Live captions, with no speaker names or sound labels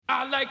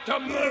I like to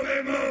move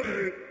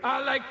it. I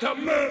like to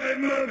move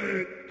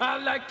it. I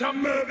like to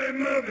move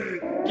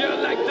it. You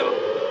like to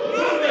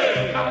move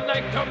it. I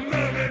like to move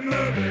it.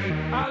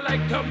 I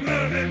like to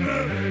move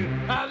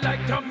it. I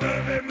like to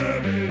move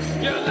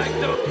it. You like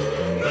to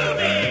move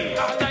it.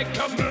 I like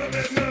to move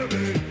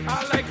it.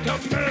 I like to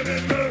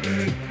move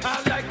it.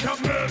 I like to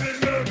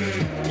move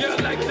it. You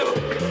like to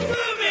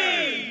move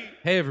it.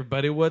 Hey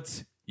everybody,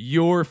 what's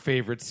your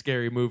favorite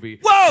scary movie?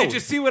 Whoa! Did you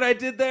see what I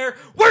did there?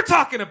 We're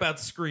talking about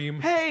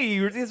Scream. Hey,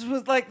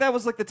 that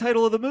was like the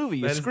title of the movie.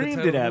 You That is the screamed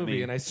title it of the at movie,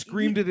 me. and I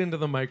screamed it into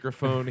the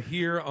microphone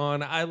here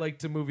on I Like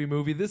to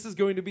Movie. This is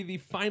going to be the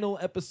final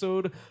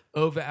episode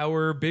of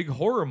our big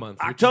horror month.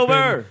 which has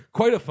October! been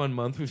quite a fun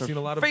month. We've seen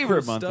a lot of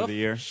favorite cool month stuff, of the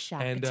year.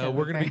 and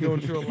we're going to be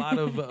going through a lot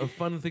of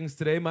fun things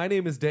today. My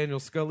name is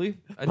Daniel Scully.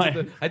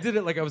 I did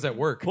it like I was at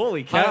work.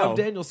 Holy Hi, cow. I'm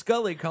Daniel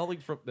Scully,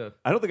 colleague from the.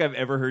 I don't think I've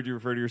ever heard you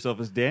refer to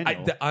yourself as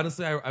Daniel.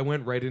 Honestly, I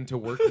went right into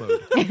work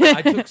mode.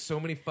 I took so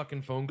many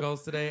fucking phone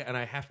calls today, and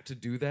I have to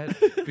do that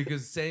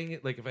because saying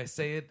it, like if I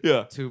say it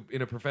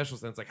in a professional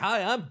sense, like,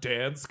 hi, I'm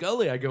Dan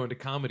Scully, I go into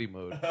comedy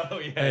mode. Oh,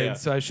 yeah, And yeah.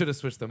 so I should have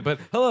switched them. But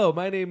hello,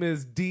 my name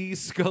is D.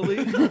 Scully.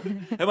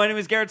 And my name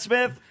is Garrett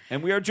Smith,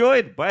 and we are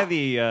joined by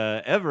the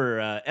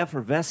ever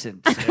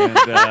effervescent and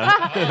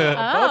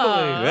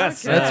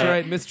yes, That's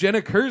right, Miss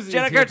Jenna Kersey.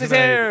 Jenna Kurtz is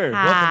here.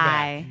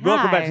 Hi.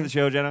 Welcome back Hi. to the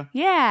show, Jenna.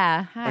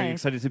 Yeah. Hi. Are you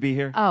excited to be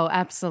here? Oh,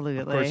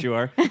 absolutely. Of course you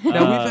are.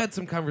 Now we've had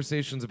some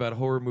conversations about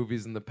horror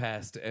movies in the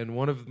past, and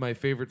one of my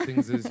favorite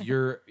things is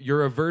your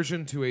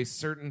aversion to a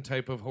certain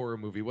type of horror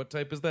movie. What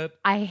type is that?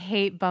 I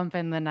hate bump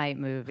in the night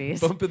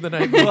movies. Bump in the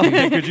night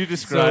movie. Could you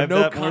describe no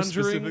that more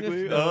Conjuring?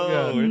 specifically? No,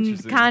 Oh, yeah.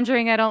 interesting.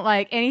 Conjuring, I don't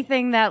like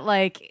anything that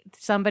like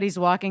somebody's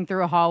walking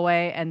through a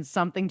hallway and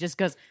something just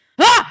goes,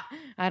 ah!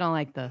 I don't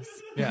like this.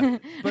 Yeah,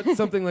 but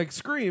something like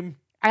Scream.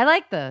 I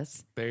like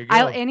this. There you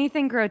go.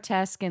 Anything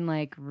grotesque and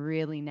like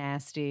really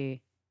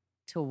nasty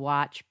to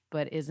watch,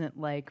 but isn't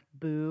like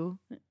boo.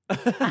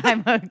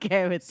 I'm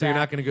okay with So that. you're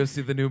not going to go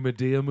see the new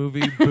Medea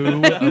movie, Boo,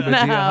 Medea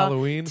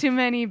Halloween? Too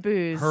many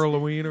boos.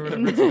 Halloween or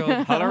whatever it's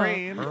called.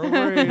 Halloween.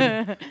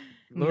 Halloween.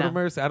 Lord No. of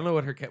Mercy. I don't know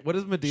what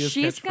is Medea's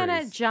She's catchphrase?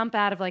 gonna jump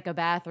out of like a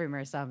bathroom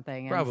or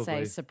something and Probably.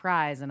 say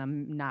surprise, and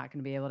I'm not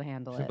gonna be able to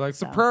handle She'll it. be like,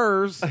 so.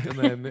 surprise! And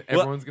then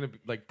everyone's going to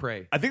like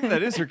pray. I think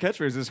that is her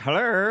catchphrase. Is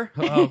hello.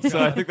 Oh, So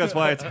I think that's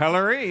why it's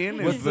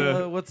Halloween.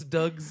 What's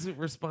Doug's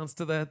response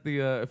to that? The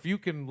if you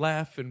can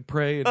laugh and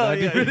pray in Oh,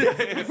 90 yeah,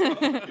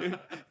 minutes.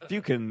 If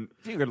you can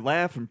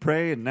laugh and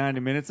pray in 90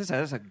 minutes,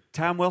 that's a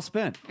time well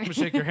spent. I'm gonna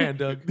shake your hand,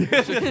 Doug.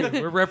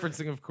 We're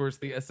referencing, of course,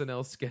 the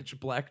SNL sketch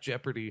Black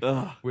Jeopardy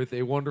with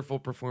a wonderful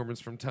performance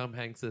from Tom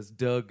Hanks as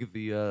Doug,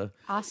 the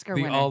Oscar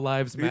the winner. All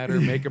Lives Matter,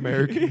 Make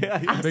America, Make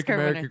Oscar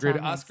America winner Great,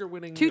 Tom Hanks.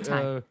 Oscar-winning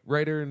Two-time.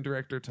 writer and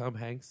director Tom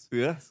Hanks.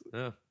 Yes.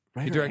 Yeah.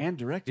 Writer and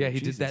director. Yeah, he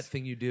Jesus. did That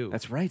Thing You Do.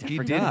 That's right, I he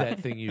forgot. did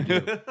That Thing You Do.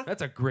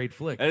 That's a great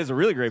flick. That is a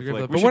really great It's a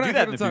flick. But We we're should do not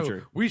that in the gonna talk-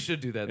 future. We should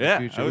do that in Yeah, the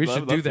future. I would We love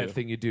should do to. That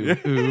Thing You Do.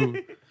 Ooh.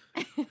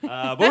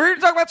 But we're here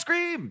to talk about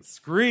Scream.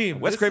 Scream.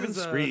 Wes This Craven's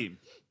is, Scream.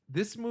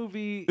 This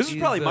movie This is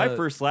probably my uh,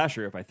 first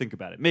slasher, if I think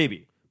about it.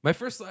 Maybe. My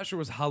first slasher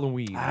was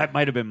Halloween. That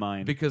might have been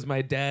mine. Because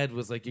my dad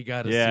was like, you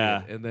got to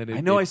Yeah. see it. And then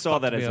I know I saw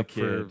fucked that me as a up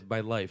for kid.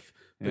 my life.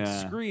 But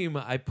Yeah. Scream,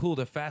 I pulled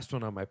a fast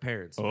one on my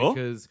parents. Oh?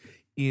 Because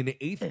in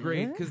 8th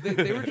grade, because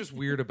they were just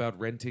weird about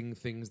renting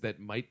things that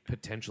might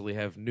potentially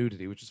have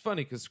nudity, which is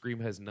funny because Scream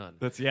has none.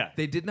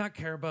 They did not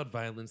care about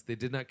violence. They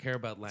did not care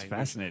about language.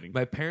 fascinating.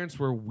 My parents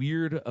were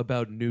weird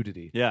about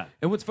nudity. Yeah.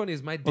 And what's funny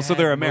is my dad, so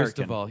they're most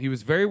American. of all, he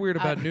was very weird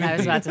about nudity. I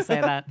was about to say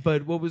that.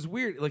 But what was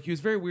weird, like he was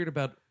very weird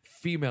about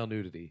female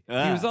nudity. He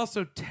was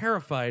also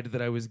terrified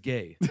that I was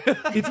gay.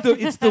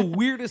 It's the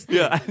weirdest thing.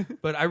 Yeah.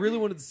 But I really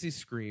wanted to see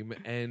Scream,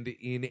 and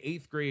in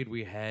 8th grade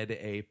we had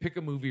a pick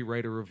a movie,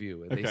 write a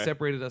review, and they Okay.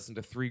 separated us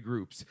into 3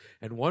 groups.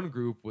 And one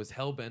group was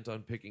hell bent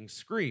on picking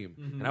Scream,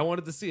 Mm-hmm. and I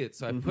wanted to see it,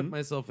 so I put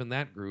myself in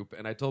that group,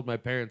 and I told my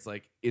parents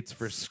like it's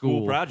for School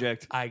school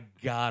project. I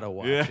gotta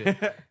watch Yeah.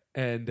 it.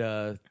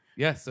 And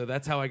yeah, so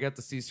that's how I got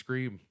to see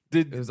Scream.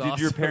 Did It was your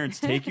awesome. parents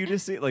take you to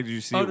see it? Like, did you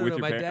see Oh it no, with no,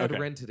 your my parents? dad Okay.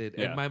 rented it,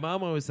 Yeah. and my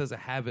mom always has a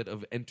habit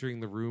of entering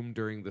the room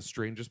during the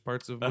strangest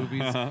parts of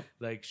movies.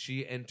 Like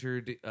she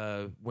entered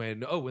when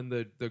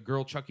the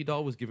girl Chucky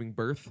doll was giving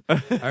birth. I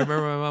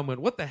remember my mom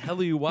went, "What the hell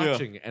are you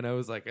watching?" And I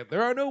was like,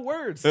 "There are no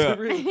words. Yeah.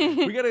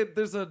 We gotta.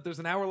 There's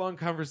an hour-long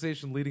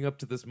conversation leading up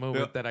to this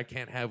moment that I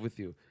can't have with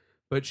you."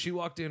 But she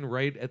walked in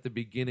right at the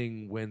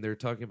beginning when they're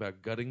talking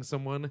about gutting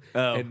someone,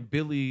 and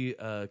Billy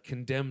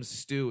condemns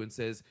Stu and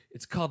says,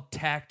 "It's called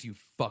tact, you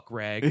fuck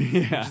rag,"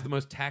 which is the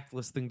most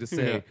tactless thing to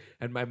say. Yeah.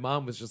 And my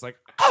mom was just like,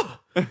 "Oh,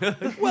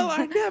 well,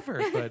 I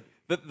never."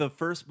 But The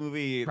first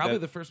movie. probably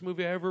the first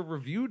movie I ever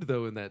reviewed,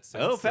 though, in that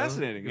sense. Oh, So,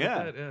 fascinating, go with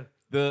yeah. that,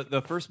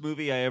 The first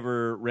movie I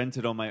ever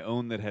rented on my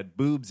own that had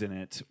boobs in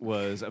it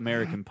was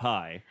American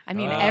Pie. I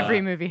mean,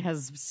 every movie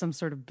has some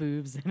sort of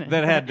boobs in it.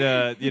 That had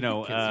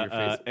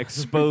face.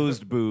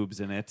 exposed boobs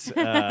in it.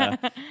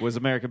 Was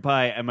American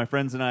Pie, and my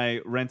friends and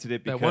I rented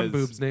it because That one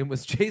boob's name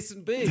was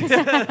Jason Biggs.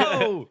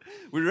 No,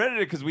 we rented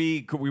it because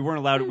we weren't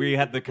allowed. We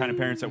had the kind of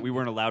parents that we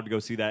weren't allowed to go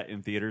see that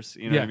in theaters.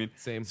 You know what I mean?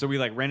 Same. So we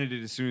like rented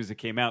it as soon as it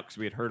came out because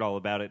we had heard all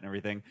about it and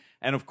everything.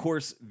 And of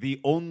course, the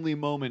only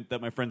moment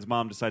that my friend's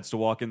mom decides to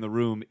walk in the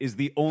room is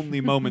the only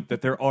moment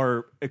that there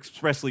are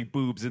expressly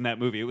boobs in that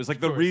movie. It was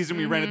like the reason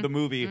we rented the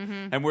movie,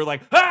 and we're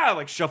like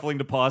like shuffling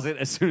to pause it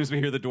as soon as we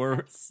hear the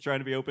door trying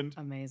to be opened.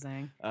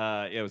 Amazing.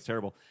 Yeah, it was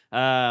terrible.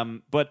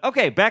 But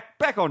okay,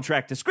 back on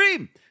track to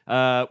Scream,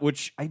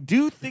 which I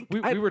do think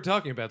we were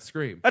talking about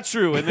Scream. That's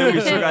true, and then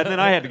and then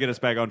I had to get us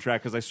back on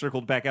track because I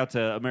circled back out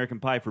to American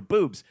Pie for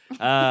boobs.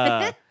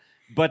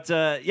 But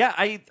yeah,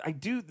 I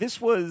do.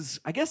 This was,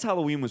 I guess,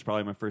 Halloween was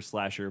probably my first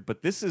slasher,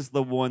 but this is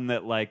the one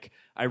that like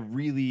I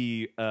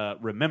really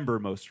remember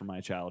most from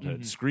my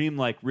childhood. Scream,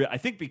 like I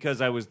think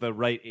because I was the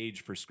right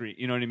age for Scream.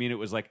 You know what I mean? It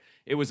was like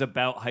it was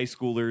about high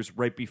schoolers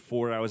right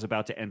before I was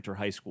about to enter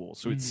high school,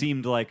 so it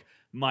seemed like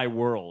my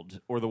world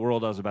or the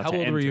world I was about to enter.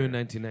 How old were you in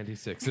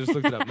 1996? I just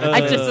looked it up.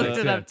 I just looked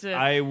it up too.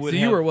 I would. So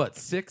you were what,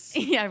 6?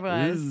 Yeah, I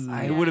was.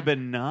 I would have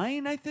been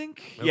 9, I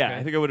think. Okay. Yeah,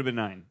 I think I would have been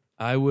 9.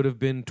 I would have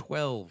been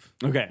 12.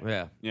 Okay.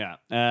 Yeah.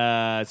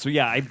 Yeah. So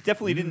yeah, I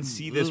definitely didn't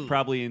see this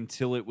probably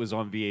until it was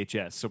on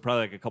VHS. So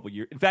probably like a couple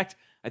years. In fact,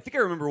 I think I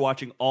remember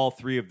watching all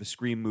 3 of the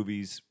Scream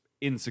movies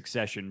in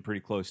succession,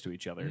 pretty close to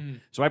each other.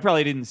 So I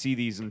probably didn't see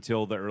these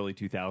until the early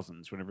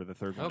 2000s, whenever the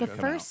third one The came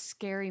first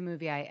scary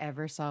movie I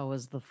ever saw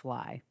was The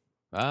Fly.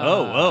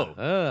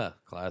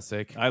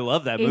 Classic. I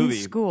love that In movie.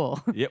 school.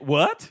 Yeah.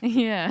 What?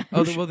 Yeah.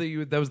 Oh,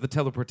 that was the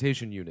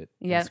teleportation unit.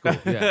 Yeah. In school.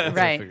 Yeah, that's what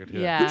I Right. figured,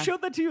 Yeah. Who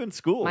showed that to you in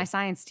school? My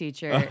science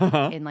teacher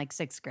in like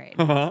 6th grade.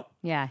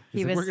 Yeah.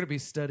 He said, we're going to be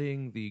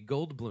studying the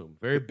Goldblum.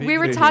 Very big. We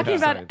were thing talking in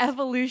about science.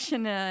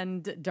 evolution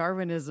and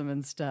Darwinism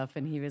and stuff,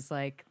 and he was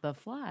like, The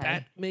Fly.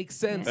 That makes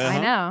sense. I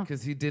know.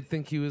 Because he did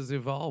think he was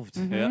evolved.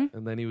 Yeah.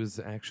 And then he was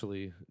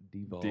actually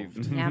devolved.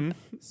 Yep.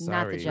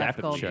 Sorry. Not the Jeff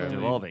Rapidly Goldblum.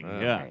 evolving.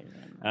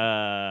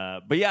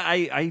 But yeah,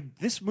 I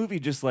this movie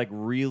just like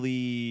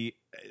really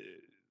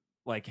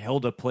like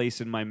held a place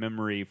in my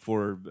memory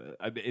for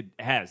it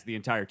has the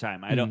entire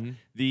time. I don't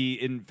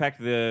in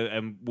fact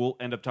and we'll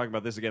end up talking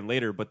about this again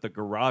later, but the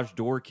garage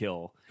door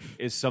kill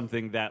is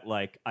something that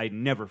like I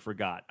never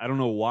forgot. I don't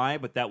know why,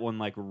 but that one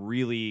like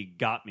really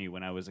got me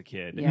when I was a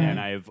kid, Yeah. and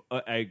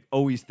I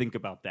always think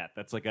about that.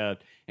 That's like an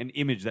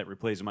image that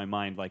replays in my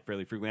mind like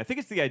fairly frequently. I think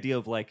it's the idea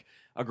of like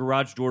a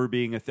garage door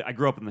being I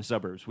grew up in the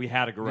suburbs. We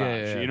had a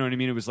garage. Yeah. You know what I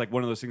mean? It was like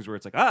one of those things where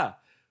it's like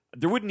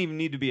there wouldn't even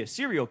need to be a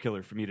serial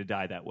killer for me to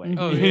die that way.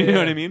 Oh, You know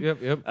what I mean? Yep.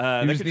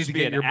 that You just could need to be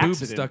get an your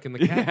boobs accident. stuck in the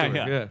cat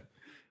door. Yeah.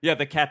 Yeah,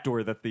 the cat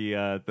door that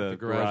the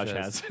garage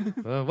has.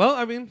 Well,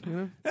 I mean, you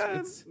know,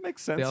 It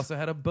makes sense. they also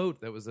had a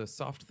boat that was a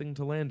soft thing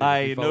to land in. if I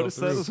you follow noticed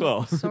that through. as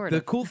well. Sort The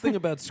of. cool thing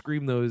about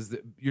Scream, though, is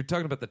that you're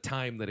talking about the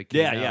time that it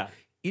came out. Yeah.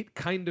 It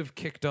kind of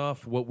kicked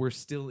off what we're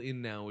still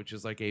in now, which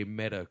is like a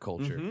meta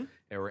culture,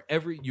 where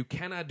you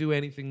cannot do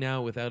anything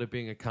now without it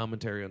being a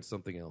commentary on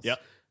something else.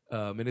 Yep.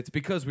 And it's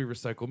because we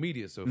recycle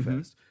media so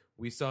fast.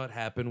 We saw it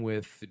happen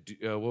with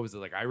what was it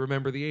like? I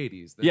remember the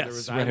 '80s. Then Yes, there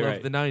was right, I love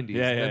right. the '90s.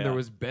 Yeah, and then yeah. there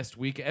was Best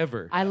Week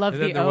Ever. I love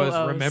and then the there was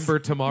OOs. Remember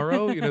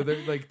Tomorrow. You know,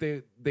 they're like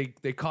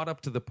they caught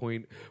up to the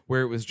point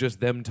where it was just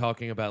them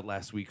talking about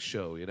last week's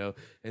show. You know,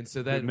 and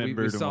so that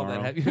Remember we saw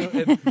Tomorrow. that. You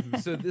know,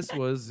 and so this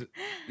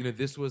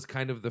was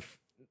kind of the.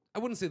 I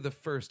wouldn't say the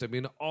first. I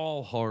mean,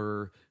 all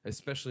horror,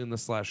 especially in the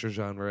slasher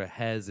genre,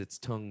 has its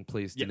tongue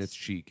placed in Yes. its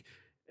cheek,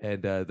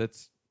 and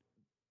that's.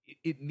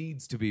 It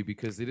needs to be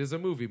because it is a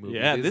movie.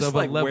 Yeah, It is this of a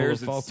like level wears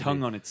of its falsity.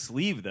 tongue on its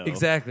sleeve, though.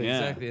 Exactly.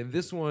 Yeah. And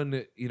this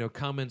one,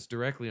 comments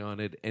directly on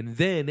it, and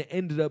then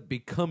ended up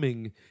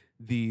becoming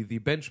the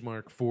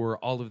benchmark for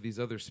all of these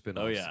other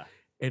spin-offs. Oh, yeah.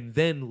 And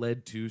then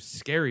led to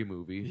Scary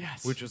Movie,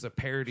 Yes. which was a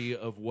parody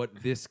of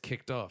what this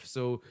kicked off.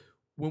 So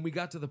when we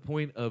got to the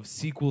point of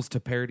sequels to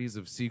parodies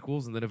of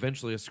sequels, and then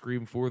eventually a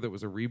Scream 4 that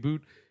was a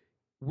reboot,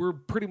 we're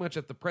pretty much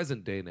at the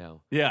present day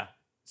now. Yeah.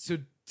 So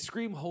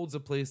Scream holds a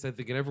place, I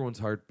think, in everyone's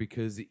heart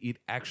because it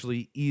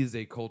actually is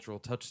a cultural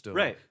touchstone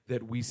Right.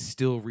 that we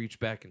still reach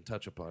back and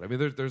touch upon. I mean,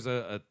 there's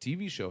a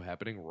TV show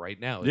happening right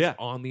now. It's Yeah.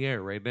 on the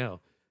air right now.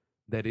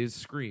 That is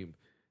Scream.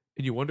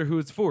 And you wonder who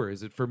it's for.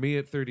 Is it for me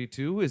at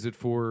 32? Is it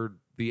for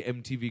the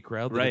MTV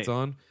crowd that it's Right.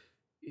 on?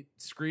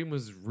 Scream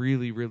was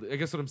really, really... I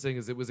guess what I'm saying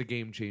is it was a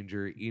game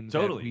changer in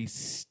Totally. that we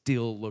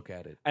still look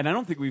at it. And I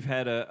don't think we've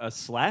had a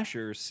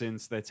slasher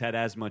since that's had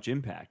as much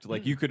impact.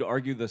 Like, you could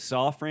argue the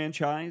Saw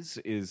franchise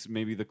is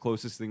maybe the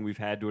closest thing we've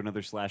had to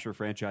another slasher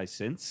franchise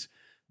since.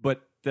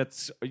 But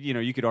that's,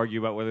 you could argue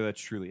about whether that's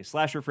truly a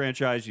slasher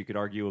franchise. You could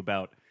argue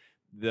about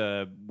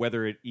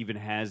whether it even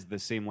has the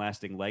same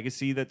lasting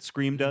legacy that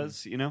Scream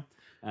does,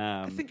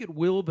 I think it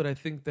will, but I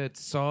think that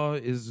Saw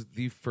is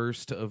the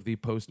first of the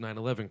post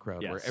 9/11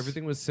 crowd, where Yes.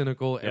 everything was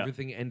cynical, Yeah.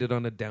 everything ended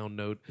on a down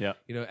note. Yeah.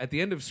 At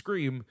the end of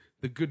Scream,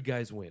 the good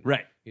guys win.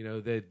 Right.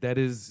 That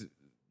is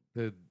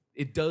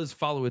it does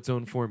follow its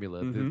own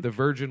formula. The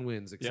virgin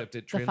wins, except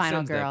it The final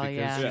transcends girl, that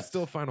because yeah. she's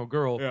still final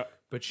girl,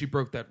 but she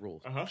broke that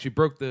rule. She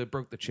broke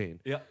the chain.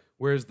 Yeah.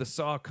 Whereas the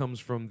Saw comes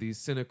from the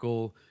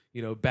cynical,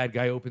 bad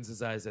guy opens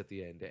his eyes at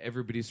the end.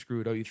 Everybody's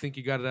screwed. Oh, you think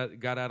you got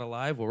out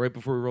alive? Well, right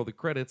before we roll the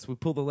credits, we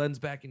pull the lens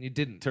back and you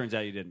didn't. Turns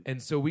out you didn't.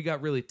 And so we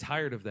got really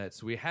tired of that.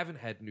 So we haven't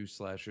had new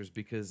slashers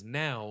because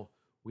now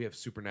we have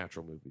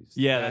supernatural movies.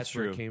 Yeah, that's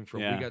where true. it came from.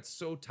 Yeah. We got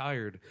so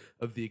tired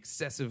of the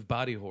excessive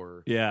body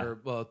horror. Yeah.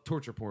 Or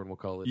torture porn, we'll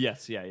call it.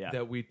 Yes, yeah.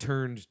 That we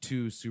turned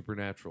to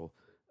supernatural.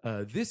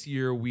 This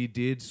year, we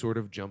did sort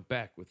of jump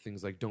back with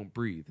things like Don't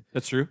Breathe.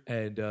 That's true.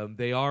 And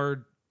they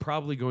are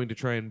probably going to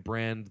try and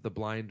brand The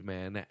Blind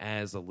Man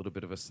as a little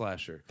bit of a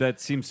slasher. That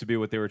seems to be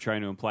what they were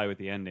trying to imply with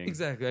the ending.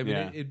 Exactly. I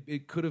mean,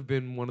 it could have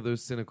been one of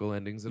those cynical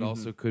endings. It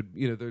also could,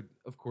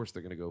 of course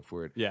they're going to go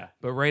for it. Yeah.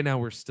 But right now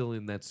we're still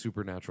in that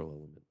supernatural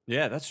element.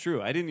 Yeah, that's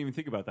true. I didn't even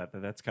think about that.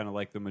 That's kind of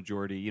like the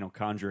majority,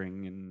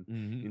 Conjuring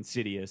and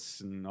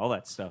Insidious and all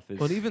that stuff.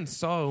 Well, and even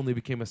Saw only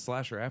became a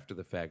slasher after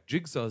the fact.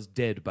 Jigsaw's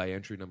dead by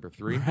entry number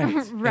 3. Right.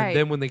 Right. And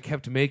then when they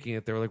kept making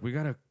it, they were like, we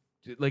got to,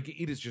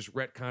 it is just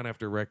retcon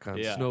after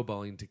retcon,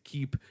 snowballing to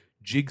keep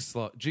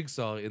Jigsaw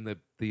in the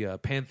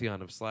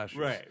pantheon of slashers.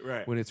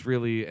 Right. When it's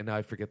really, and now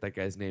I forget that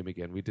guy's name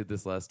again. We did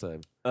this last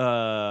time.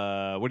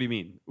 What do you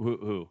mean?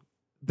 Who?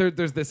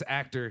 There's this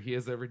actor. He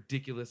has a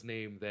ridiculous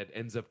name that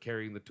ends up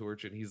carrying the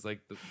torch, and he's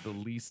like the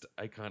least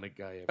iconic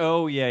guy ever.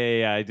 Oh,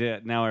 yeah. I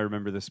did. Now I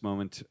remember this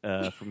moment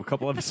from a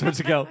couple episodes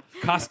ago.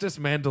 Costas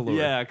Mandalore.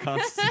 Yeah,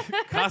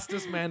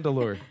 Costas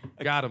Mandalore.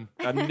 Got him.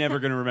 I'm never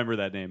going to remember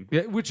that name.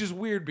 Yeah, which is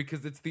weird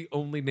because it's the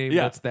only name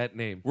Yeah. that's that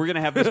name. We're going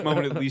to have this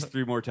moment at least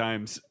 3 more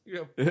times.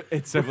 Yep.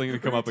 It's definitely going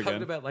to come up Talking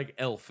again. about like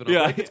Elf, and I'm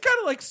like, it's kind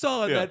of like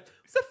Saw. And Yeah.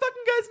 what's that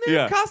fucking guy's name?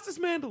 Yeah. Costas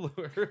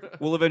Mandalore.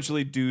 We'll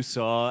eventually do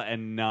Saw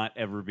and not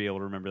ever be able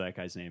to remember that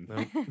guy's name.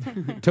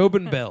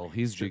 Tobin Bell.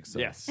 He's Jigsaw.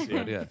 Yes.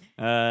 But, yeah.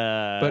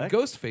 But But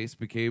Ghostface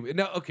became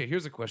now. Okay,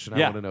 here's a question I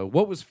Yeah. want to know: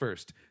 what was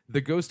first,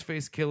 the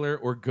Ghostface Killer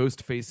or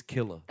Ghostface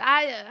Killer?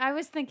 I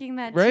was thinking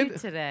that Right? too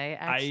today.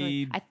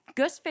 Actually,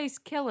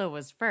 Ghostface Killer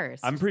was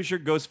first. I'm pretty sure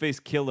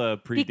Ghostface Killa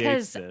predates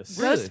because this.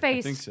 Ghostface,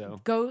 I think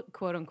so.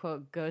 quote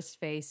unquote,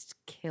 Ghostface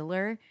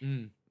Killer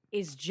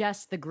is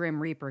just the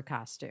Grim Reaper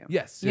costume.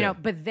 Yes, you yeah. know,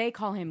 but they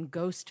call him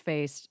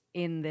Ghostface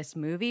in this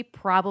movie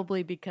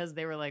probably because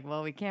they were like,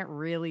 well, we can't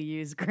really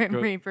use Grim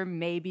Reaper,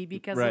 maybe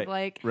because Right, of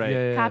like right.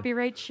 Yeah.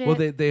 copyright shit. Well,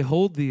 they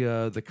hold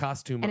the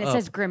costume and it up,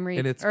 says Grim Reaper,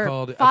 and it's or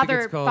called Father, I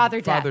think it's called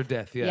Father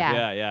Death.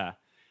 Yeah. Yeah.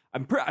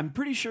 I'm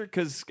pretty sure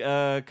because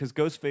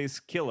Ghostface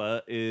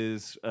Killa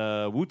is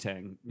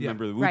Wu-Tang,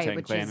 member of the Right, Wu-Tang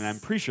which Clan, is- and I'm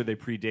pretty sure they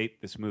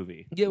predate this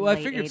movie. Yeah, well, I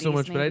Late figured so 80s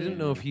much, but I maybe? didn't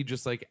know if he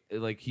just like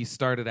he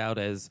started out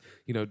as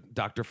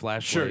Dr.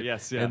 Flashlight, Sure,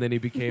 yes, yeah. and then he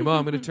became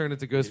I'm going to turn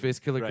into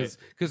Ghostface Killer Right.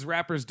 because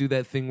rappers do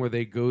that thing where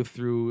they go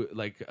through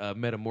like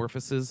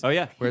metamorphoses. Oh,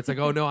 yeah. where it's like,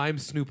 oh no, I'm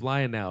Snoop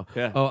Lion now.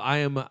 Yeah. Oh, I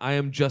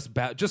am just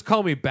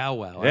call me Bow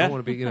Wow. I Yeah. don't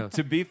want to be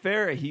To be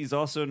fair, he's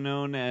also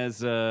known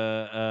as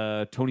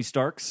Tony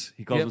Starks.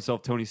 He calls Yep.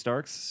 himself Tony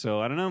Starks.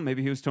 So I don't know.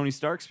 Maybe he was Tony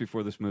Starks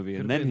before this movie,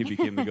 and then he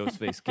became the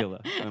Ghostface Killer.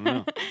 I don't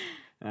know.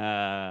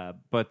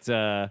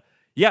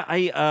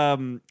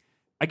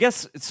 I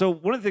guess so.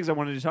 One of the things I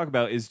wanted to talk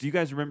about is: do you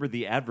guys remember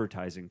the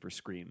advertising for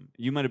Scream?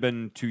 You might have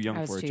been too young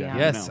I was for it, too Jeff. young. I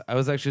don't Yes, know. I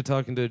was actually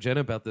talking to Jen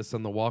about this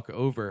on the walk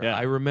over. Yeah.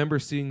 I remember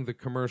seeing the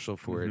commercial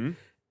for Mm-hmm. it,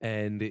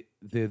 and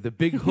the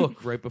big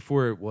hook right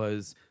before it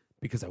was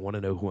because I want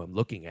to know who I'm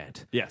looking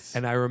at. Yes.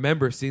 And I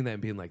remember seeing that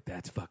and being like,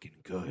 "That's fucking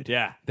good.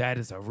 Yeah. that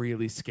is a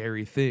really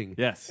scary thing."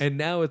 Yes. And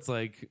now it's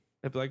like,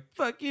 I'd be like,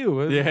 "Fuck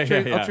you." Yeah,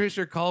 yeah. I'll trace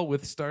your call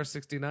with star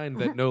 69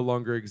 that no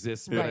longer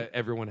exists, but Right.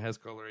 everyone has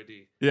caller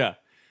ID. Yeah.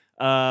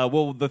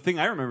 Well, the thing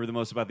I remember the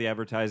most about the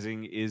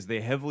advertising is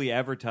they heavily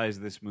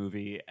advertised this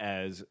movie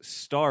as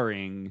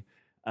starring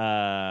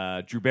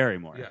Drew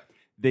Barrymore. Yeah.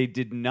 They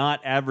did not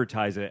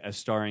advertise it as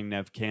starring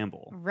Nev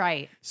Campbell.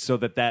 Right. So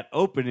that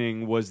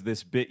opening was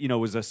this bit,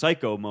 was a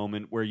Psycho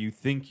moment where you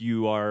think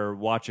you are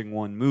watching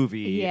one movie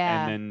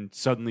Yeah. and then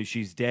suddenly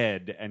she's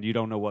dead and you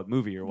don't know what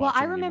movie you're Well,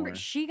 watching I remember anymore.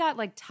 she got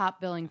like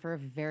top billing for a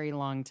very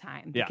long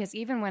time Yeah. because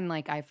even when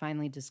like I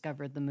finally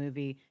discovered the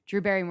movie,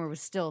 Drew Barrymore was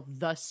still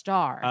the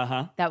star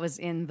Uh-huh. that was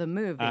in the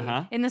movie.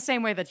 Uh-huh. In the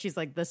same way that she's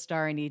like the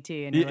star in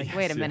E.T. and you're like,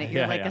 wait a Yes, minute, yeah,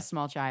 you're yeah, like yeah. a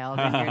small child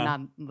and you're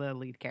not the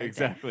lead character.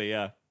 Exactly,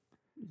 yeah.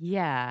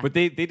 Yeah. But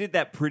they did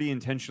that pretty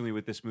intentionally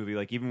with this movie,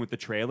 like even with the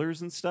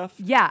trailers and stuff.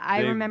 Yeah,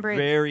 I They remember it.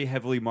 very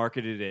heavily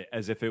marketed it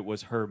as if it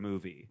was her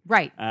movie.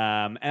 Right.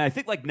 And I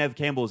think like Nev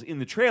Campbell is in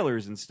the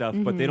trailers and stuff,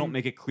 but they Mhm. don't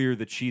make it clear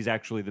that she's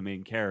actually the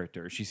main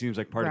character. She seems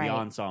like part of the Right.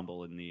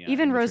 ensemble in the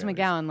Even in the Rose trailers.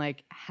 McGowan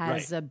like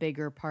has Right. a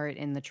bigger part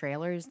in the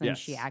trailers than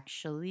she Yes.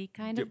 actually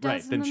kind of Right,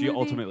 does. then in the she movie.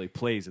 ultimately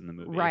plays in the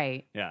movie.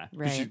 Right. Yeah. 'Cause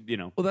Right. she,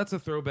 Well, that's a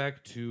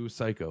throwback to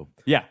Psycho.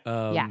 yeah.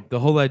 Yeah. The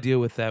whole idea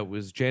with that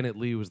was Janet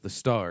Leigh was the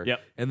star. Yep.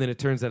 And then it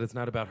turns out it's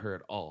not about her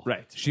at all.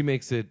 Right. She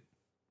makes it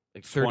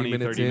like 30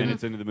 minutes in.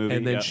 minutes into the movie.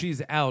 And then yeah.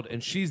 she's out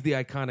and she's the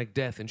iconic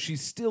death and she's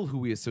still who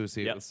we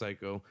associate Yep. with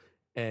Psycho.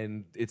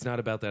 And it's not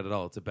about that at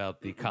all. It's about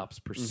the cops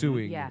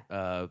pursuing Yeah.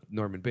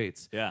 Norman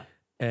Bates. Yeah.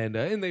 And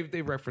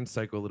they reference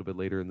Psycho a little bit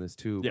later in this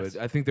too, Yes.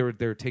 but I think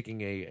they're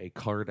taking a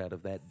card out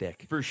of that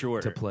deck For sure.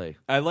 to play.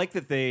 I like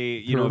that they,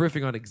 You know,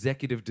 riffing on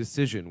Executive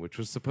Decision, which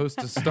was supposed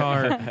to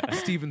star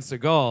Steven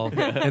Seagal,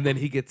 and then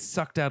he gets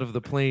sucked out of the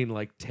plane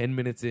like 10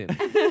 minutes in.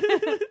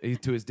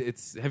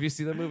 Have you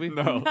seen that movie?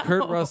 No.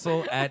 Kurt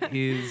Russell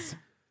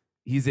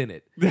he's in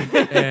it,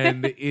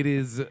 and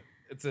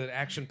it's an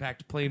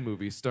action-packed plane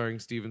movie starring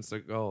Steven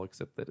Seagal,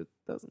 except that it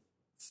doesn't.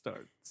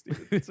 start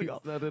Steven Seagal.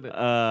 He's not in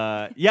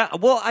it. Yeah,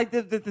 well,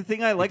 the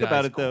thing I like dies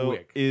about it though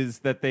quick. is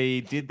that they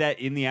did that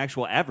in the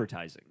actual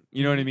advertising.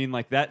 You know what I mean?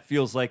 Like that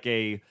feels like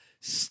a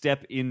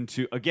step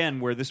into again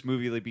where this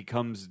movie like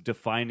becomes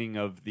defining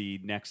of the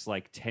next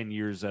like 10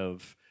 years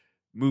of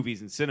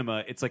movies and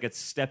cinema. It's like a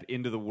step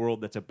into the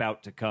world that's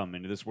about to come,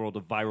 into this world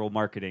of viral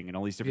marketing and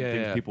all these different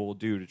things people will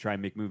do to try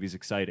and make movies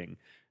exciting.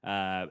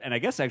 And I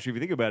guess actually, if you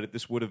think about it,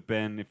 this would have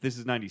been, if this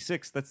is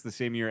 96, that's the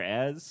same year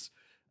as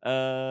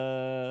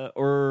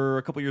or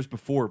a couple years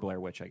before Blair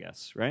Witch, I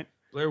guess, right?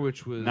 Blair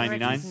Witch was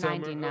 99?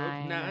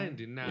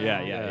 99.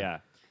 Yeah.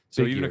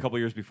 So Big even year. a couple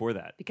years before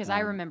that. Because I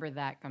remember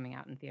that coming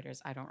out in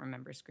theaters. I don't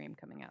remember Scream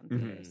coming out in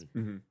theaters.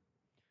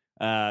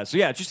 So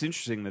yeah, it's just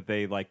interesting that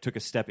they like took a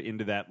step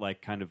into that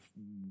like kind of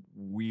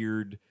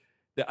weird.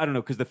 I don't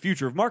know, because the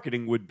future of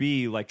marketing would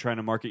be like trying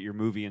to market your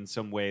movie in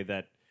some way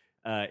that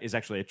is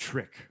actually a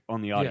trick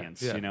on the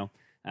audience. yeah. You know,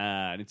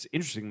 and it's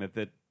interesting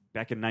that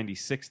back in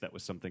 '96 that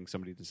was something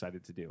somebody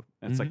decided to do.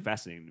 That's like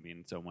fascinating to me in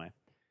its own way.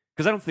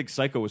 Because I don't think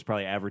Psycho was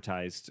probably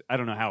advertised. I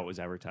don't know how it was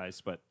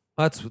advertised, but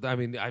I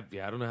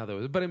don't know how that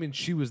was, but I mean,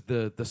 she was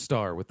the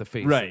star with the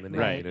face Right, and the name.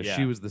 right, You know, yeah.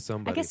 She was the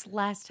somebody. I guess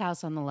Last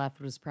House on the Left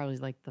was probably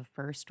like the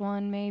first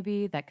one,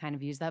 maybe, that kind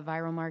of used that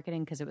viral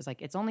marketing because it was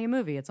like, it's only a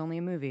movie. It's only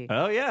a movie.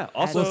 oh yeah.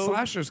 Well, Also,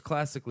 slashers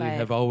classically But-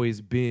 have always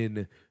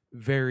been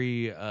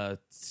very in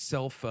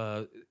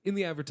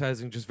the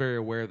advertising, just very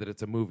aware that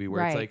it's a movie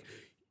where it's Right. like,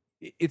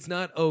 it's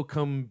not, oh,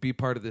 come be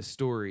part of this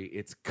story.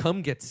 It's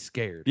come get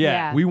scared.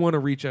 Yeah. We want to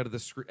reach out of the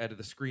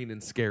screen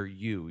and scare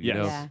you. You Yes.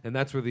 know, Yeah. and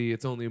that's where the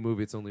 "it's only a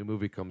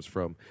movie" comes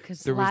from.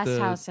 Because There was Last the-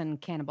 House and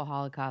Cannibal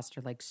Holocaust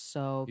are like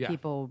so, Yeah.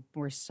 people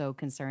were so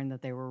concerned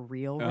that they were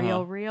real,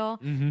 Uh-huh. real.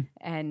 Mm-hmm.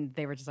 And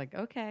they were just like,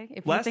 okay,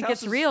 if Last you think House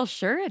it's is real,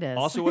 sure it is.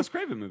 also a Wes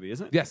Craven movie,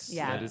 isn't it? Yes,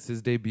 Yeah. that is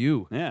his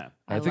debut. Yeah.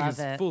 I think love it's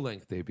it. full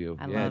length debut.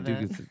 I yeah, love dude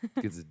it.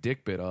 gets his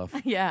dick bit off.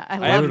 Yeah, I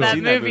haven't love that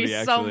seen that movie movie,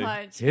 so actually.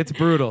 much. It's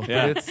brutal.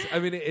 Yeah. But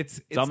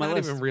it's on my not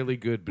list. even really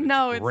good. But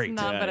No, it's it's great.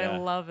 not, Yeah, but yeah. I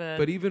love it.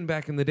 But even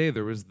back in the day,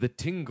 there was The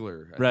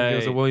Tingler. I think it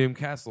was a Right. William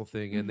Castle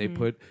thing, and they Mm-hmm.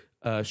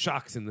 put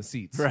shocks in the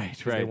seats. Right,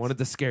 'Cause They right. wanted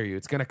to scare you.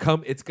 It's gonna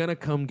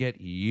come get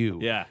you.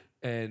 Yeah.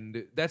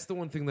 And that's the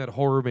one thing that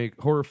horror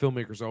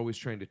filmmakers are always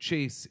trying to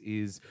chase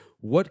is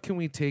what can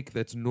we take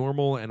that's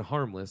normal and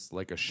harmless,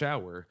 like a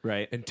shower,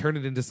 Right. and turn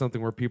it into something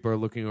where people are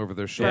looking over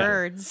their shoulder.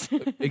 Birds.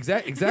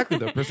 Exactly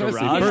though, precisely.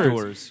 Garage birds.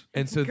 doors.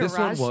 And so this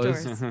one Garage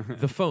was doors.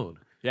 the phone.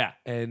 Yeah.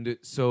 And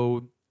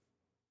so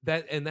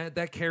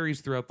that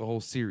carries throughout the whole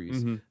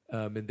series,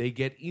 Mm-hmm. and they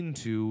get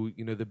into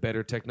the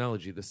better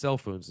technology, the cell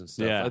phones and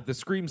stuff. Yeah. The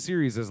Scream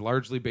series is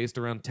largely based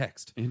around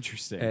text,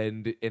 Interesting.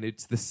 and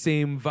it's the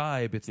same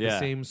vibe. It's the Yeah.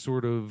 same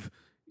sort of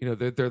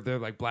they're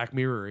like Black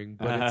Mirroring,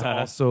 but it's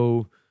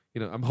also.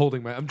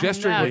 I'm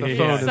gesturing know. with the Yeah.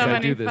 phone So as I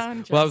many do this.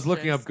 phone Well, I was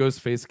looking up gestures.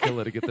 Ghostface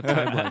Killer to get the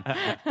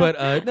timeline,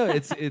 but no,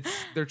 it's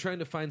they're trying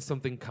to find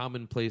something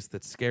commonplace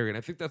that's scary, and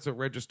I think that's what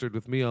registered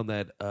with me on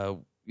that.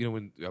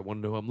 When I want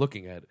to know who I'm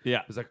looking at,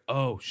 Yeah. it's like,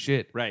 oh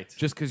shit, Right.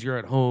 Just because you're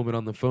at home and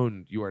on the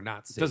phone, you are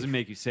not safe. Doesn't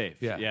make you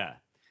safe. Yeah. Yeah.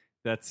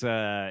 That's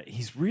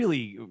he's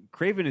really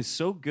Craven is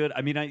so good.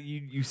 I mean,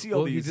 you see all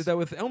Well, these. he did that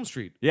with Elm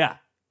Street. Yeah.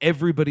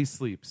 Everybody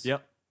sleeps.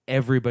 Yep.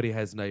 Everybody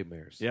has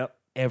nightmares. Yep.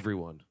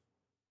 Everyone.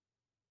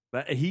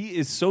 He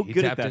is so He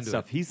good at tapped that into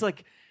stuff. it. He's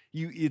like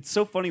it's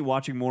so funny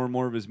watching more and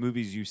more of his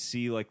movies. You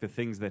see like the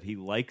things that he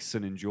likes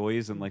and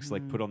enjoys and likes to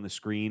like put on the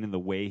screen and the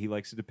way he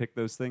likes to depict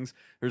those things.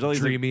 There's all these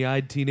like,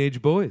 Dreamy-eyed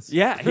teenage boys.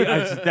 yeah,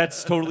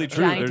 that's totally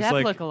true. Johnny There's Depp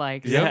like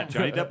lookalikes. Yeah, Yep.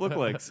 Johnny Depp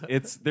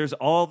lookalikes. There's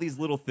all these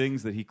little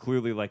things that he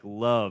clearly like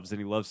loves and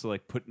he loves to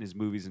like put in his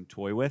movies and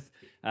toy with.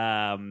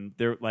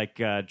 They're like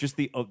just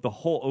the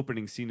whole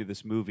opening scene of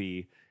this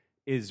movie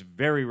is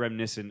very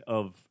reminiscent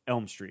of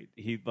Elm Street.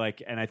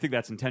 And I think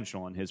that's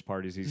intentional on his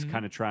part. Is he's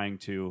kind of trying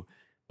to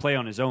play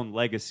on his own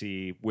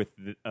legacy with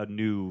a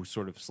new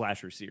sort of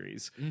slasher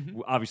series,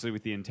 obviously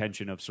with the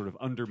intention of sort of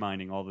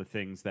undermining all the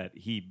things that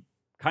he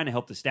kind of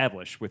helped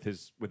establish with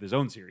his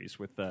own series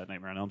with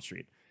Nightmare on Elm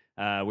Street.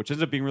 Which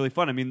ends up being really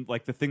fun. I mean,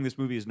 like the thing this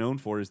movie is known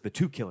for is the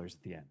two killers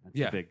at the end. That's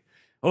Yeah. the big.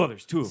 Oh,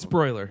 there's two of them.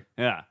 Spoiler.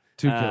 Yeah,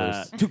 Two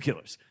killers. Two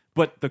killers.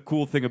 But the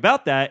cool thing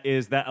about that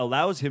is that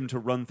allows him to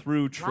run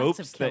through tropes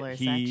Lots of killers,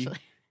 that he. actually.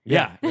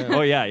 Yeah.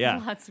 Oh yeah. Yeah.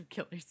 Lots of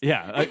killers.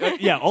 Yeah.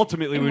 Yeah.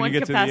 Ultimately, In when you one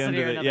get to the end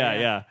capacity of or it, another, yeah. yeah.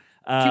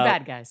 Yeah. Two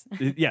bad guys.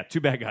 Yeah,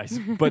 two bad guys.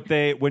 But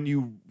when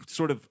you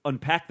sort of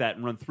unpack that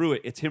and run through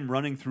it, it's him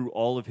running through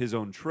all of his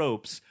own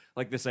tropes,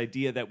 like this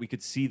idea that we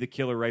could see the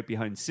killer right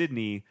behind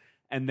Sydney,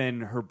 and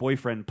then her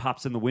boyfriend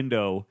pops in the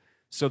window,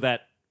 so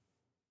that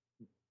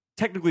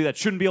technically that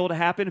shouldn't be able to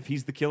happen if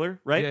he's the killer,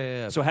 right?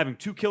 Yeah. So having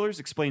two killers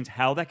explains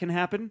how that can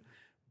happen,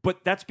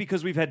 But that's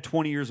because we've had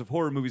 20 years of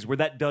horror movies where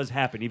that does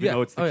happen, even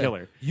though it's the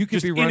killer. You could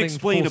Just be running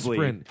full inexplanably.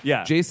 sprint.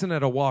 Yeah. Jason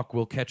at a walk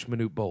will catch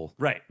Manute Bol.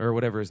 Right. Or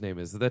whatever his name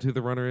is. Is that who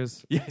the runner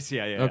is? Yes,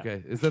 yeah.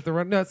 Okay. Is that the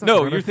runner? No, it's not No, the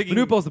runner. you're thinking-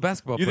 Manute Bol's the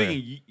basketball You're player.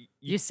 thinking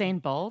Usain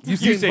Bolt?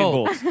 Usain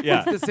Bolt.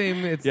 Yeah. It's the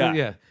same. It's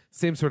Yeah.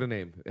 same sort of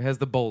name. It has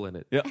the bowl in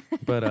it. Yeah.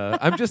 But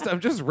I'm just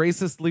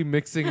racistly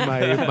mixing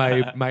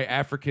my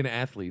African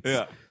athletes.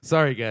 Yeah.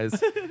 Sorry guys.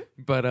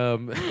 But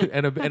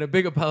and a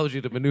big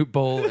apology to Manute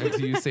Bol and to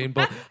Usain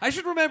Bolt. I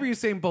should remember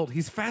Usain Bolt.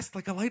 He's fast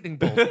like a lightning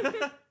bolt,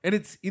 and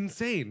it's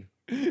insane.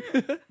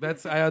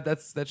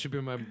 That should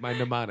be my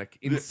mnemonic.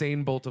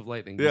 Insane bolt of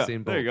lightning. Yeah,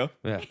 Usain Bolt. there you go.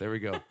 Yeah, there we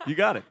go. You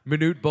got it.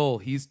 Manute Bol.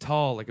 He's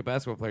tall like a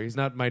basketball player. He's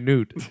not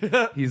minute.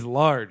 He's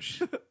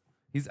large.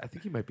 I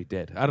think he might be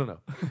dead. I don't know.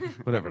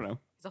 Whatever. I don't know.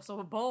 He's also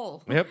a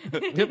bowl. Yep.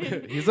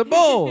 He's a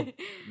bull.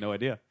 No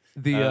idea.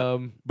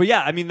 But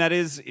yeah, I mean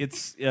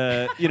it's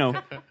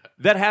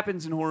that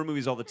happens in horror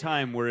movies all the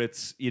time where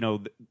it's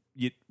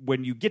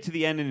when you get to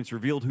the end and it's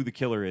revealed who the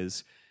killer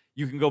is,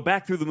 you can go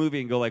back through the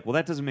movie and go like, well,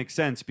 that doesn't make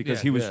sense because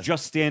Yeah, he was yeah.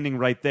 just standing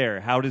right there.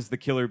 How does the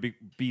killer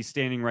be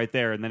standing right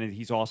there? And then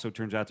he's also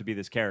turns out to be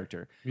this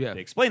character. Yeah.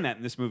 They explain that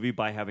in this movie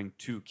by having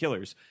two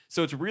killers.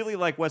 So it's really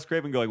like Wes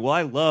Craven going, well,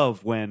 I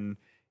love when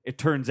it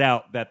turns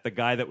out that the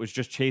guy that was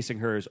just chasing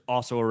her is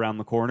also around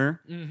the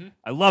corner. Mm-hmm.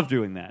 I love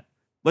doing that.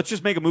 Let's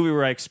just make a movie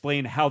where I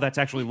explain how that's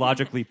actually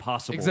logically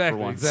possible for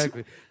once.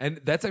 Exactly.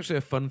 And that's actually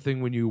a fun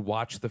thing when you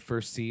watch the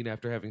first scene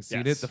after having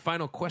seen Yes. it. The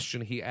final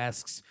question he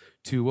asks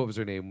to, what was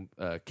her name?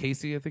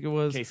 Casey, I think it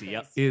was. Casey,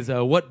 yep. Is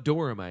what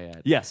door am I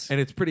at? Yes. And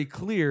it's pretty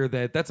clear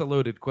that that's a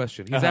loaded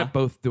question. He's Uh-huh. at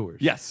both doors.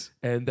 Yes.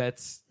 And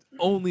that's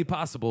only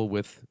possible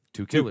with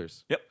two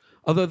killers. Yep.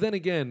 Although then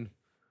again,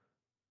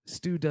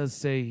 Stu does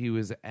say he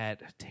was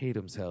at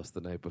Tatum's house the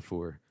night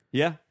before.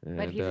 Yeah.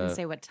 But he didn't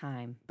say what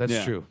time. That's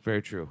Yeah. true.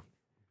 Very true.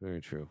 Very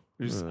true.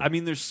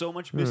 There's so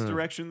much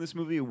misdirection in this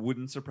movie. It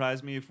wouldn't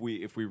surprise me if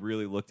we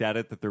really looked at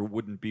it that there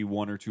wouldn't be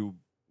one or two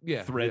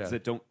threads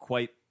that don't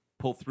quite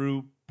pull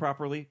through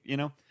properly,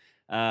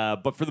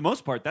 But for the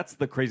most part, that's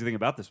the crazy thing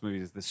about this movie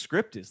is the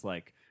script is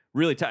like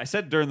really I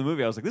said during the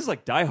movie, I was like, this is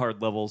like Die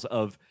Hard levels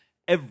of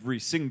every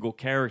single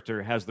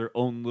character has their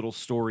own little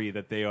story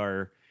that they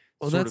are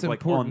sort that's of like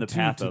important on the too,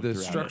 path to of the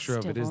throughout it. structure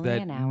of it Still is only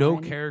that an hour no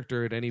and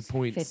character at any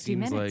point 50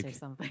 seems minutes like or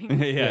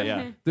something.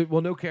 yeah.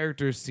 no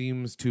character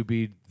seems to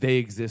be they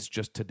exist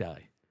just to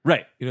die.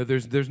 Right.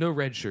 There's no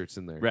red shirts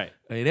in there. Right.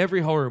 In every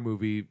horror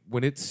movie,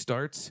 when it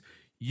starts,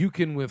 you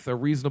can with a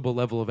reasonable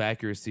level of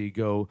accuracy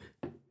go,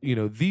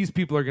 these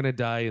people are going to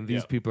die and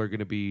these Yeah. people are going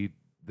to be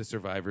the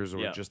survivors or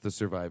Yeah. just the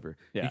survivor.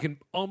 Yeah. You can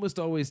almost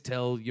always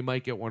tell. You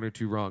might get one or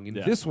two wrong. In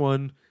Yeah. this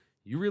one,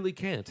 you really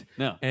can't.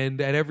 No.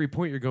 And at every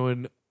point, you're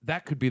going,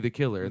 that could be the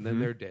killer, and then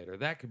Mm-hmm. they're dead, or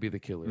that could be the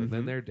killer, and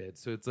then they're dead.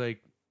 So it's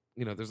like,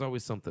 there's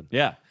always something.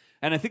 Yeah.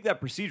 And I think that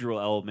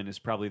procedural element is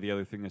probably the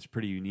other thing that's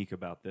pretty unique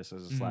about this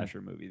as a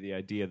slasher movie. The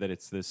idea that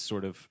it's this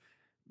sort of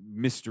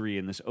mystery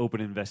and this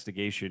open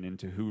investigation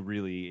into who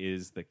really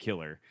is the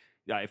killer.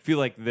 I feel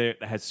like there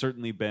has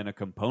certainly been a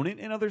component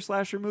in other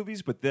slasher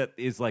movies, but that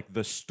is like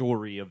the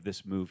story of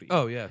this movie.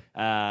 Oh yeah.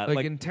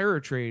 Like In Terror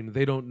Train,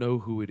 they don't know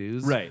who it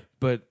is, Right.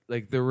 But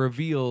like the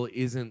reveal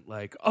isn't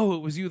like, oh,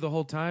 it was you the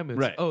whole time. It's,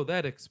 Right. oh,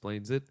 that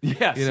explains it.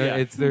 Yes, yeah.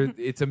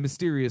 It's a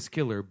mysterious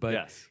killer, but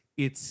Yes.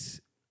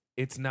 it's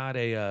not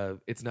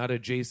a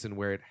Jason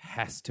where it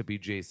has to be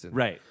Jason,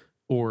 Right.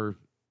 Or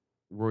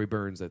Roy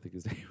Burns, I think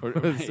his name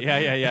was. Yeah,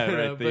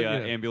 right. But,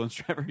 Ambulance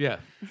driver. yeah.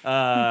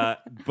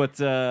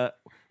 But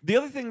the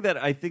other thing that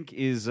I think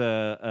is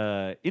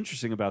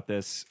interesting about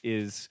this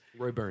is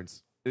Roy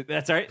Burns.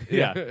 that's right.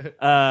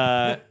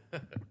 Yeah.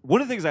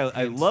 One of the things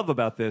I love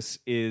about this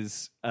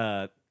is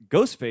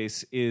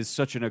Ghostface is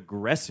such an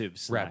aggressive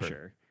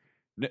slasher.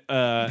 The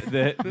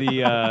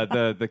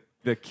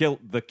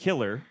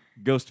killer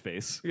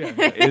Ghostface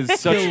is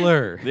such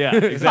Killer. Yeah,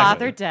 exactly.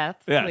 Father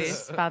Death, Yes.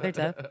 please. Father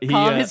Death. He,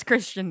 Call him his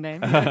Christian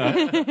name.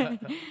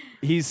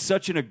 He's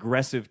such an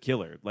aggressive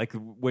killer. Like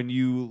when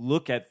you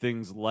look at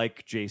things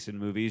like Jason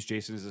movies,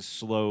 Jason is a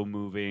slow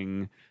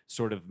moving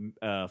sort of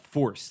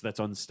force that's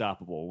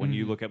unstoppable. When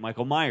you look at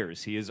Michael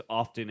Myers, he is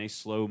often a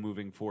slow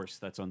moving force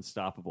that's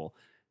unstoppable.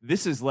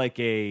 This is like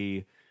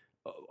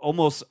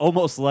almost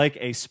like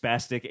a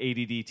spastic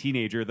ADD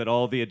teenager that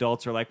all the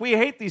adults are like, we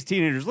hate these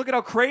teenagers. Look at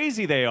how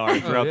crazy they are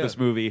throughout yeah. this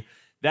movie.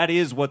 That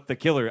is what the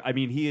killer. I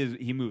mean,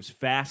 he moves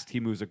fast. He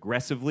moves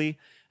aggressively,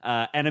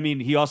 and I mean,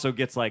 he also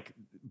gets like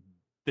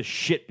the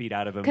shit beat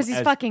out of him Because he's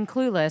as- fucking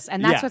clueless.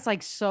 And that's Yeah. what's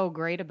like so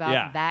great about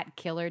Yeah. that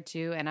killer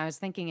too. And I was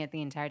thinking it the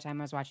entire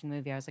time I was watching the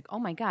movie. I was like, oh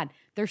my God,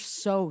 they're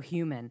so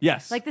human.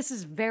 Yes. Like this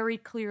is very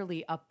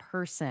clearly a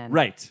person.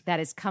 Right.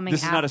 That is coming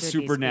This is not a after these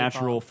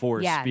supernatural people.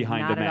 force Yeah,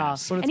 behind not a at all.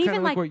 mask. But it's And kinda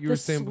even like like what you the were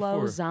saying slow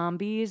before.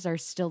 zombies are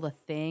still a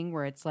thing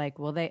where it's like,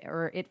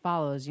 it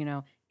follows,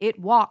 it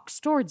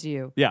walks towards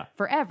you Yeah.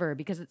 forever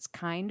because it's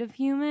kind of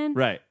human.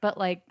 Right. But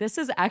like this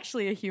is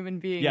actually a human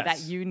being Yes.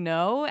 that you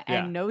know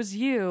and Yeah. knows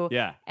you.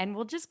 Yeah. And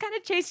will just kind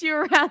of chase you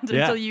around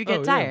Yeah. until you get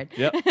Oh, yeah. tired.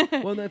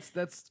 Yep. Well,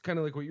 that's kind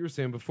of like what you were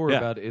saying before Yeah.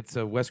 about it's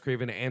Wes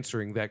Craven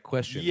answering that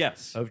question.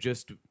 Yes. Of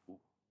just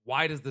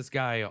why does this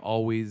guy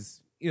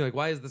always, like,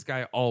 why is this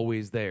guy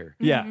always there?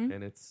 Yeah.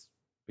 And it's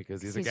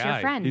because he's a He's guy.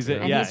 your friend. He's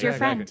And he's your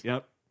friend.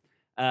 Yep.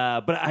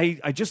 But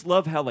I just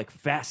love how like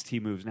fast he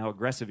moves and how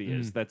aggressive he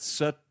is. That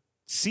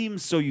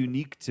seems so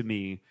unique to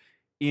me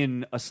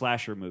in a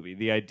slasher movie.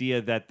 The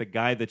idea that the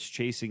guy that's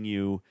chasing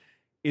you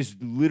is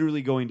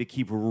literally going to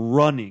keep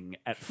running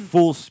at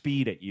full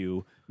speed at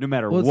you no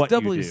matter Well, what it's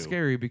doubly you do.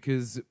 scary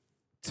because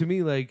to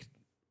me, like,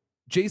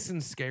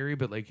 Jason's scary,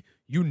 but like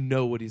you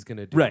know what he's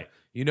gonna do. Right.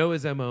 You know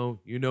his MO.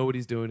 You know what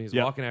he's doing. He's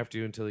Yep. walking after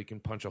you until he can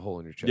punch a hole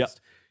in your Yep.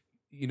 chest.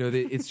 You know,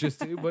 it's just,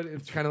 but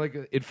it's kind of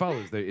like it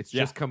follows. It's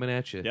Yeah. just coming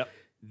at you. Yep.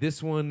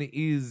 This one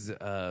is,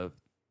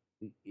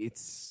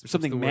 it's There's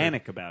something what's the word?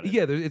 manic about it.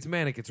 Yeah, it's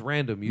manic. It's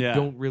random. You Yeah.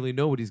 don't really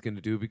know what he's going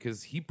to do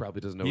because he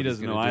probably doesn't know. He what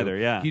doesn't he's know gonna do. either,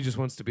 yeah. He just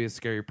wants to be a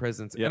scary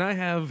presence. Yep. And I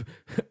have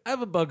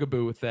a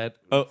bugaboo with that.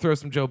 Oh. Throw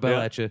some Joe Bell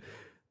Yeah. at you.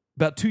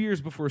 About 2 years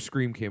before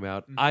Scream came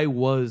out, I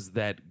was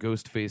that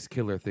ghost face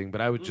killer thing, but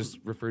I was just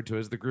referred to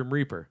as the Grim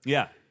Reaper.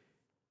 Yeah.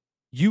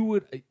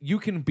 You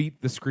can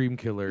beat the Scream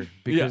killer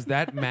because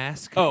that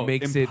mask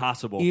makes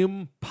impossible. it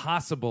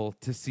impossible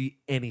to see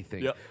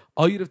anything. Yep.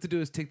 All you'd have to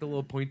do is take the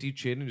little pointy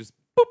chin and just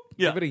boop,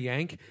 Yeah. give it a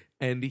yank,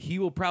 and he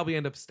will probably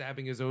end up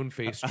stabbing his own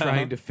face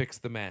trying to fix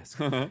the mask.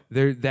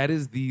 That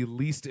is the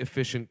least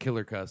efficient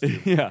killer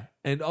costume. Yeah.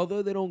 And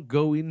although they don't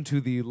go into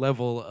the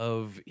level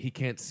of he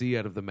can't see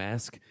out of the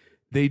mask,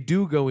 they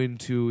do go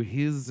into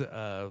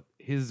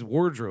his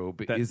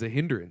wardrobe is a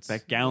hindrance.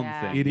 That gown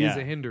Yeah. thing. It is yeah.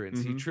 a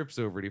hindrance. He trips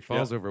over it. He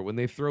falls over it. When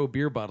they throw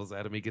beer bottles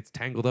at him, he gets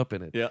tangled up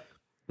in it. Yeah.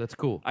 That's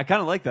cool. I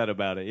kind of like that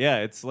about it. Yeah,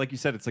 it's like you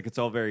said. It's like it's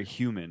all very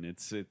human.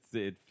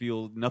 It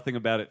feels nothing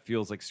about it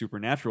feels like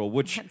supernatural,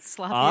 which That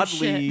sloppy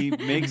oddly shit.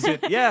 makes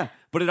it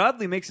but it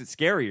oddly makes it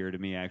scarier to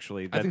me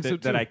actually. That, I think so,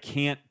 that too.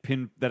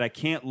 I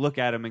can't look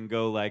at him and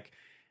go like,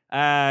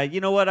 you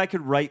know what? I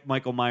could write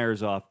Michael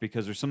Myers off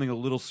because there's something a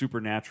little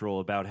supernatural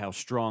about how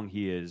strong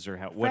he is or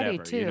how Freddy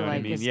whatever. too, You know what I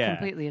like mean? is Yeah.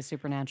 completely a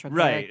supernatural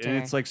Right, character. and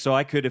it's like so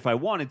I could, if I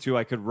wanted to,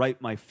 I could write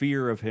my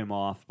fear of him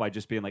off by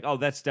just being like, "Oh,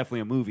 that's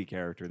definitely a movie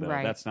character, though.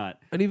 Right. That's not."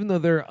 And even though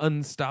they're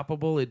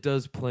unstoppable, it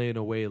does play in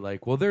a way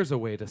like, well, there's a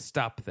way to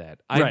stop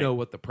that. I Right. know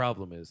what the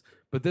problem is.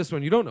 But this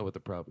one, you don't know what the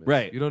problem is.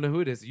 Right. You don't know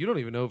who it is. You don't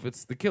even know if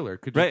it's the killer.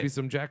 It could just Right. be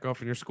some jack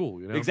off in your school,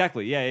 you know?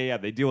 Exactly. Yeah.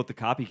 They deal with the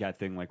copycat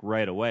thing like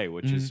right away,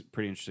 which is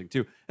pretty interesting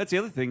too. That's the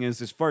other thing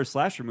is, as far as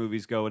slasher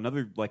movies go,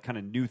 another like kind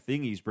of new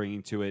thing he's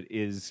bringing to it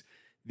is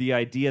the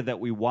idea that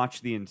we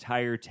watch the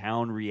entire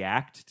town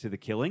react to the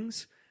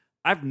killings.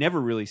 I've never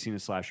really seen a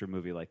slasher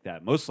movie like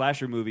that. Most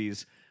slasher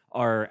movies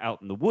are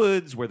out in the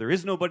woods where there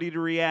is nobody to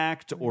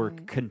react or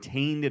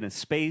contained in a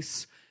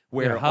space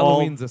where Yeah,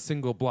 Halloween's a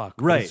single block.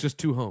 But Right. It's just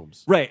two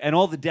homes. right, and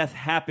all the death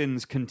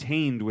happens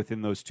contained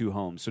within those two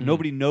homes. So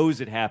nobody knows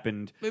it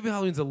happened. Maybe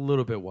Halloween's a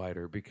little bit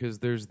wider because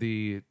there's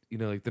the,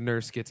 like the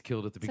nurse gets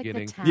killed at the It's like the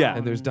beginning. town. Yeah.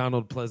 And there's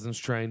Donald Pleasance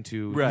trying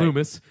to, Right.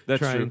 Loomis, That's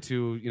trying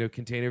true. to,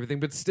 contain everything.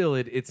 But still,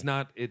 it's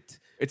not, It's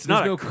there's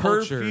not no a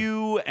culture.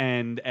 curfew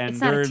and it's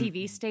not a they're-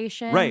 TV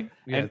station, Right.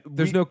 Yeah, And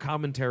there's we- no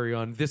commentary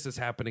on this is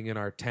happening in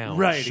our town,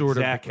 Right, short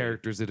exactly. of the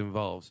characters it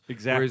involves.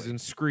 Exactly. Whereas in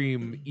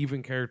Scream,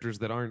 even characters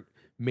that aren't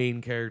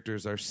main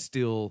characters are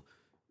still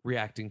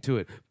reacting to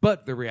it,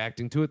 but they're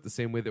reacting to it the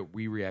same way that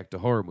we react to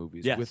horror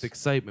movies, Yes. with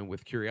excitement,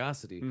 with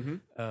curiosity.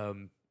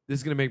 This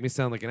is going to make me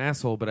sound like an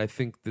asshole, but I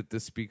think that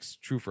this speaks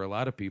true for a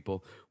lot of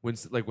people. When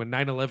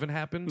 9/11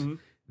 happened,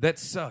 that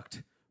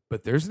sucked.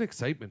 But there's an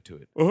excitement to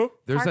it.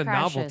 There's Car a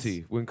crashes.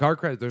 novelty. When car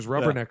crash, there's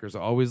rubberneckers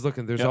always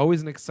looking. There's Yep.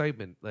 always an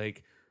excitement.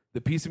 Like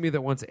the piece of me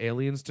that wants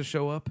aliens to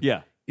show up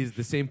Yeah. is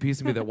the same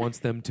piece of me that wants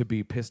them to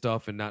be pissed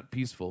off and not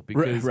peaceful.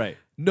 Because right.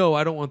 no,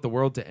 I don't want the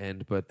world to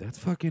end, but that's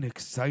fucking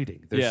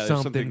exciting. There's Yeah,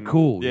 something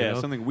cool. Yeah, you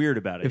know? something weird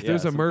about it. If Yeah,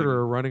 there's a something-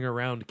 murderer running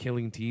around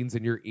killing teens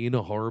and you're in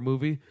a horror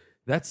movie,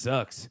 that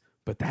sucks.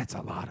 But that's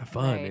a lot of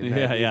fun Right. in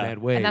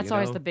that way. And that's you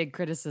always know? the big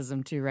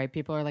criticism too, right?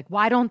 People are like,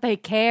 "Why don't they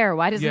care?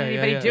 Why doesn't Yeah,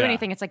 anybody do yeah.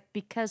 anything?" It's like,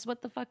 because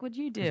what the fuck would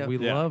you do? We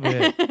Yeah. love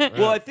it.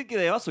 Well, I think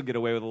they also get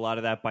away with a lot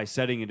of that by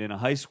setting it in a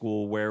high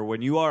school where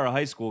when you are a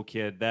high school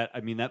kid, that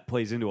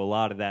plays into a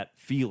lot of that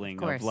feeling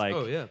of course. like,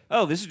 Oh, yeah.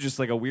 this is just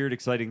like a weird,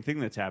 exciting thing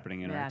that's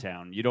happening in Yeah. our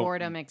town. You don't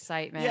Boredom,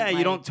 excitement. Yeah, you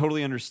like- don't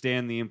totally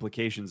understand the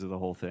implications of the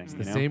whole thing.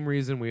 The same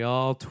reason we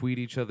all tweet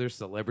each other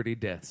celebrity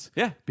deaths.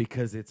 Yeah.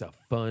 Because it's a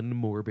fun,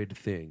 morbid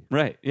thing.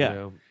 Right. Yeah. You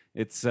know?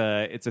 It's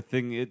a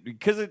thing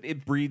because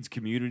it breeds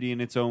community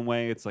in its own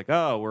way. It's like,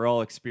 oh, we're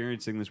all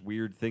experiencing this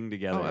weird thing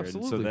together. Oh, And so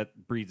absolutely.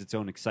 that breeds its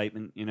own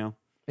excitement,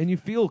 And you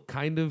feel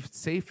kind of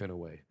safe in a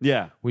way.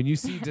 Yeah. When you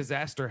see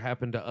disaster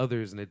happen to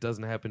others and it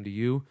doesn't happen to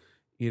you,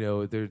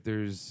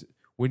 there's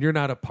when you're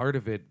not a part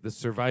of it, the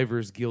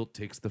survivor's guilt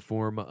takes the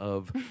form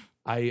of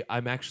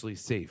I'm actually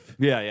safe.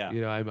 Yeah,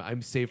 yeah.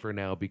 I'm safer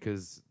now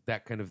because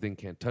that kind of thing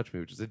can't touch me,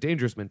 which is a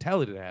dangerous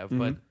mentality to have,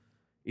 but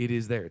it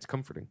is there. It's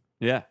comforting.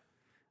 Yeah.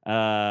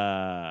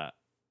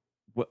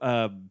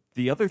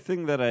 The other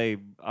thing that I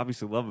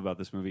obviously love about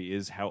this movie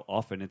is how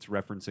often it's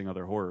referencing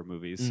other horror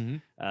movies,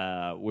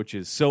 which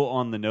is so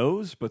on the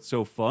nose but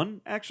so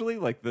fun. Actually,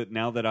 like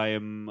now that I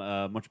am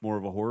much more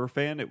of a horror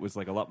fan, it was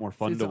like a lot more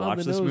fun to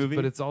watch this movie.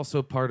 But it's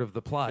also part of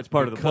the plot. It's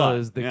part of the plot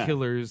because the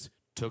killers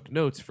took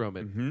notes from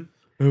it. Mm-hmm.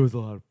 It was a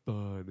lot of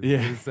fun.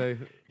 Yeah. Say,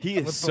 He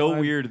is so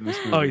weird in this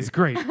movie. oh, he's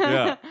great.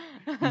 Yeah.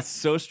 He's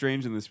so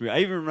strange in this movie. I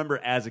even remember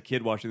as a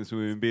kid watching this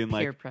movie and being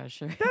Peer like,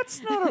 pressure.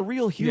 that's not a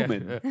real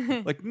human.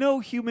 Like, no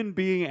human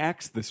being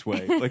acts this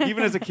way. Like,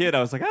 even as a kid, I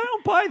was like, I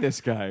don't buy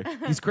this guy.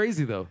 He's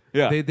crazy though.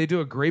 Yeah. They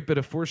do a great bit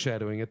of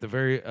foreshadowing at the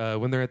very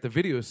when they're at the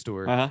video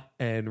store,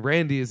 and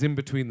Randy is in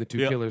between the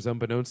two killers,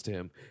 unbeknownst to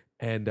him,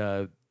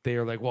 and they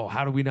are like, well,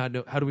 how do we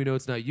know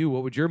it's not you?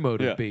 What would your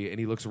motive be? And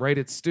he looks right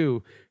at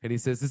Stu and he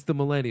says, it's the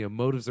millennium.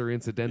 Motives are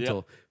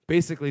incidental.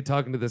 Basically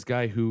talking to this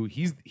guy who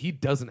he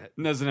doesn't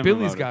have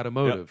Billy's got a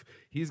motive.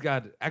 He's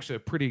got actually a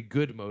pretty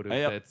good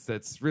motive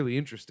that's really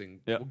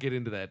interesting. We'll get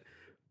into that.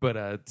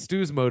 But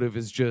Stu's motive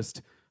is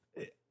just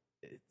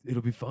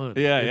it'll be fun.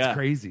 It's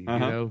crazy. You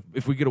know,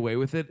 if we get away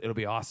with it, it'll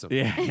be awesome.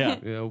 You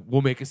know,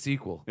 we'll make a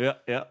sequel.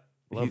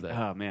 Love that.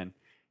 Oh man.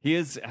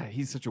 He's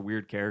such a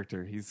weird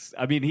character.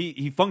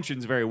 He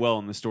functions very well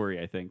in the story,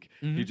 I think.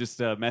 He just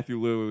Matthew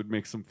Lillard would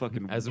make some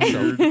fucking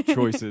weird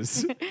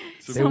choices.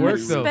 It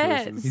works though.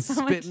 Spit. He's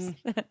So much spitting.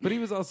 But he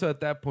was also at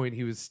that point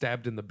he was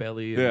stabbed in the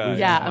belly and Yeah. losing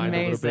Yeah, his mind a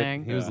little bit.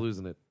 amazing. He was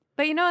losing it.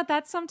 But you know what?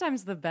 That's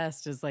sometimes the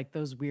best is like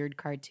those weird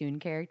cartoon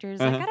characters.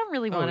 Like I don't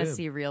really want to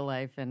see real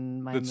life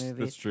in my movies.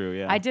 That's true,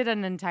 yeah. I did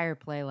an entire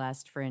play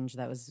last Fringe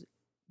that was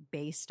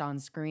based on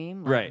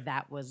Scream. Like, Right.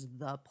 that was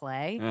the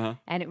play.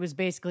 And it was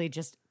basically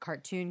just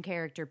cartoon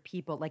character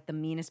people, like the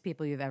meanest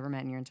people you've ever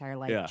met in your entire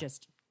life,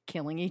 just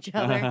killing each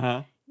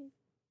other.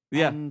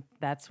 Yeah. And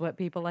that's what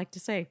people like to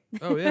say.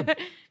 Oh, yeah.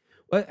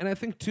 Well, and I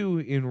think, too,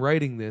 in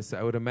writing this,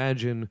 I would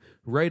imagine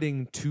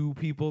writing two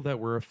people that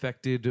were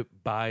affected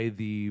by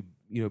the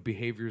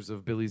behaviors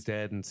of Billy's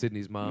dad and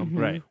Sydney's mom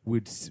Right.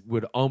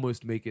 would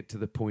almost make it to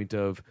the point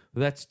of,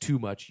 well, that's too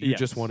much. You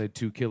just wanted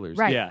two killers.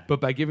 Right. Yeah.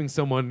 But by giving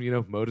someone,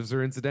 motives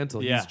are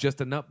incidental. Yeah. He's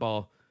just a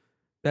nutball.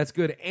 That's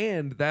good.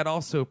 And that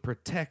also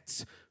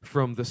protects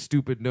from the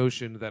stupid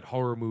notion that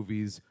horror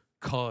movies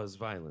cause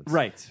violence.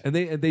 Right. And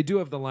they do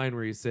have the line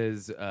where he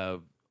says,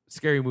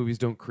 scary movies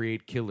don't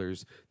create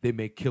killers. They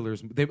make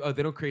killers. They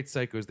don't create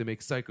psychos. They make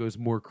psychos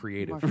more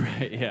creative.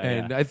 Right. Yeah.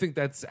 And I think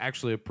that's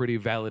actually a pretty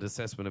valid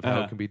assessment of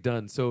how it can be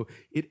done. So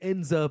it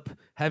ends up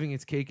having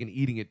its cake and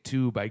eating it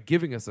too by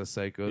giving us a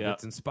psycho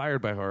that's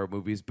inspired by horror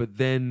movies, but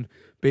then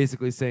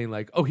basically saying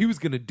like, oh, he was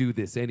going to do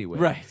this anyway.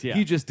 Right, yeah.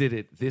 He just did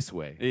it this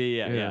way.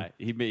 Yeah.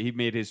 He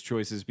made his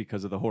choices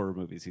because of the horror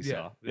movies he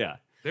saw. Yeah.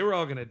 They were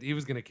all he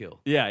was going to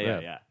kill.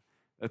 Yeah.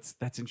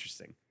 That's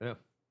interesting.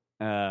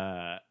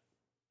 Yeah.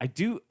 I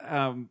do.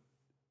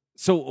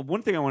 So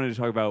one thing I wanted to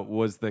talk about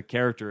was the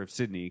character of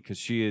Sydney, because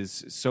she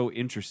is so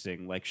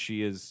interesting. Like,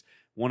 she is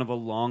one of a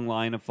long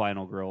line of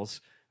final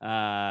girls.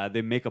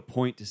 They make a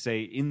point to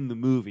say in the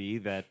movie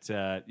that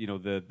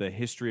the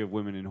history of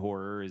women in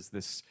horror is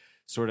this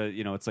sort of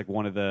it's like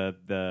one of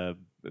the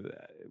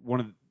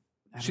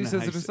She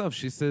says it herself.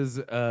 She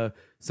says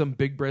some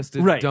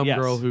big-breasted dumb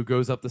girl who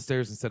goes up the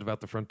stairs instead of out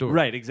the front door.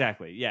 Right,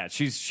 exactly. Yeah,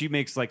 she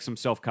makes like some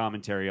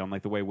self-commentary on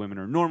like the way women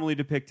are normally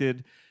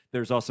depicted.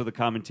 There's also the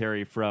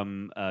commentary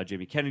from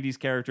Jamie Kennedy's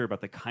character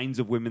about the kinds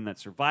of women that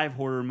survive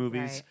horror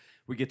movies. Right.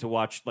 We get to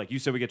watch, like you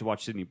said,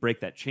 Sydney break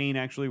that chain,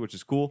 actually, which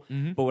is cool.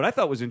 But what I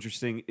thought was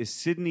interesting is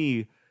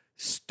Sydney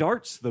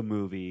starts the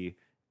movie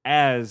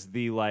as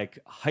the like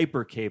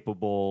hyper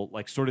capable,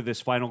 like sort of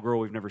this final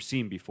girl we've never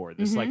seen before.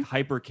 This like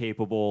hyper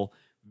capable,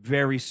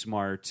 very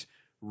smart,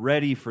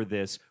 ready for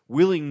this,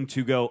 willing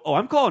to go, oh,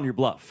 I'm calling your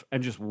bluff,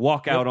 and just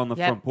walk out on the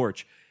front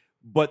porch.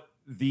 But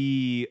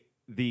the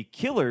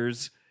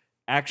killers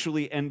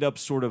actually end up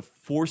sort of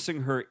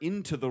forcing her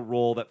into the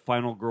role that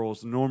final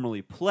girls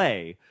normally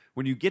play.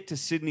 When you get to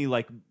Sydney,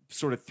 like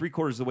sort of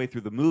 3/4 of the way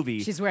through the movie,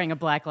 She's wearing a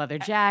black leather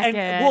jacket.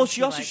 and well,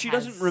 she like,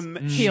 doesn't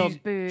remember.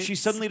 heeled boots. She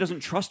suddenly doesn't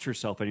trust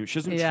herself anymore. She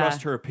doesn't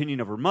trust her opinion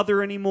of her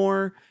mother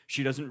anymore.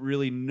 She doesn't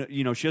really,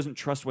 she doesn't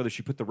trust whether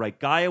she put the right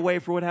guy away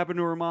for what happened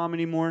to her mom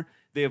anymore.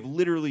 They have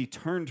literally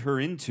turned her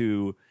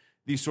into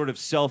these sort of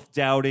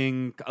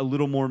self-doubting, a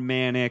little more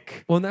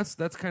manic. Well, and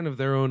that's kind of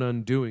their own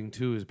undoing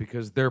too, is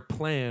because their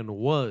plan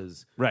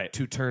was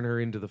to turn her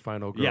into the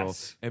final girl.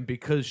 Yes. And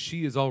because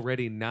she is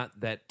already not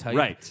that type,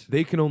 Right.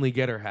 they can only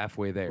get her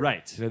halfway there.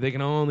 Right. They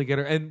can only get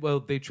her, and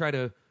well, they try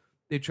to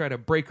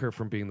break her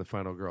from being the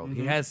final girl.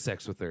 He has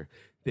sex with her.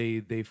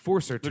 They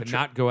force her to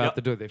not go out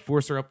the door. They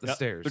force her up the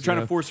stairs. They're trying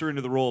to force her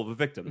into the role of a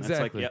victim.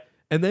 Exactly. That's like,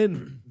 And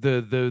then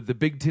the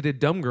big-titted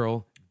dumb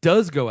girl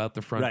does go out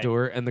the front Right.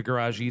 door, and the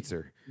garage eats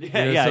her.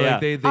 Yeah, so yeah.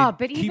 Like, they but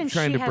keep even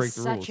trying she to break has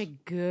the such rules. a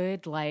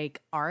good like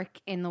arc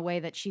in the way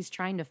that she's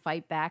trying to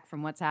fight back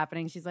from what's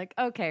happening. She's like,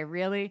 okay,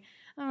 really?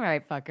 All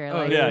right, fucker.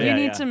 Like, you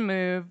need to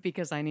move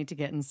because I need to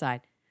get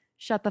inside.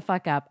 Shut the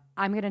fuck up.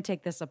 I'm going to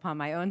take this upon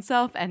my own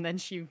self. And then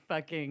she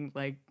fucking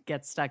like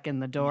gets stuck in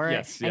the door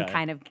and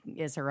kind of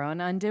is her own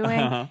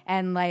undoing.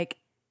 And like,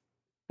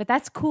 But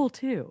that's cool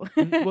too.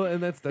 Well,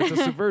 and that's a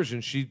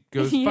subversion. She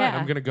goes, fine, Yeah.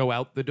 I'm going to go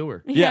out the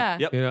door. Yeah.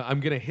 Yep. You know, I'm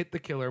going to hit the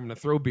killer. I'm going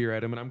to throw beer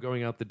at him, and I'm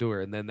going out the door.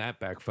 And then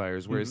that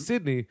backfires. Whereas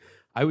Sydney,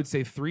 I would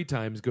say 3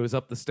 times goes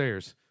up the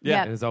stairs.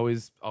 Yeah. And is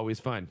always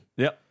fine.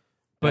 Yep.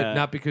 But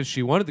not because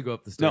she wanted to go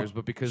up the stairs,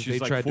 but because she's, they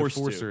like, tried to forced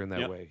force her in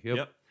that way.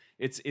 Yep.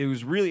 It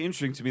was really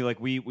interesting to me.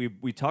 Like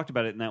we talked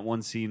about it in that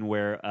one scene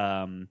where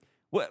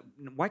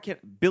why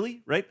can't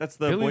Billy, right? That's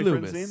the Billy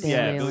boyfriend's Loomis. name.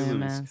 Billy Billy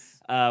Loomis.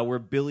 Where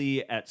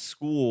Billy at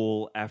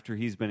school, after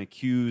he's been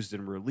accused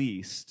and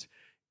released,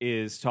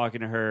 is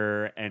talking to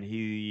her, and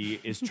he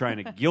is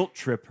trying to guilt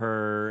trip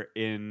her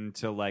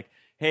into like,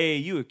 hey,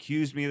 you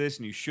accused me of this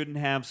and you shouldn't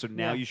have, so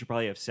now you should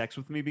probably have sex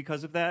with me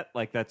because of that.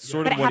 Like, that's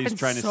sort But of it what he's happens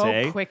trying to so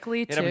say.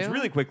 quickly, It happens too.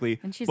 really quickly.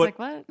 And she's but-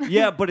 like, what?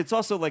 Yeah, but it's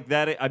also like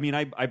that. I mean,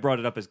 I brought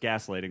it up as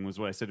gaslighting was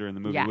what I said during the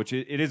movie, Yeah. which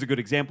it is a good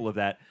example of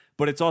that.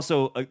 But it's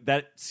also,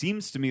 that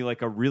seems to me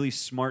like a really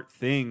smart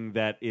thing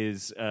that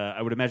is,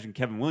 I would imagine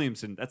Kevin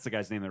Williamson, that's the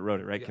guy's name that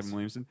wrote it, right? Yes. Kevin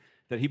Williamson,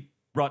 that he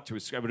brought to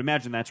his, I would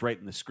imagine that's right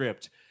in the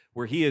script,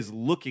 where he is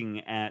looking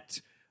at,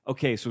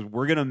 okay, so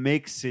we're going to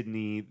make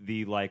Sydney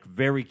the like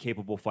very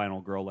capable final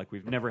girl, like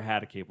we've never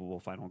had a capable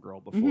final girl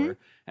before.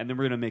 And then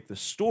we're going to make the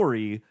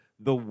story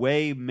the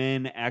way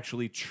men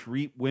actually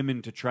treat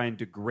women to try and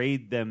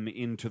degrade them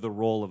into the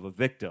role of a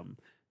victim.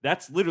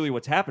 That's literally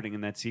what's happening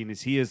in that scene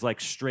is he is like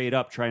straight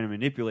up trying to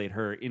manipulate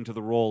her into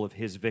the role of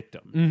his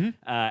victim.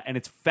 And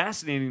it's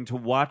fascinating to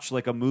watch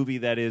like a movie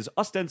that is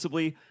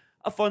ostensibly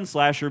a fun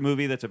slasher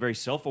movie that's a very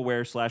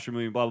self-aware slasher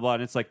movie, blah, blah, blah.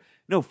 And it's like,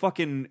 no,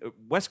 fucking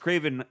Wes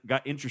Craven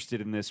got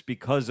interested in this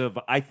because of,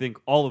 I think,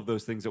 all of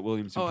those things that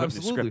Williamson put in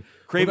his script.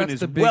 Craven that's is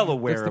the big, well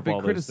aware that's the of big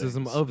all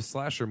criticism those things. of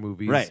slasher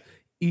movies Right.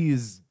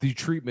 is the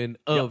treatment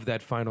of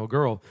that final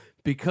girl.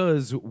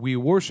 Because we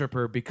worship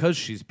her because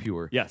she's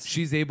pure. Yes.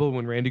 She's able,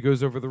 when Randy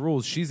goes over the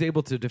rules, she's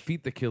able to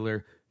defeat the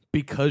killer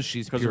because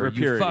she's Because of pure. her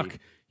purity. You fuck,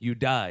 you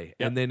die.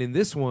 Yep. And then in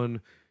this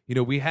one, you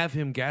know, we have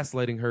him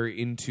gaslighting her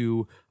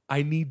into,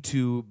 I need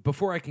to,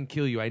 before I can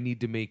kill you, I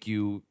need to make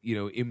you, you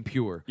know,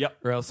 impure. Yep.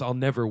 Or else I'll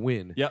never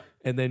win. Yep.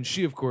 And then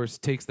she, of course,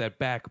 takes that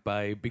back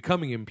by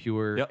becoming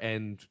impure Yep.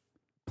 and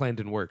plan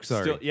didn't work.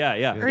 Sorry. Still,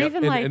 yeah. Or even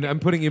and, like, and I'm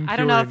putting impure I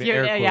don't know in if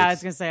you're, air yeah, I was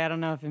quotes. going to say, I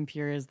don't know if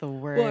impure is the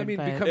word. Well, I mean,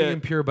 but becoming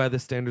impure by the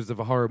standards of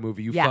a horror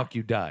movie, you Yeah. fuck,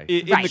 you die.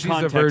 In Right. the She's a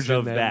context virgin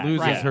of that loses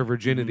Right. her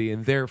virginity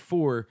and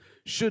therefore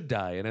should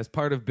die. And as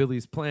part of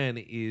Billy's plan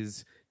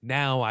is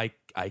now I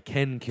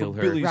can kill From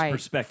her. Billy's Right.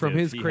 perspective, From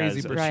his he crazy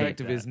has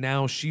perspective achieved is that.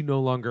 now she no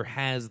longer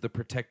has the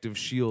protective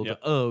shield Yep.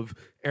 of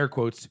air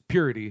quotes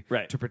purity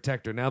Right. to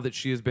protect her. Now that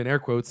she has been air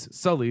quotes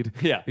sullied,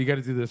 Yeah. you got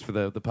to do this for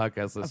the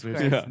podcast listeners.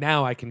 course. Yeah.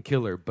 Now I can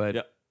kill her, but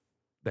Yep.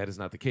 that is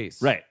not the case.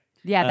 Right.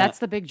 Yeah, that's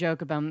the big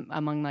joke about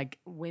among like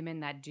women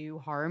that do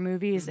horror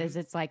movies is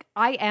it's like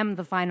I am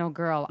the final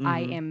girl.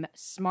 I am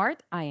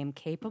smart. I am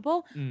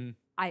capable.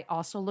 I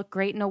also look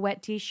great in a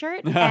wet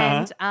t-shirt,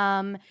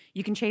 and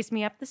you can chase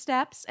me up the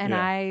steps, and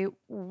Yeah. I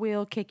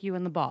will kick you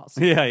in the balls.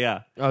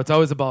 Yeah. Oh, it's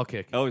always a ball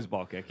kick. Always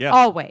ball kick. Yeah.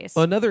 Always.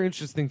 Well, another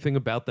interesting thing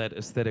about that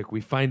aesthetic,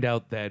 we find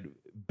out that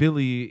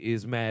Billy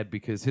is mad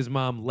because his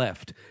mom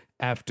left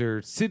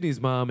after Sydney's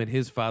mom and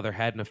his father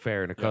had an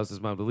affair, and it caused his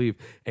mom to leave.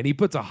 And he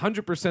puts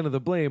 100% of the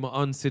blame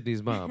on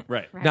Sydney's mom,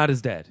 Right. not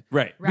his dad.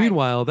 Right. Right.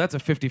 Meanwhile, that's a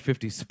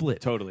 50-50 split.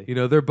 Totally. You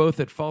know, they're both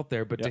at fault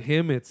there, but to Yep.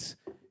 him, it's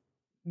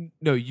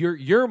no,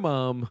 your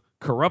mom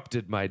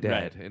corrupted my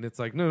dad, Right. and it's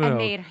like no, And no,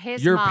 made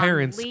his your mom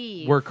parents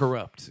leave were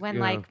corrupt. when you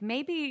know? like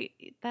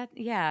maybe that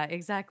yeah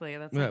exactly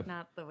that's Yeah. like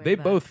not the way they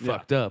that both Yeah.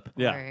 fucked up.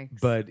 Yeah. works.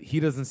 But he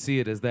doesn't see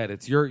it as that.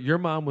 It's your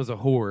mom was a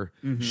whore.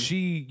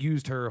 She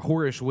used her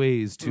whorish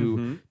ways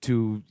to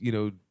you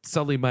know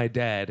sully my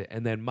dad,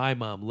 and then my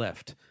mom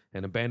left,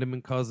 and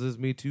abandonment causes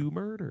me to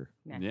murder.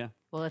 Yeah.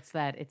 Well, it's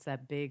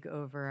that big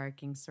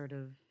overarching sort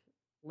of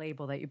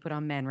label that you put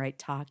on men, right?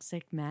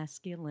 Toxic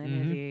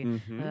masculinity.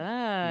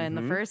 And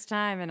the first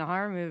time in a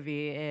horror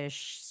movie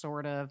ish,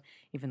 sort of,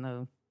 even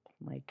though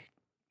like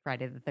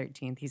Friday the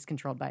 13th, he's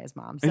controlled by his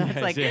mom. So Yes,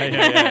 it's like,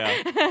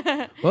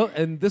 yeah. Well,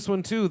 and this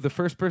one too, the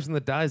first person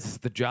that dies is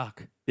the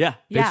jock. Yeah.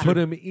 They Yeah. put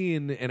him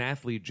in an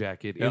athlete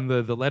jacket, in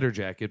the letter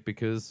jacket,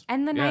 because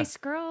and the yeah, nice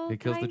girl, he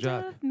kills the kind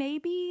jock. of,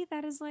 maybe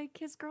that is like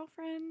his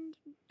girlfriend.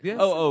 Yes.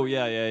 Oh,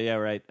 yeah,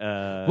 right.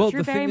 Well, Drew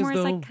the thing is Barrymore is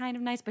though, like kind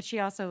of nice, but she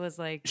also was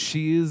like,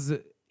 she is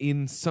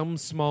in some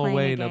small Playing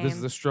way. a Now, this is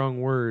game. a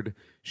strong word.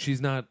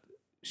 She's not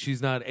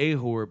a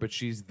whore, but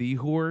she's the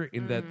whore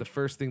in Mm-hmm. that the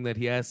first thing that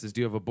he asks is, "Do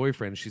you have a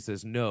boyfriend?" She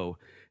says no,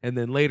 and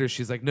then later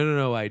she's like,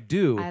 "No, I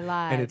do." I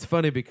lied. And it's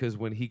funny because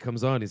when he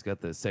comes on, he's got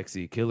the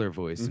sexy killer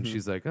voice, and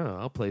she's like, "Oh,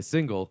 I'll play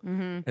single."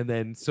 Mm-hmm. And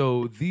then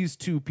so these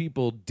two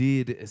people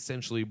did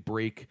essentially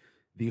break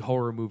the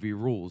horror movie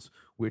rules,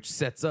 which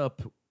sets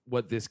up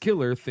what this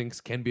killer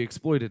thinks can be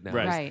exploited now.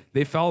 Right. Right.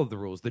 They followed the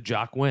rules. The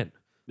jock went.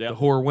 Yep. The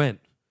whore went.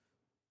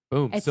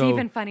 Boom. it's so,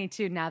 even funny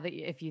too now that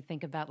if you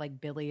think about like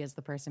Billy as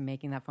the person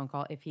making that phone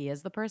call, if he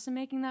is the person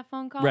making that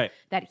phone call, Right.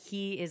 that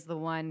he is the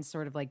one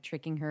sort of like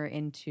tricking her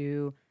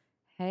into,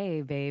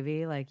 hey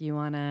baby, like you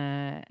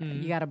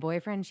Mm-hmm. you got a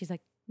boyfriend? She's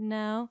like,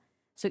 no.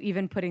 So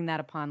even putting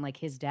that upon like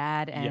his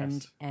dad and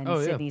Yes. and Oh,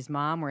 yeah. Sydney's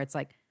mom, where it's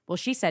like, Well,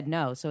 she said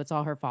no, so it's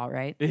all her fault,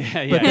 right? Yeah,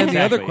 But then exactly, the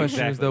other question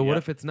is, exactly, though, what yeah.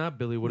 if it's not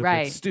Billy? What if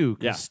Right. it's Stu?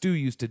 Because Yeah. Stu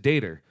used to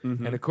date her.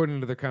 Mhm. And according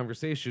to their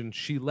conversation,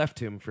 she left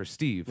him for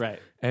Steve. Right.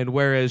 And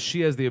whereas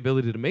she has the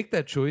ability to make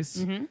that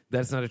choice,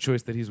 that's not a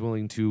choice that he's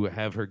willing to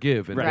have her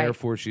give. And Right.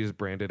 therefore, she is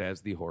branded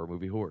as the horror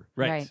movie whore.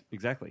 Right.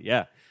 Exactly.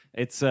 Yeah.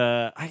 It's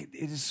it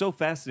is so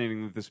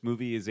fascinating that this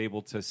movie is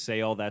able to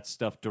say all that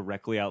stuff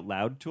directly out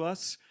loud to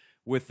us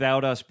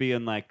without us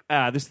being like,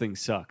 this thing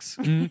sucks.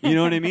 You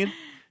know what I mean?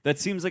 That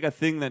seems like a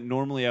thing that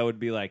normally I would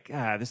be like,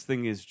 this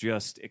thing is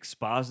just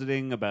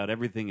expositing about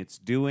everything it's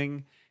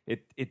doing.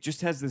 It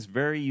just has this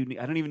very unique.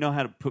 I don't even know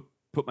how to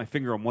put my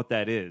finger on what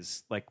that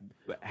is. Like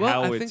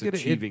how I it's think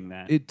achieving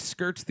that. It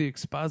skirts the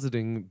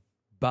expositing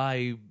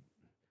by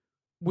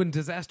when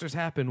disasters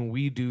happen,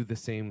 we do the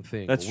same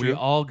thing. That's We true.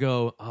 all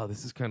go, oh,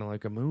 this is kind of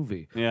like a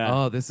movie. Yeah.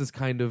 Oh, this is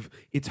kind of,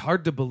 it's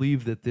hard to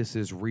believe that this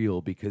is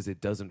real because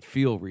it doesn't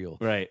feel real.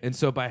 Right. And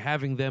so by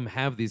having them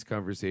have these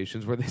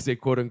conversations where they say,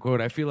 quote unquote,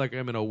 I feel like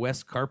I'm in a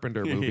Wes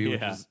Carpenter movie, which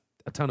Yeah. is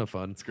a ton of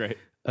fun. It's great.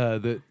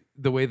 The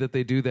way that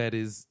they do that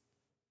is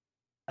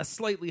a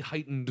slightly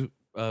heightened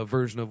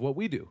version of what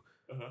we do.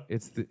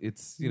 It's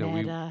we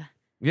Meta.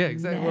 yeah,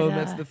 exactly. Well,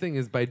 that's Meta. the thing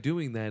is by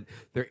doing that,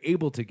 they're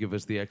able to give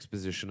us the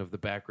exposition of the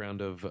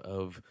background of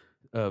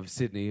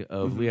Sydney,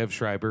 of Liev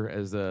Schreiber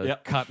as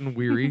Yep. Cotton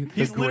Weary. the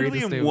He's literally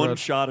greatest in name one world.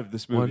 shot of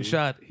this movie. One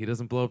shot. He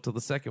doesn't blow up till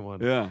the second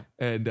one. Yeah.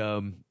 And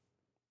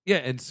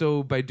and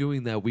so by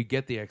doing that, we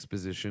get the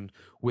exposition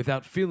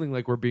without feeling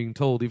like we're being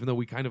told, even though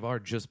we kind of are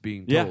just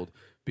being Yeah. told.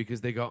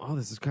 Because they go, oh,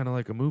 this is kind of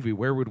like a movie.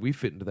 Where would we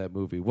fit into that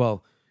movie?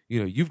 Well,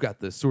 you've got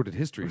the sordid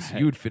history, so Right.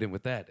 you would fit in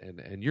with that,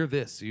 and you're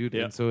this, Yeah.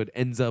 and so it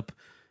ends up,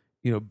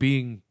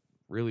 being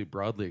really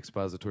broadly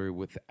expository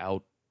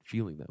without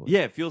feeling that way. Yeah,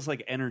 it feels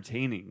like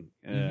entertaining,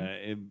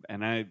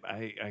 and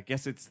I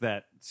guess it's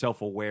that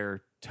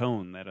self-aware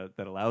tone that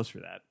allows for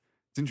that.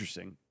 It's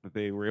interesting that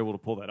they were able to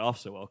pull that off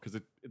so well because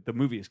the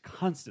movie is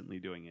constantly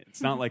doing it.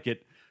 It's not like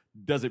it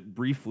does it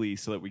briefly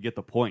so that we get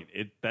the point.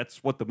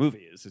 That's what the movie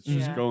is. It's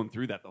just Yeah. going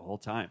through that the whole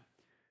time.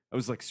 I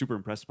was like super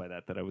impressed by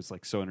that I was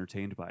like so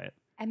entertained by it.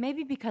 And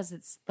maybe because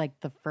it's like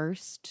the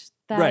first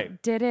that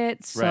Right. did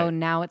it, so Right.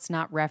 now it's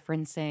not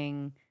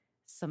referencing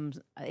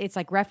it's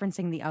like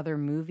referencing the other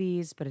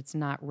movies, but it's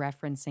not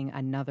referencing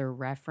another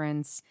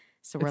reference.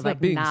 So we're It's like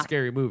not being a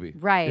scary movie.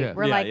 right. Yeah.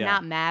 We're Yeah, like yeah.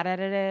 not mad at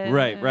it.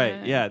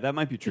 Right. Yeah, that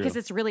might be true. Because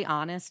it's really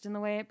honest in the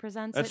way it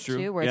presents That's it true,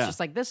 too, where yeah. it's just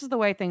like this is the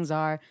way things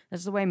are, this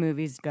is the way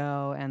movies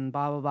go, and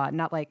blah blah blah.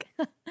 Not like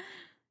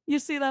you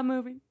see that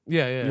movie,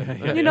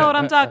 Yeah. you know what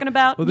I'm talking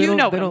about. Well, they You don't,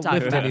 know they what I'm don't talking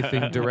lift about.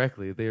 anything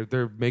directly.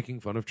 They're making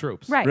fun of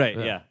tropes. Right. Right,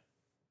 Yeah.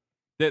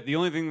 yeah. The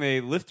only thing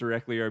they lift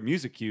directly are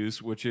music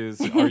cues, which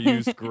are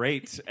used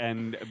great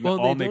and Well,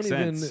 all they make don't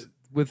sense. even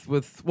at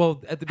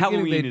the beginning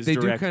Halloween is they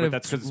do direct, kind but of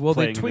that's 'cause it's they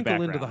playing in the twinkle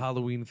into the background.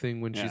 Halloween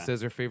thing when she Yeah.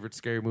 says her favorite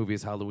scary movie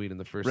is Halloween in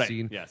the first Right,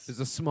 scene. yes. There's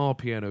a small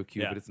piano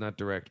cue, Yeah. but it's not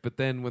direct. But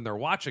then when they're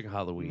watching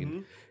Halloween.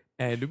 Mm-hmm.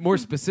 And more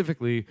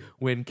specifically,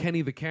 when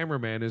Kenny the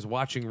cameraman is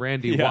watching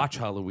Randy Yeah. watch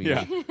Halloween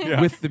Yeah.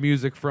 Yeah. with the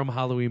music from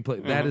Halloween play,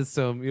 that is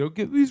some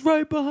he's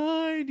right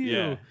behind you.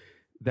 Yeah.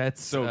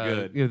 That's So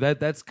good.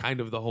 That's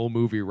kind of the whole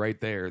movie right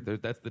there.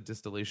 That's the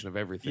distillation of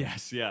everything.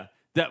 Yes, yeah.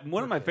 That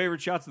one of my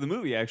favorite shots of the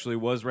movie actually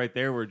was right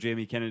there where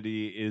Jamie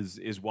Kennedy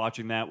is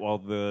watching that while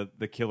the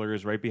killer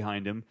is right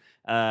behind him,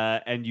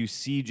 and you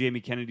see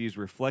Jamie Kennedy's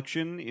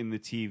reflection in the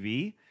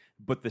TV.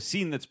 But the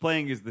scene that's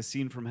playing is the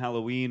scene from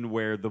Halloween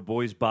where the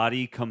boy's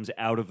body comes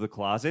out of the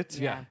closet.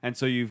 Yeah. And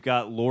so you've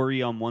got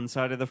Laurie on one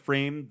side of the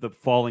frame, the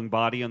falling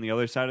body on the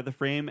other side of the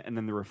frame, and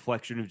then the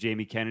reflection of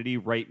Jamie Kennedy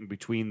right in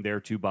between their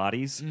two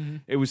bodies.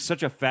 It was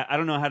such a I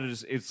don't know how to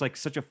it's like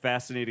such a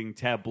fascinating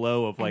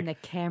tableau of like and the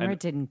camera and-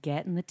 didn't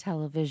get in the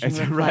television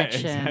It's- right,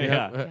 reflection.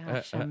 yeah.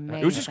 Gosh,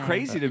 It was just amazing.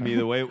 crazy to me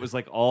the way it was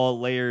like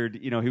all layered.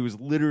 He was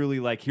literally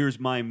like, "Here's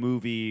my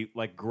movie,"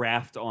 like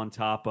graphed on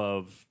top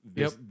of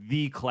this,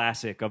 the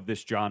classic of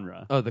this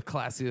genre. Oh, the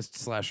classiest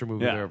slasher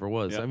movie Yeah. there ever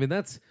was. Yeah. I mean,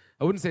 I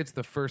wouldn't say it's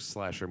the first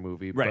slasher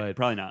movie, Right, but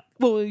probably not.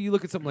 well, you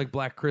look at something like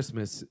Black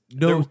Christmas.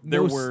 There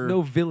were-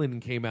 No villain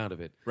came out of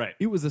it. Right.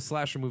 It was a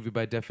slasher movie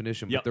by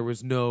definition, but Yep. there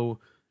was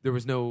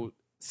no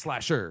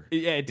slasher.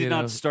 Yeah, it did you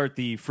not know? start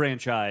the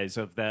franchise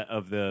of the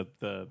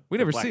We the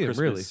never Black see him,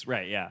 Christmas.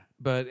 Right? Yeah,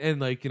 But and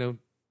like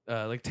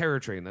like Terror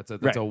Train. That's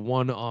Right. a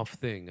one-off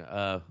thing.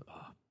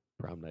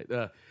 Prom night.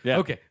 Yeah.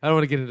 Okay, I don't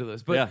want to get into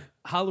this, but Yeah.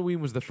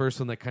 Halloween was the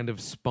first one that kind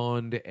of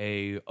spawned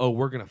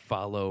we're gonna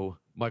follow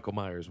Michael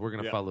Myers. We're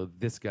gonna Yeah. follow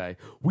this guy.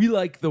 We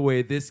like the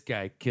way this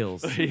guy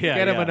kills. Yeah,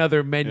 Get him yeah.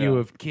 another menu Yeah.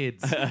 of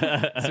kids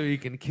so you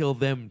can kill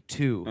them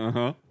too.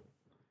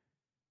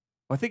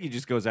 I think he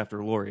just goes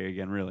after Laurie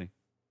again. Really,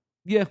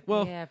 Yeah,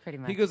 well, Yeah, pretty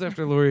much. he goes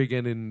after Laurie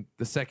again in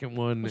the second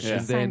one, Well, she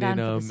and signed then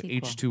in on for the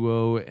sequel.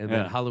 H2O, and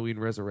then Yeah. Halloween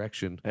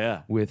Resurrection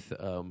Yeah. with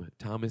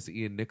Thomas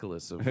Ian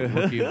Nicholas of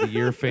Rookie of the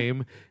Year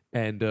fame,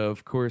 and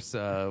of course,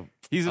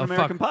 He's an oh,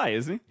 American fuck. Pie,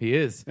 isn't he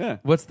is. Yeah.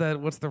 What's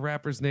the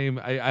rapper's name?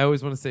 I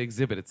always want to say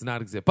Exhibit. It's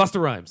not Exhibit.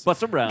 Busta Rhymes. he?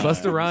 Busta Rhymes.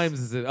 Busta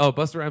Rhymes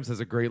Busta Rhymes has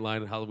a great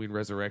line in Halloween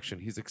Resurrection.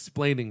 He's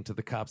explaining to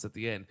the cops at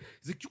the end.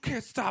 He's like, "You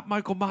can't stop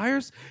Michael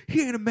Myers.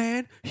 He ain't a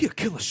man. He'll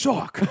kill a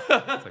shark." It's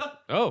like,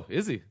 oh,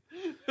 is he?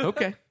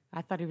 Okay.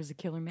 I thought he was a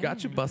killer man.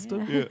 Gotcha,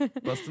 Busta. Yeah.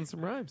 Busting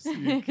some rhymes.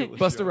 Busta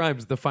Busta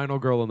Rhymes, the final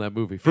girl in that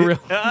movie. For real.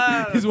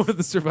 He's one of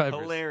the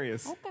survivors.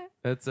 Hilarious. Okay.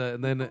 That's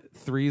and then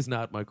 3's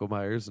not Michael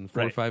Myers, and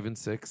 4, Right. 5, and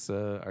 6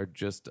 are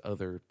just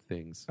other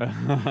things.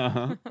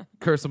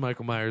 Curse of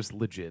Michael Myers,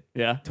 legit.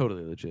 Yeah.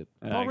 Totally legit.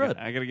 I Paul got- Rudd.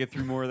 I got to get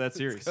through more of that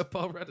series.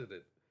 Paul Rudd in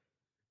it.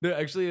 No,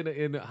 actually,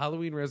 in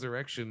Halloween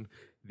Resurrection,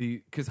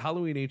 because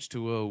Halloween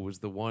H2O was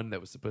the one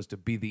that was supposed to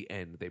be the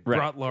end. They Right.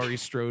 brought Laurie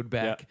Strode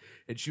back,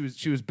 and she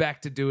was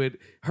back to do it.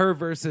 Her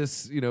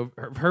versus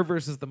her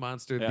versus the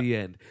monster. Yeah. The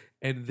end,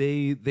 and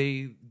they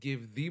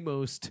give the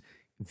most.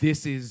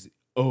 This is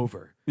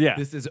over. Yeah.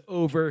 This is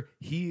over.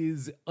 He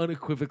is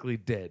unequivocally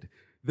dead.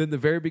 Then the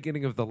very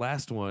beginning of the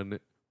last one,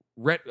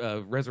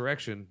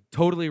 Resurrection,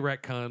 totally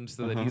retconned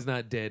so that he's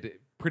not dead.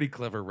 Pretty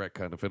clever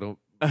retcon, if I don't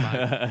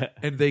mind.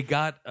 And they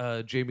got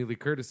Jamie Lee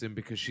Curtis in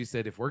because she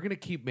said, if we're going to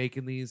keep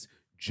making these,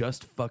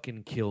 just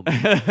fucking kill me.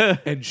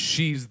 And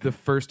she's the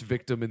first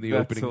victim in the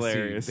That's opening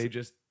hilarious. scene. They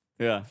just,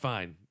 Yeah.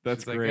 fine.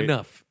 That's She's like, great.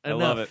 enough. I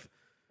love it.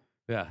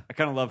 Yeah. I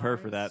kind of love her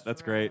for that.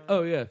 That's great.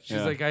 Oh, yeah. She's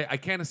Yeah. like, I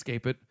can't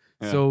escape it.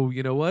 Yeah. So,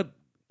 you know what?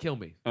 Kill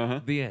me. Uh-huh.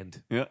 The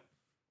end. Yeah.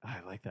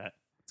 I like that.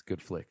 It's a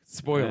good flick.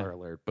 Spoiler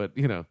alert, but,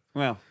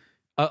 Well,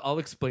 I'll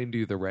explain to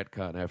you the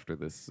retcon after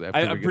this. After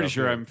we I'm get pretty off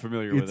sure the- I'm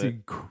familiar with It's it.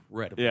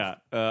 incredible. Yeah.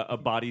 A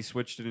body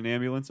switched in an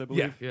ambulance, I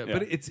believe. Yeah,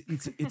 but it's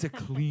a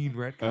clean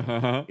retcon.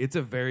 Uh-huh. It's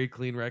a very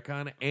clean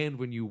retcon, and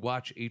when you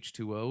watch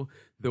H2O,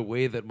 the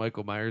way that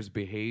Michael Myers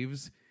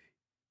behaves,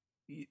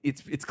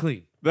 it's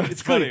clean. That's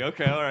it's funny. clean.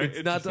 Okay, all right.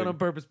 It's not done on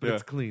purpose, but Yeah.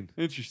 it's clean.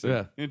 Interesting.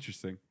 Yeah.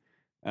 Interesting.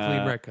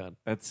 Clean retcon.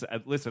 That's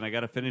listen. I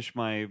got to finish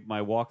my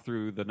walk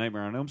through the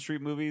Nightmare on Elm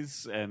Street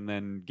movies, and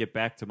then get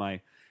back to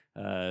my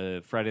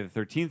Friday the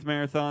 13th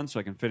marathon, so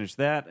I can finish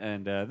that,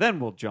 and then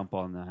we'll jump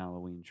on the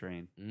Halloween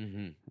train.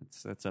 Mm-hmm.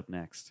 That's up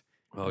next.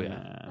 Oh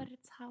yeah. But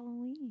it's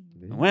Halloween.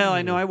 Well,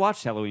 I know I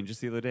watched Halloween just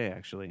the other day.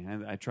 Actually,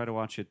 I try to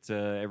watch it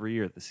every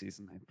year this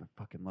season. I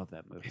fucking love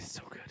that movie. It's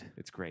so good.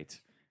 It's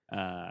great.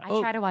 I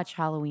Oh. try to watch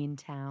Halloween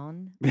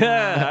Town.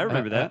 Yeah, I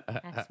remember that.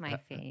 That's my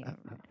favorite.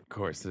 Of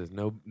course, there's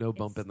no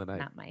bump It's in the night.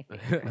 Not my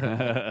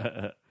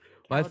favorite.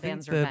 Well, I Caliban's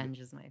think that- Revenge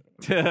is my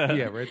favorite.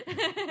 Yeah,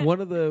 right. One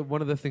of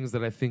the things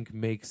that I think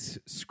makes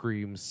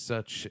Scream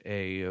such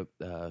a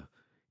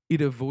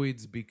it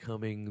avoids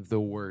becoming the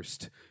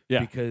worst. Yeah.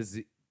 Because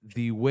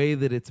the way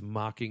that it's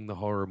mocking the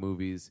horror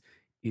movies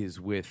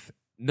is with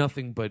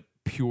nothing but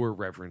pure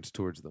reverence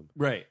towards them.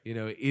 Right.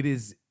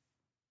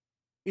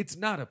 It's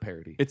not a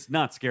parody. It's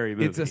not scary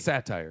movie. It's a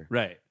satire.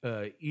 right.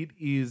 It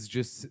is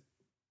just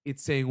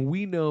it's saying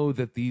we know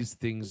that these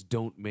things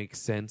don't make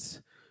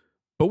sense,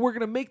 but we're going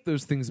to make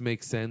those things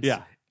make sense.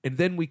 Yeah. And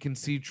then we can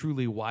see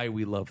truly why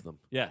we love them.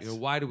 Yes.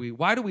 Why do we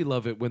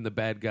love it when the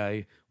bad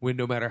guy, when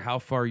no matter how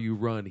far you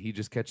run, he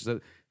just catches up?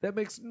 That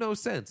makes no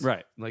sense.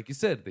 Right. Like you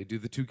said, they do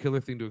the two killer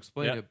thing to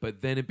explain Yeah. it,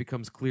 but then it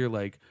becomes clear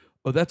like,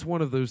 oh, that's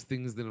one of those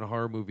things in a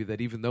horror movie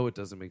that even though it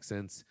doesn't make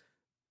sense,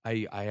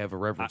 I have a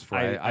reverence for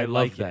it. I love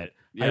like that. it.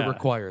 Yeah. I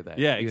require that.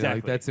 Yeah, Like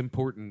exactly. that's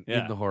important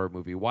Yeah. in the horror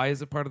movie. Why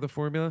is it part of the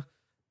formula?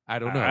 I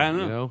don't know. I don't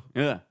You know. know?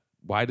 Yeah.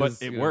 Why does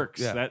But it you know, works.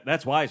 Yeah.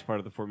 That's why it's part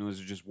of the formula. Is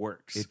it just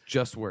works. It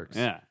just works.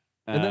 yeah.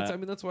 And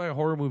that's why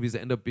horror movies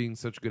end up being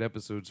such good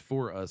episodes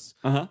for us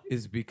uh-huh.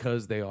 is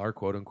because they are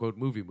quote unquote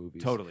movie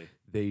movies. Totally.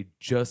 They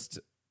just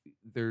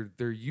they're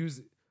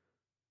using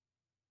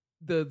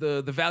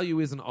the value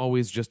isn't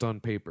always just on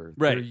paper.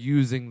 Right. They're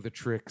using the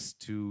tricks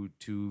to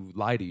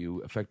lie to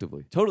you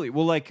effectively. Totally.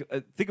 Well, like,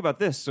 think about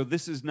this. So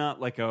this is not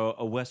like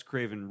a Wes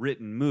Craven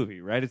written movie,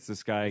 right? It's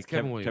this guy, It's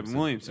Kevin Williamson.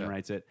 Williamson Yeah.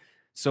 writes it.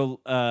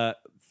 So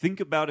think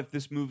about if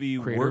this movie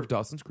Creator were... of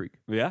Dawson's Creek.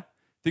 Yeah.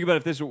 Think about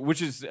if this,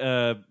 which is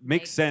makes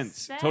Makes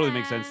sense. Totally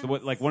makes sense.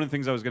 sense. Like one of the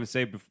things I was going to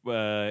say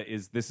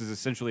is this is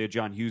essentially a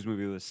John Hughes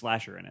movie with a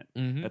slasher in it.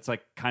 Mhm. That's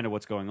like kind of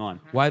what's going on.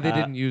 Why they Uh,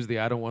 didn't use the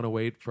 "I don't want to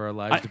wait for our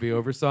lives to be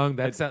over" song?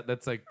 That's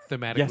like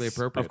thematically Yes,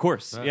 appropriate. of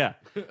course. Uh, yeah.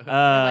 Or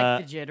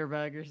like the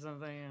jitterbug or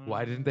something.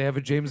 Why didn't they have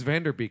a James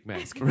Vanderbeek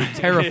mask?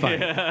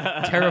 Terrifying.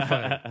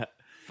 Terrifying.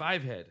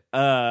 5-head.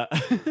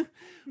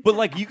 But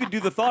like you could do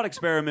the thought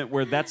experiment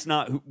where that's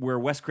not where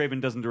Wes Craven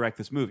doesn't direct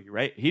this movie,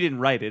 right? He didn't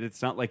write it.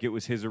 It's not like it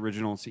was his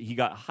original. He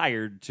got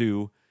hired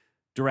to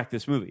direct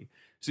this movie.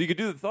 So you could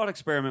do the thought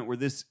experiment where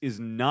this is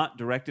not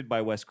directed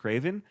by Wes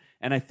Craven,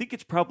 and I think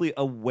it's probably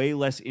a way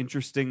less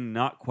interesting,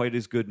 not quite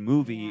as good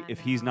movie Yeah, if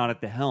he's no. not at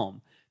the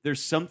helm.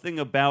 There's something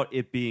about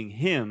it being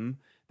him,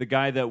 the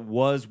guy that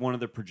was one of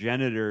the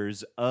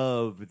progenitors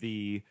of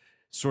the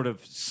sort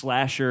of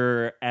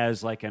slasher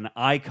as like an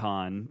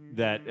icon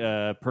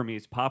that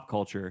permeates pop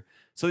culture.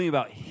 Something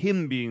about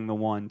him being the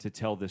one to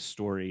tell this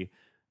story,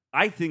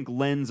 I think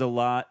lends a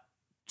lot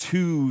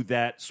to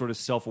that sort of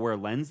self-aware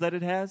lens that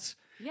it has.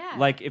 Yeah.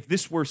 Like if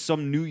this were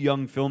some new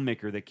young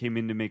filmmaker that came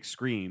in to make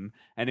Scream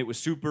and it was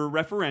super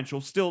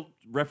referential, still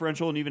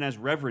referential and even as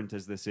reverent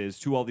as this is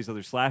to all these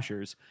other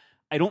slashers,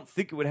 I don't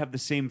think it would have the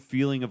same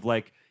feeling of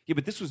like, yeah,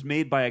 but this was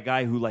made by a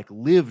guy who like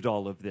lived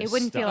all of this. It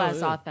wouldn't stuff. feel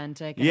as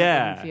authentic. And Yeah.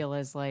 It wouldn't feel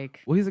as like.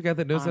 Well, he's a guy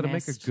that knows how to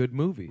make a honest. good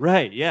movie.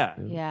 Right, yeah.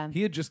 Yeah.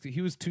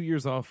 He was 2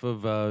 years off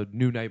of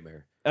New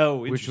Nightmare. Oh,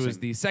 which interesting. was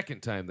the second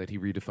time that he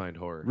redefined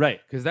horror. Right.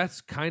 Because that's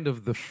kind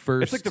of the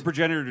first. It's like the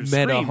progenitor to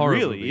meta Scream, horror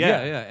really. movie.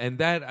 Yeah. yeah. And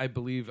that, I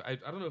believe, I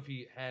don't know if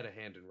he had a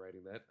hand in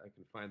writing that. I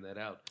can find that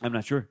out. I'm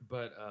not sure.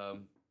 But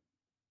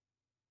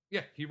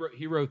yeah, he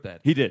wrote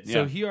that. He did,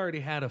 So yeah. he already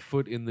had a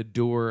foot in the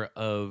door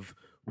of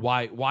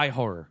why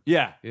horror.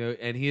 Yeah. You know,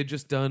 and he had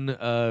just done,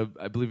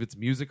 I believe it's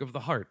Music of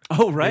the Heart.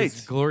 Oh, right.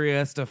 It's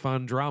Gloria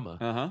Estefan drama.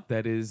 Uh-huh.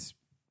 That is,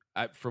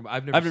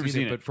 I've never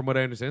seen it, but from what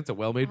I understand, it's a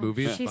well-made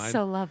movie. It's She's fine.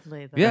 so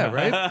lovely, though. Yeah,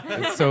 right.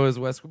 And so is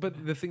Wes.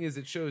 But the thing is,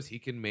 it shows he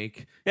can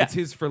make. Yeah. It's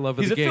his for love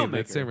of He's the a game. filmmaker.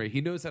 That's same way.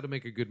 He knows how to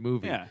make a good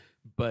movie. Yeah.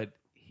 But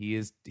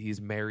he's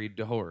married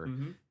to horror,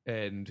 Mhm.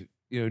 and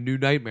New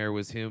Nightmare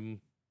was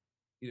him,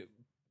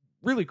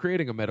 really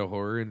creating a meta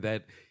horror in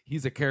that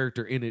he's a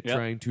character in it Yep.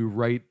 trying to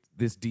write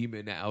this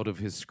demon out of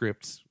his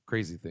scripts.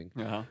 Crazy thing.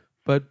 Uh-huh.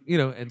 But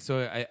and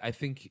so I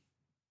think.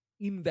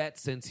 In that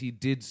sense, he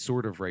did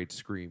sort of write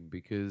Scream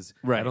because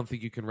I Right. don't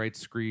think you can write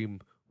Scream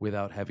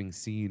without having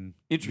seen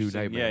New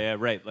Interesting. Nightmare. Yeah,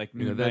 right. Like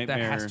New That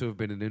Nightmare. has to have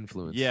been an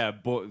influence. Yeah,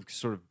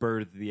 sort of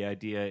birthed the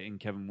idea in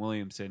Kevin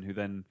Williamson, who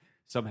then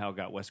somehow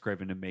got Wes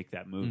Craven to make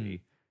that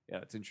movie. Yeah,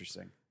 it's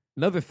interesting.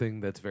 Another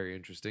thing that's very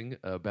interesting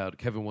about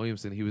Kevin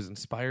Williamson, he was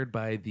inspired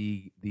by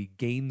the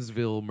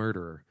Gainesville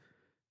murderer.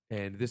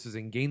 And this is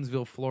in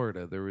Gainesville,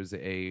 Florida. There was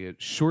a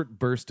short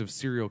burst of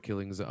serial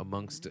killings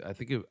amongst, I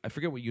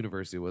forget what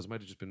university it was. It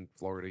might have just been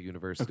Florida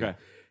University. Okay.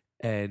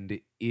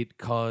 And it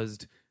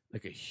caused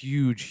like a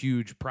huge,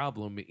 huge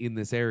problem in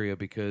this area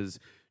because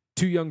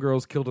 2 young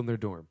girls killed in their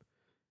dorm.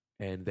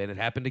 And then it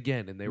happened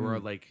again. And they were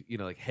like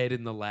head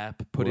in the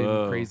lap, put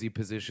Whoa. in crazy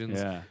positions.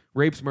 Yeah.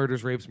 Rapes,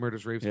 murders,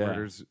 Yeah.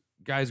 murders.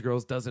 Guys,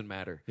 girls, doesn't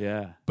matter.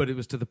 Yeah. But it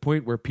was to the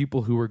point where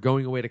people who were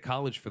going away to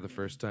college for the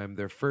first time,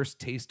 their first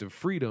taste of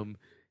freedom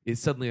is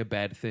suddenly a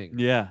bad thing.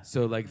 Yeah.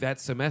 So like that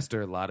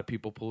semester, a lot of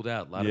people pulled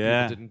out. A lot of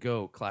Yeah. people didn't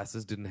go.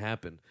 Classes didn't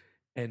happen.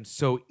 And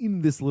so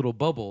in this little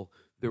bubble,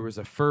 there was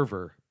a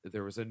fervor.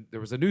 There was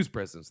a news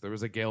presence. There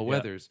was a Gale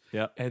Weathers.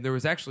 Yeah. And there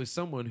was actually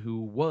someone who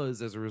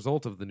was, as a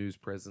result of the news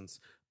presence,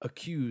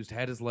 accused,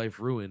 had his life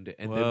ruined,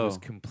 and then was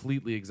Whoa.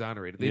 completely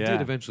exonerated. They Yeah. did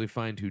eventually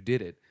find who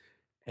did it.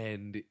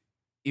 And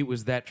it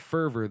was that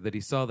fervor that he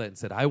saw that and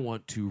said, I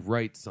want to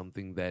write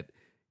something that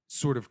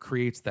sort of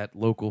creates that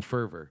local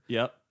fervor.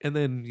 Yep. And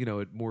then,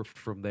 it morphed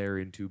from there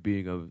into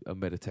being a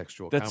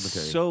metatextual That's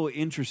commentary. so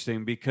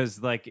interesting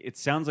because, like, it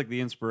sounds like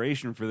the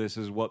inspiration for this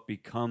is what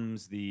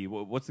becomes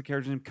what's the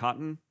character's name?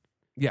 Cotton?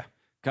 Yeah.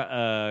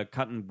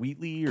 Cotton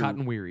Wheatley? Or?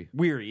 Cotton Weary.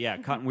 Weary, yeah.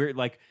 Cotton Weary.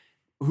 Like,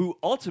 who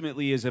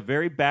ultimately is a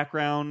very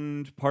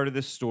background part of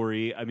this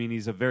story. I mean,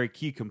 he's a very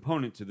key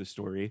component to the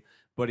story,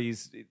 but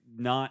he's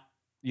not,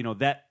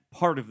 that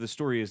part of the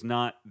story is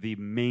not the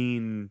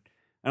main.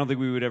 I don't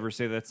think we would ever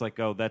say that's like,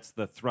 oh, that's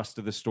the thrust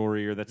of the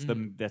story or that's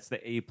the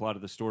A plot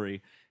of the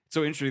story. It's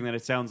so interesting that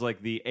it sounds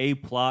like the A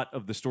plot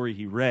of the story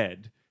he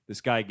read,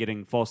 this guy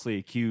getting falsely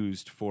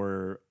accused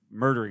for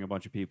murdering a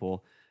bunch of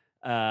people,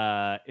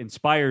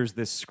 inspires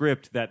this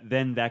script that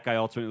then that guy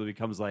ultimately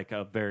becomes like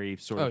a very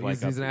sort of like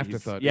he's an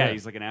afterthought. Yeah, Yeah.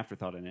 he's like an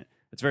afterthought in it.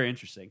 It's very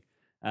interesting.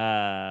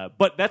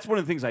 But that's one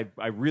of the things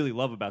I really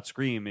love about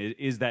Scream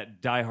is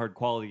that diehard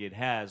quality it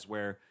has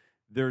where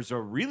there's a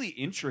really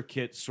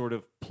intricate sort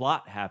of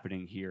plot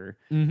happening here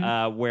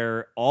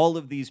where all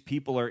of these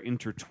people are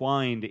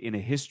intertwined in a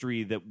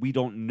history that we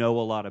don't know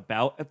a lot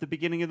about at the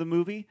beginning of the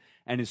movie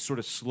and is sort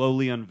of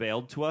slowly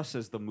unveiled to us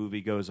as the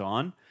movie goes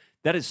on.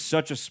 That is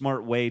such a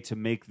smart way to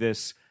make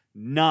this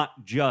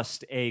not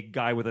just a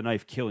guy with a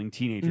knife killing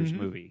teenagers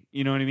movie.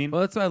 You know what I mean? Well,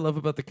 that's what I love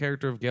about the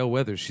character of Gale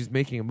Weathers. She's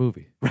making a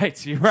movie.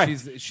 Right, you're right.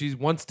 She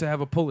wants to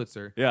have a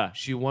Pulitzer. Yeah.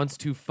 She wants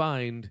to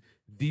find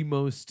the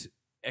most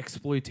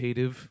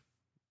exploitative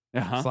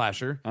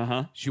slasher.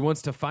 She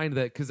wants to find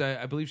that because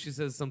I believe she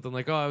says something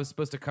like, "Oh, I was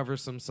supposed to cover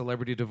some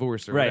celebrity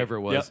divorce or Right. whatever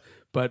it was, Yep.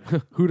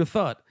 but who'd have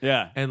thought?"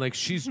 Yeah. And like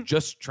she's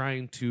just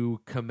trying to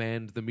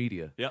command the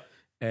media. Yep.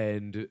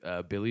 And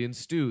Billy and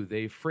Stu,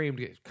 they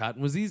framed it.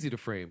 Cotton was easy to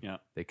frame. Yeah.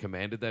 They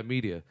commanded that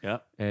media. Yeah.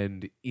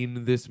 And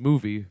in this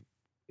movie,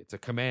 it's a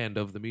command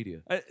of the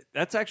media.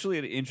 That's actually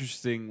an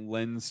interesting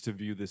lens to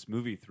view this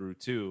movie through,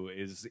 too,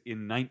 is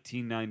in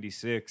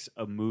 1996,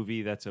 a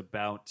movie that's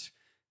about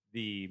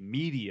the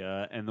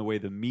media and the way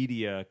the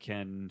media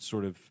can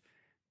sort of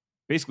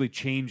basically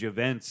change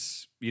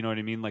events. You know what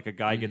I mean? Like a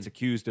guy gets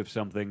accused of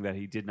something that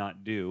he did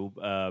not do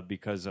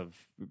because of,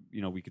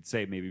 we could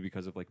say maybe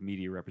because of like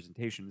media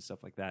representation and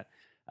stuff like that.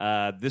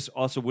 This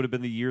also would have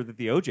been the year that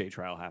the OJ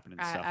trial happened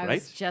and stuff, I right?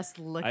 was just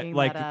looking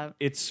like that up.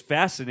 it's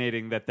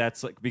fascinating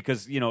that's like,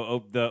 because the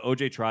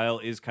OJ trial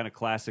is kind of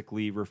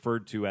classically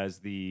referred to as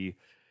the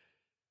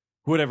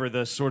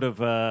sort of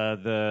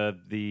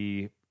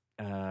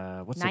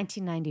what's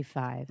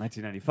 1995.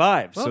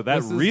 1995. Well, so that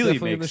this is really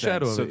definitely in makes the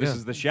shadow sense. of So it, this yeah.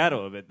 is the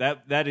shadow of it.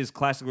 That is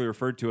classically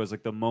referred to as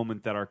like the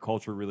moment that our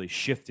culture really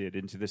shifted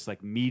into this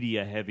like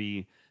media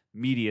heavy,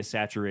 media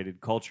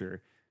saturated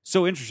culture.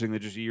 So interesting that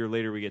just a year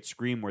later we get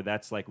Scream, where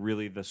that's like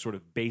really the sort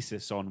of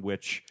basis on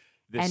which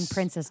this. And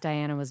Princess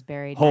Diana was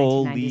buried.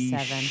 Holy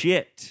 1997.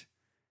 shit!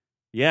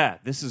 Yeah,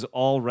 this is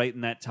all right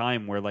in that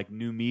time where like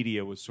new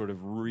media was sort of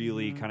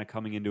really kind of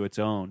coming into its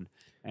own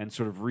and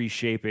sort of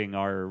reshaping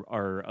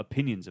our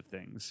opinions of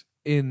things.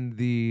 In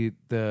the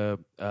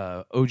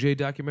OJ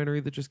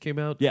documentary that just came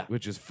out, Yeah.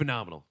 which is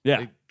phenomenal, Yeah.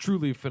 like,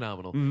 truly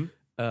phenomenal.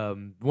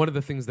 One of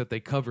the things that they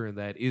cover in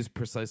that is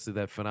precisely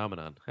that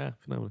phenomenon.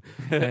 Phenomenon.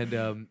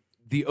 And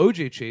the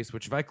OJ chase,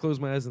 which if I close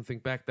my eyes and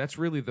think back, that's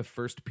really the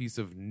first piece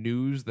of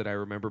news that I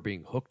remember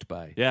being hooked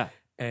by. Yeah.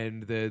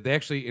 And they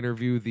actually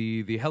interview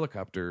the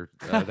helicopter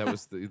that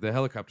was the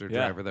helicopter Yeah.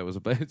 driver that was.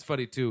 But it's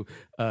funny too.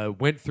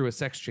 Went through a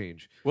sex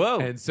change. Whoa.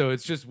 And so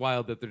it's just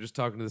wild that they're just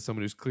talking to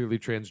someone who's clearly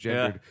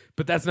transgendered. Yeah.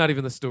 But that's not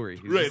even the story.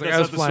 He's Right, just like, that's I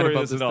was not the flying story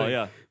about of this this at all, thing.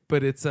 yeah.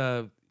 But it's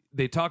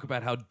they talk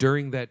about how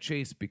during that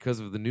chase, because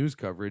of the news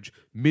coverage,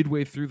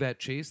 midway through that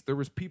chase, there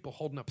was people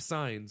holding up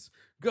signs,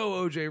 "Go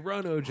OJ,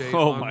 run OJ,"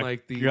 Oh on my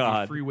like the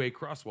God. freeway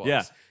crosswalks.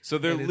 Yeah, so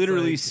they're And it's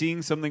literally like-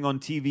 seeing something on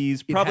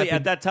TVs, probably at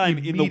happened that time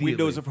in the immediately.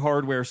 windows of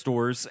hardware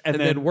stores, and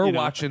then we're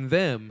watching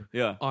them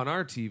Yeah. on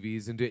our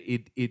TVs, and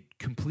it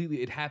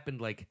completely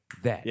happened like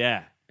that.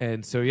 Yeah,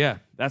 And so yeah,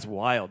 that's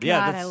wild. God,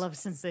 Yeah, I that's, love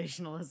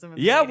sensationalism. In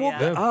Yeah, the well,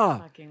 media. ah. I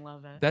fucking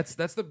love it. that's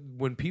the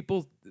when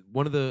people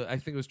I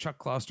think it was Chuck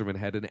Klosterman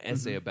had an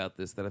essay about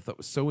this that I thought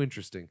was so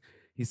interesting.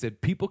 He said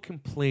people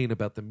complain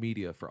about the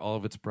media for all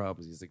of its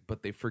problems. He's like,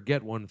 but they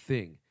forget one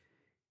thing: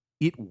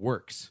 it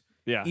works.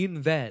 Yeah.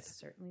 In that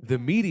Certainly the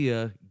does.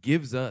 media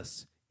gives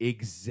us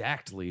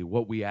exactly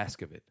what we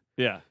ask of it.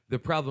 yeah, The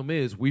problem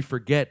is we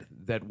forget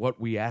that what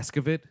we ask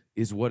of it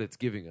is what it's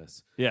giving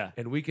us. yeah,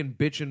 And we can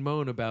bitch and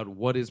moan about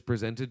what is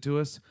presented to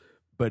us,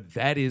 but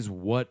that is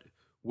what,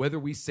 whether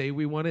we say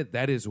we want it,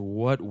 that is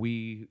what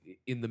we,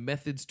 in the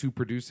methods to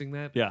producing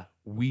that, yeah.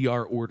 we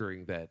are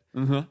ordering that.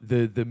 Uh-huh.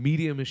 The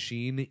media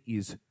machine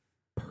is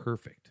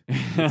perfect.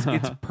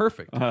 It's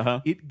perfect.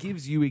 Uh-huh. It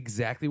gives you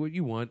exactly what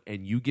you want,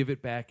 and you give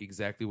it back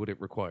exactly what it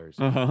requires.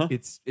 Uh-huh.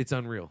 It's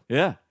unreal.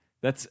 Yeah.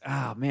 That's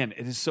man,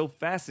 it is so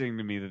fascinating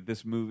to me that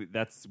this movie,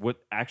 that's what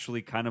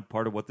actually kind of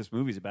part of what this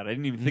movie's about. I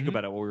didn't even think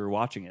about it while we were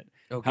watching it.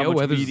 Oh, How Gail much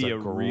Weathers media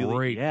is a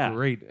really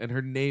great, and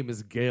her name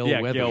is Gail yeah,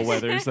 Weathers. Gail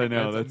Weathers, I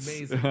know. That's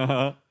That's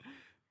amazing.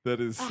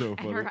 That is so and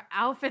funny. her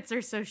outfits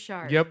are so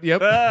sharp. Yep.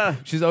 Ah.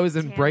 She's always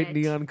in Damn bright it.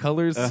 neon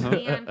colors.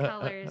 Neon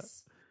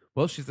colors.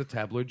 Well, she's a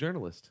tabloid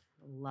journalist.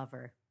 Love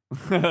her.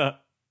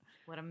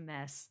 What a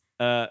mess.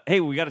 Hey,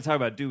 we got to talk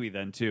about Dewey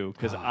then too,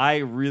 because I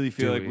really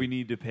feel like Dewey. we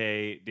need to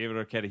pay David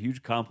Arquette a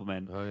huge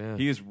compliment. Oh, yeah.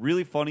 He is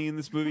really funny in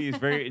this movie. He's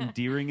very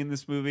endearing in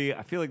this movie.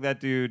 I feel like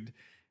that dude,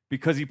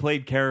 because he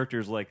played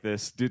characters like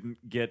this,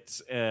 didn't get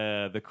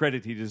the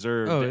credit he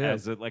deserved Oh, yeah.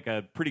 as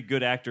a pretty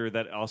good actor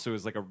that also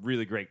is like a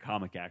really great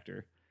comic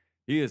actor.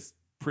 He is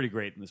pretty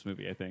great in this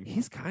movie, I think.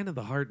 He's kind of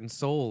the heart and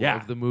soul Yeah.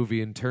 of the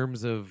movie in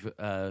terms of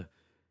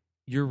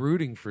you're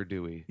rooting for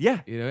Dewey.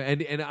 Yeah. You know,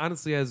 and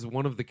honestly, as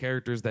one of the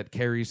characters that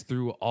carries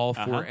through all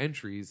four Uh-huh.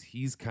 entries,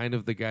 he's kind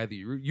of the guy that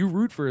you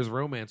root for his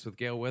romance with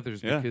Gail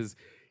Weathers Yeah. because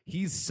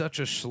he's such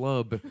a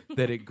schlub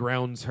that it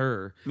grounds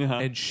her, Uh-huh.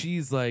 and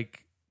she's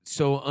like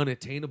so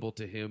unattainable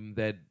to him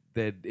that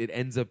it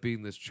ends up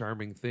being this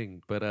charming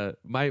thing. But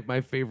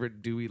my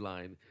favorite Dewey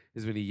line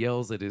is when he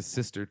yells at his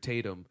sister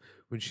Tatum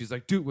when she's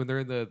like, "Dude," when they're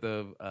in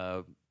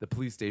the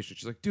police station,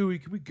 she's like, "Dewey,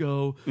 can we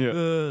go?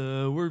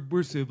 Yeah.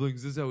 We're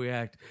siblings. This is how we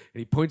act." And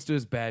he points to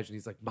his badge and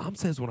he's like, "Mom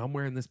says when I'm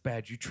wearing this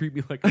badge, you treat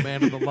me like a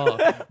man of the law,"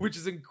 which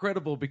is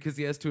incredible because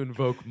he has to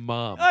invoke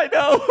mom. I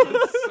know.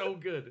 It's so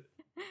good.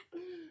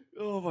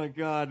 Oh my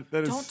god,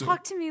 that is Don't so-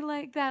 talk to me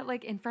like that,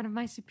 like in front of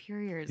my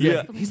superiors. Yeah.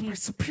 Like, He's my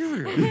please.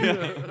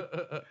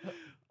 superior.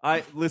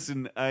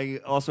 I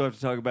also have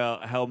to talk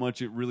about how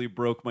much it really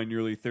broke my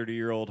nearly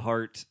 30-year-old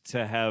heart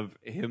to have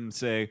him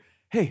say,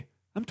 "Hey,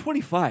 I'm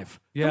 25.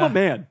 I'm Yeah. a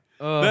man."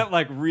 Uh. That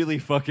like really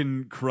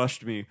fucking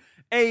crushed me.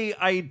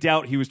 I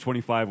doubt he was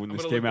 25 when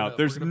this gonna came look it out. up.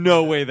 There's We're gonna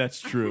no way that's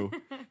true.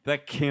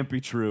 That can't be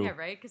true. Yeah,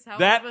 right? Because how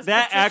old That was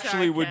that Patricia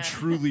actually would Arquette?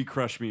 truly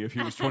crush me if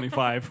he was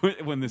 25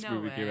 when this No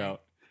movie came way.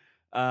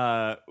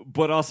 out.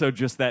 But also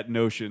just that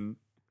notion.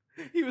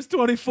 He was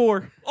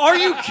 24. Are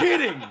you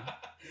kidding?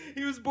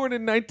 He was born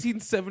in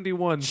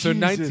 1971, so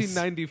Jesus.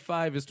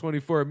 1995 is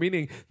 24,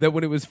 meaning that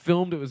when it was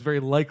filmed, it was very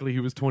likely he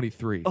was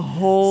 23.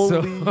 Holy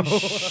So-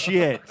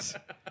 shit.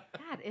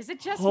 God, is it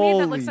just me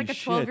that looks Holy like a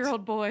shit.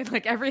 12-year-old boy?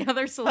 Like every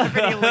other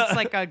celebrity looks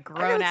like a I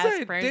grown-ass gotta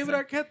say, person. David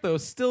Arquette though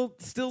still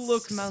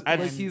looks Smoking.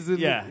 like he's in,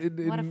 Yeah.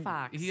 What a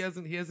fox. He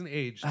hasn't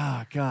aged.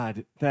 Oh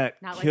God,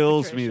 that Not like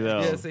kills me Patricia.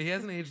 though. Yeah, so he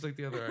hasn't aged like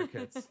the other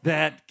Arquettes.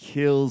 That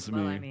kills me.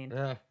 well, I mean,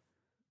 Yeah.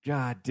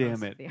 God damn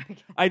most of it. the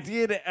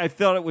argument. I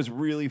thought it was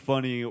really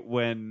funny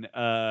when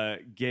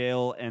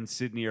Gail and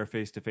Sydney are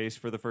face to face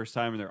for the first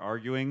time and they're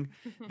arguing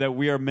that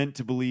we are meant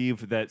to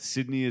believe that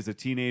Sydney is a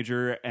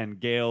teenager and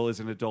Gail is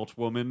an adult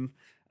woman.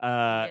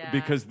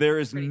 Because there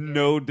is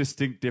no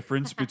distinct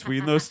difference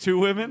between those two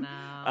women.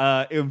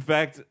 No. In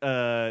fact,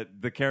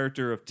 the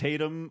character of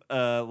Tatum,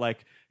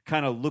 like,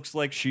 kind of looks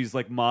like she's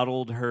like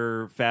modeled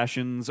her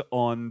fashions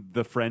on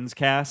the Friends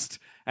cast,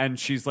 and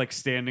she's like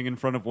standing in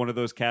front of one of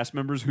those cast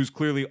members who's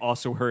clearly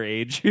also her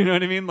age. You know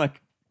what I mean?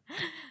 Like,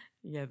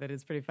 yeah, that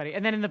is pretty funny.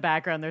 And then in the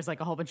background, there's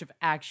like a whole bunch of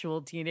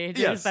actual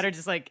teenagers that are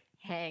just like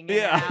hanging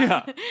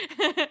out.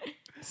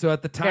 So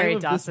at the time Very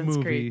of Dawson's this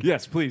movie, Creek.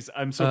 yes, please.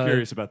 I'm so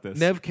curious about this.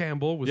 Nev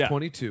Campbell was Yeah.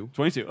 22.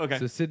 22. Okay.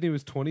 So Sydney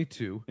was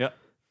 22. Yep.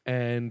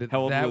 And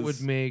How old that was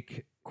would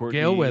make Courtney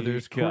Gail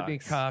Weathers, Cox? Courtney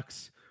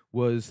Cox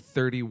was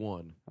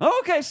 31. Oh,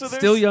 okay. So there's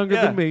Still younger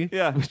yeah, than me,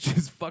 Yeah. which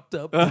is fucked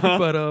up. Uh-huh.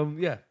 But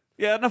yeah.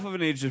 Yeah. Enough of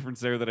an age difference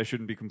there that I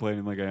shouldn't be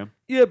complaining like I am.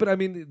 Yeah, but I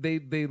mean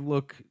they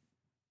look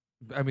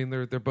I mean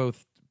they're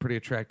both pretty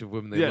attractive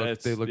women.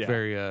 They look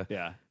very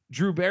Yeah.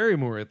 Drew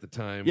Barrymore at the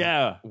time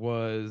Yeah.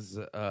 was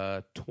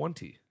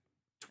 20.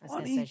 I was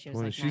gonna say she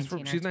was like she's 19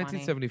 from, or she's 20.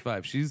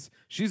 1975.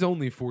 She's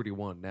only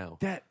 41 now.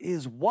 That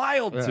is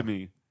wild Yeah. to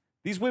me.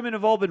 These women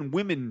have all been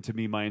women to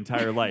me my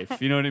entire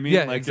life. You know what I mean?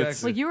 Yeah, like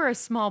exactly. Well, you were a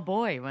small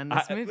boy when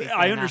this movie came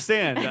I out.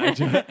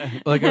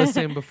 understand. Like I was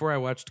saying before, I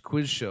watched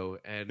Quiz Show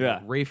and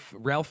Yeah.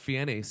 Ralph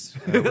Fiennes,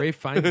 Ray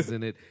Fiennes is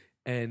in it,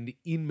 and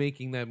in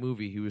making that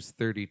movie, he was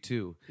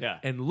 32. Yeah.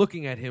 And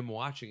looking at him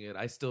watching it,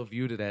 I still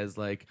viewed it as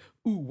like,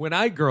 ooh, when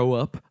I grow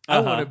up, I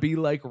want to be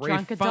like Ray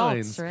Drunk Fiennes,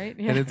 adults, right?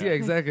 And it's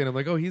exactly. And I'm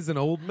like, oh, he's an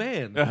old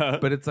man,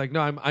 but it's like, no,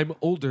 I'm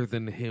older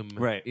than him,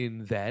 Right.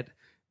 in that.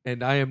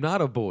 And I am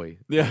not a boy.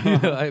 Yeah. You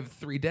know, I have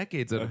 3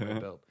 decades under my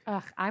belt.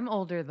 Ugh, I'm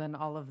older than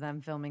all of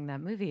them filming that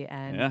movie,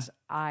 and Yeah.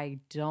 I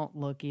don't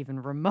look even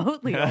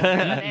remotely older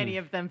than any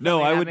of them. No,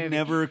 filming I that would movie.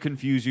 never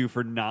confuse you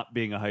for not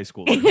being a high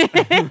schooler.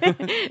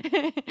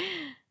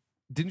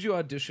 Didn't you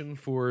audition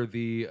for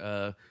the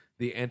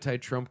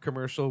anti-Trump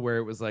commercial where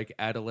it was like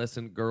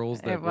adolescent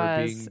girls that It were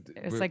was. being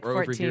It was like were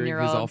overhearing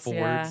his 14-year-olds, awful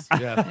yeah. words?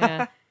 Yeah.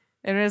 Yeah.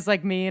 It was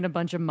like me and a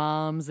bunch of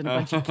moms and a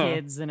bunch of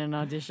kids in an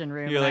audition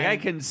room. You're like, and I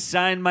can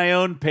sign my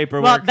own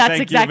paperwork. Well, that's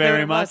Thank exactly you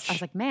very what it was. much. I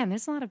was like, man,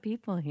 there's a lot of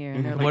people here.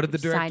 And they're What like, did the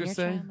 "Sign director your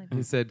say? child."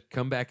 He said,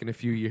 "Come back in a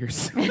few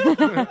years."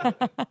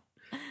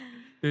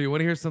 Here, you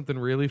want to hear something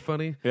really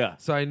funny? Yeah.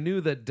 So I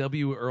knew that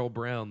W. Earl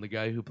Brown, the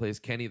guy who plays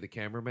Kenny the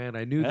cameraman,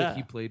 I knew Yeah. that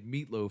he played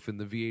Meatloaf in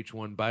the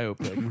VH1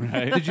 biopic.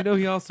 Right. Did you know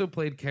he also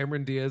played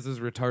Cameron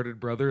Diaz's retarded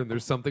brother? And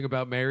there's something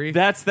about Mary.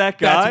 That's that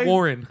guy? That's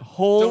Warren.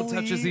 Holy Don't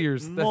touch his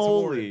ears. That's moly.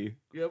 Warren.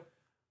 Yep.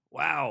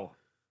 Wow.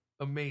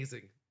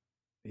 Amazing.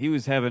 He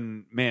was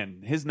having,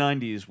 man, his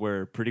 90s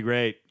were pretty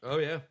great. Oh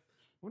yeah. I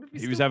wonder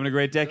if He was having a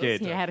great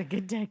decade. He had a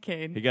good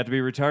decade. He got to be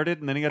retarded,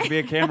 and then he got to be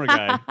a camera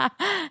guy.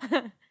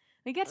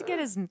 He got to get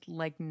his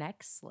like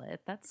neck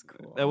slit. That's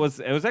cool. It was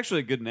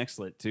actually a good neck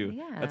slit too.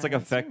 Yeah, That's like a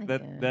it's fact really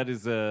that good. that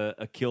is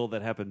a kill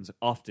that happens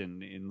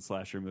often in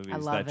slasher movies. I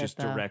love that it, just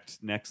though. direct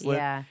neck slit.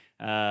 Yeah.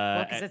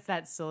 Well, because and- it's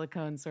that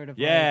silicone sort of.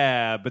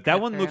 yeah, but that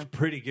cut one looked through.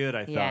 pretty good.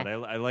 I thought Yeah.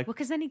 I like Well,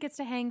 because then he gets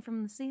to hang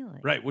from the ceiling.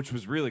 right, which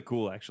was really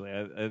cool actually.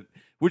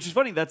 Which is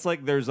funny. That's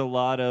like there's a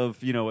lot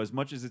of as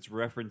much as it's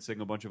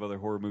referencing a bunch of other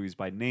horror movies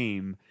by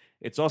name,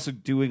 it's also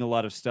doing a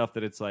lot of stuff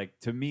that it's like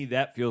to me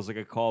that feels like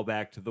a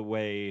callback to the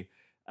way.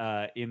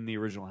 In the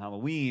original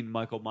Halloween,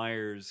 Michael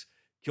Myers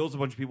kills a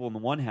bunch of people in the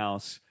one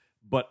house,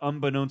 but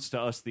unbeknownst to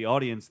us, the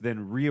audience,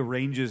 then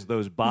rearranges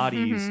those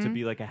bodies to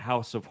be like a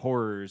house of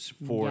horrors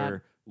for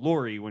Yep.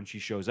 Laurie when she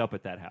shows up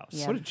at that house.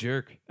 Yeah. What a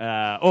jerk.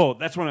 That's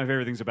one of my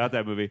favorite things about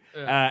that movie.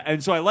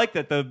 And so I like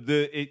that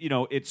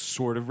it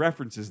sort of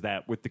references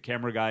that with the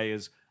camera guy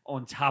is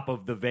on top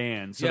of the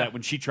van so Yeah. that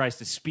when she tries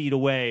to speed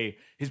away,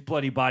 his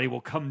bloody body will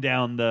come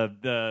down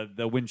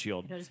the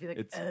windshield. He'll just be like,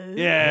 It's, "Oh."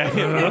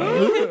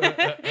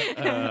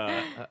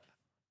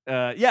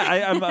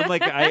 I'm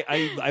like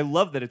I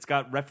love that it's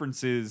got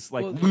references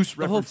like Well, loose references.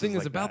 The whole thing is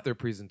like about that. their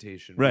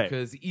presentation, Right.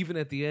 Because even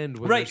at the end,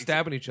 when Right. they're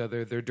stabbing each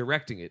other, they're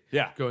directing it,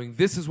 Yeah. going,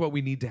 "This is what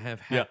we need to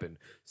have Yeah. happen."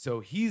 So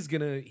he's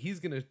gonna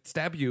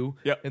stab you,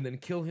 Yep. and then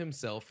kill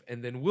himself,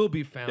 and then we'll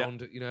be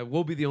found.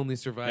 We'll be the only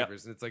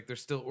survivors, and it's like they're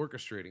still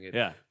orchestrating it.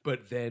 Yeah.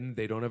 But then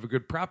they don't have a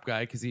good prop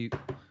guy because he.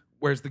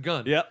 Where's the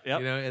gun? Yep.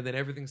 And then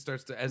everything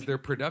starts to as their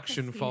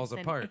production Because falls he's an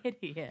apart.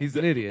 idiot. He's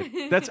an idiot.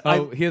 That's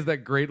He has that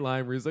great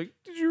line where he's like,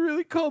 "Did you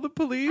really call the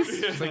police?"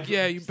 It's like,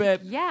 "Yeah, you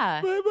bet."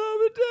 Yeah. My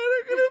mom and dad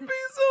are gonna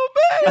be so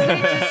They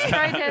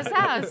bad. destroyed his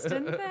house,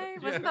 didn't they?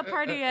 Wasn't the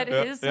party at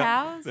his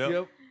house?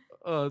 Yep.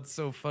 Oh, it's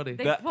so funny.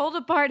 They pulled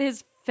apart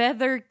his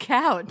feather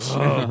couch.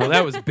 Oh, well,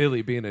 that was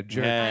Billy being a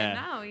jerk.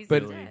 Yeah. I know, he's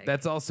But a dick.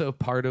 that's also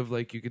part of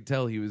like you could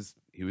tell he was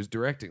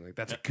directing. Like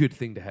that's a good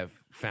thing to have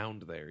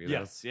found there. You know?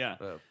 Yes, yeah.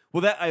 Oh.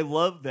 Well, that I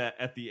love that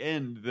at the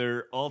end,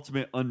 their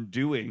ultimate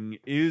undoing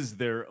is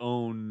their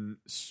own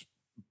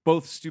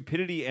both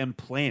stupidity and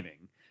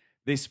planning.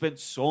 they spent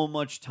so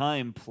much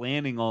time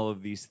planning all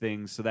of these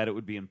things so that it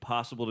would be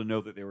impossible to know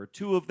that there were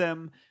two of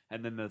them.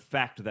 And then the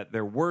fact that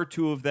there were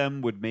two of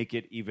them would make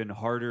it even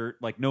harder.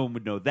 Like, no one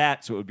would know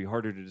that, so it would be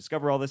harder to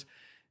discover all this.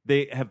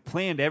 They have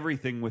planned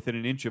everything within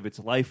an inch of its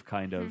life,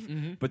 kind of.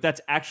 But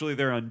that's actually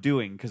their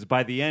undoing, because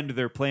by the end,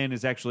 their plan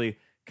is actually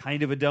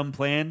kind of a dumb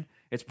plan.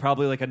 It's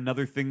probably like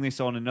another thing they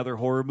saw in another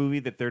horror movie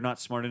that they're not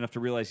smart enough to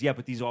realize, yeah,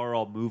 but these are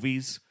all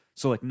movies.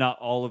 So, like, not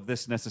all of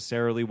this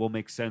necessarily will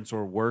make sense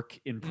or work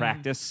in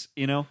practice,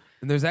 you know?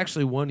 And there's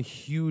actually one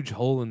huge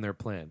hole in their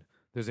plan.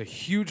 There's a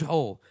huge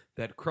hole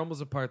that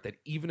crumbles apart that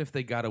even if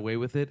they got away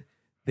with it,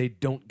 they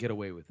don't get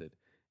away with it.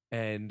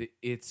 And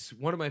it's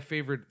one of my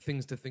favorite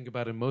things to think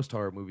about in most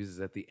horror movies is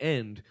at the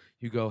end,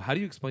 you go, how do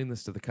you explain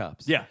this to the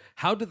cops? Yeah.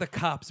 How do the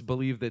cops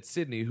believe that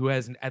Sydney, who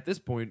has at this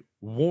point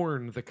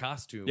worn the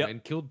costume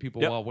and killed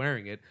people while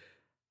wearing it,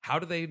 how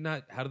do they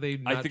not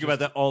I think about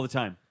that all the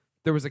time.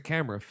 There was a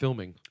camera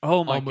filming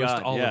almost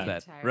God, all yeah. of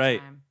that.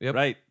 Right. Yep.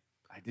 Right.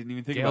 I didn't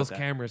even think Gail's about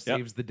that. camera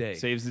saves the day.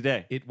 Saves the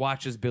day. It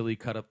watches Billy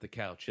cut up the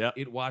couch. Yep.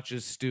 It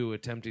watches Stu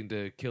attempting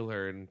to kill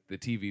her and the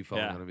TV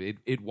falling on him.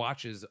 It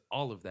watches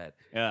all of that.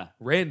 Yeah.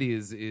 Randy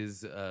is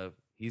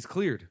he's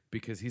cleared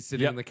because he's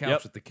sitting on the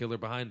couch with the killer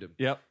behind him.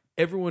 Yep.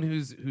 Everyone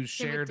who's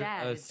shared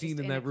a scene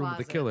in that room with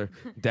the killer,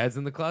 Dad's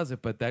in the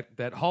closet, but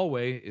that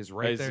hallway is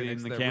right there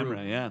next in the to that camera.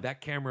 room. Yeah,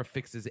 that camera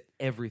fixes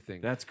everything.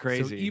 That's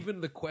crazy. So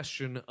even the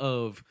question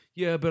of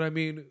but I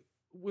mean,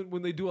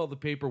 when they do all the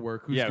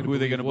paperwork, who are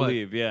they going to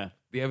believe? Yeah,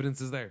 the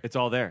evidence is there. It's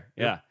all there.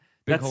 Yeah,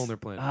 big hole in their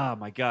plan. Oh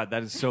my God,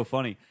 that is so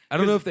funny. I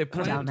don't know if they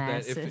planned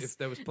that, Dumbasses. if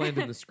that was planned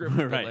in the script,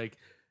 Right. but like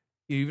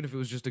even if it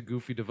was just a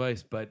goofy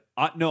device, but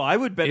no, I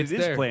would bet it's it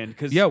is there. planned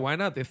because why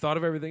not? They thought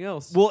of everything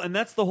else. Well, and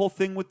that's the whole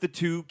thing with the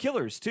two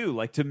killers too.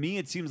 Like, to me,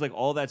 it seems like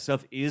all that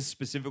stuff is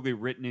specifically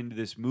written into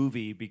this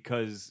movie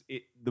because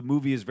the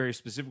movie is very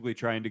specifically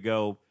trying to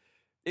go.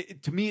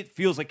 To me, it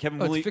feels like Kevin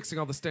Williamson fixing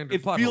all the standard.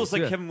 It plot feels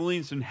holes, like Kevin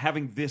Williamson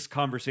having this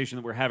conversation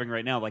that we're having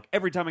right now. Like,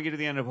 every time I get to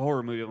the end of a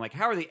horror movie, I'm like,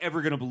 how are they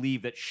ever going to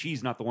believe that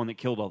she's not the one that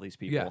killed all these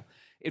people? Yeah.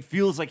 It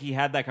feels like he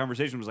had that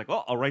conversation. Was like,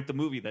 well, I'll write the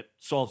movie that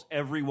solves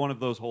every one of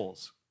those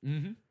holes.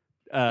 Mm-hmm.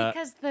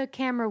 Because the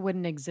camera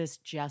wouldn't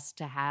exist just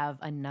to have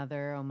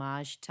another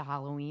homage to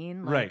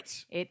Halloween, like,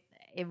 right?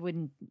 It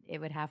wouldn't. It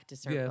would have to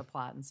serve the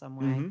plot in some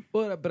way.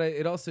 Mm-hmm. But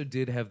it also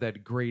did have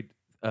that great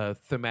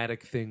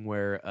thematic thing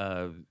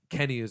where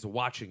Kenny is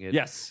watching it,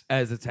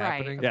 as it's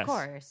happening, Right, of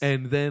course.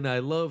 And then I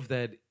love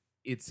that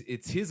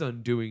it's his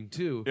undoing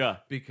too,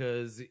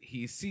 because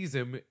he sees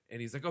him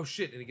and he's like, oh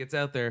shit, and he gets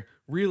out there,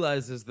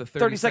 realizes the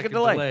 30-second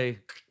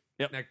delay.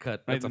 Neck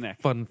cut. That's a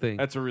fun thing.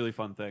 That's a really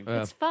fun thing.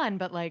 It's fun,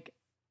 but like.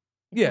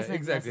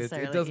 Exactly.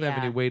 It doesn't have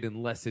any weight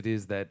unless it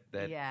is that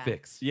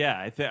fix.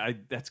 Yeah,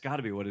 that's got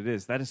to be what it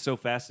is. That is so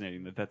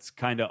fascinating that's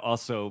kind of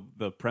also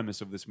the premise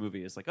of this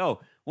movie. It's like,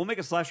 oh, we'll make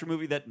a slasher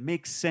movie that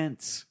makes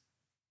sense.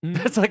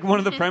 That's like one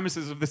of the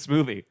premises of this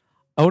movie.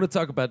 I want to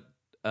talk about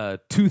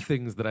two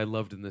things that I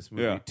loved in this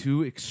movie. Yeah.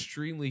 Two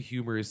extremely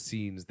humorous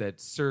scenes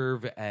that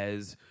serve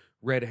as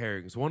red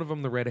herrings. One of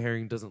them, the red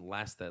herring, doesn't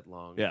last that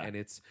long. Yeah. And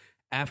it's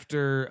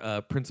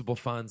after Principal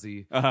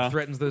Fonzie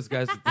threatens those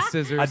guys with the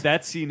scissors.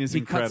 That scene is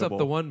incredible. He cuts up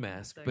the one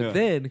mask, but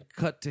then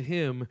cut to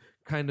him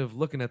kind of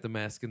looking at the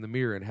mask in the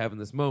mirror and having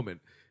this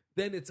moment.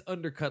 Then it's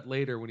undercut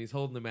later when he's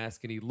holding the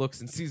mask and he looks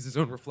and sees his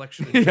own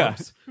reflection and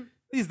jumps.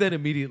 He's then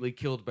immediately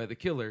killed by the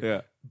killer.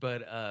 Yeah.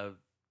 But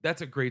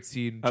that's a great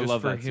scene I just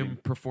love for that him scene.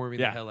 performing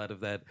the hell out of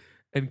that.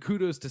 And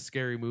kudos to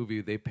Scary Movie.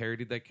 They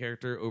parodied that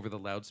character over the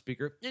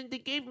loudspeaker. And they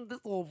gave him this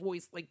little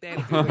voice like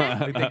that.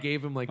 Like they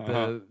gave him like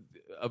a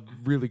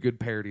really good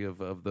parody of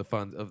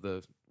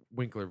the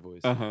Winkler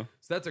voice. So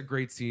that's a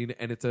great scene,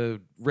 and it's a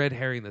red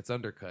herring that's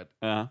undercut.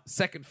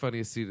 Second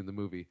funniest scene in the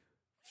movie.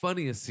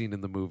 Funniest scene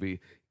in the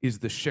movie is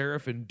the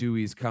sheriff and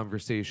Dewey's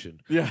conversation,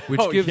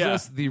 which gives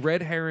us the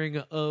red herring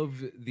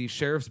of the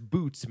sheriff's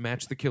boots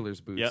match the killer's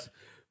boots. Yep.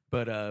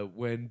 But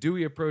when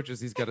Dewey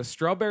approaches, he's got a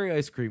strawberry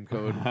ice cream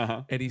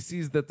cone, and he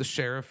sees that the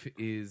sheriff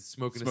is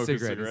smoking a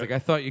cigarette. He's like, I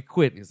thought you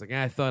quit. And he's like,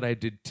 I thought I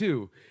did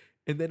too.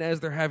 And then as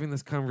they're having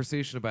this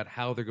conversation about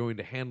how they're going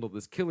to handle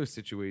this killer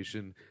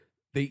situation,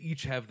 they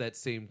each have that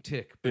same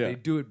tick, but they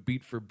do it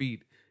beat for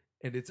beat.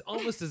 And it's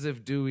almost as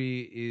if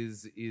Dewey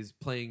is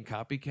playing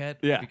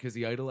copycat because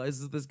he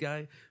idolizes this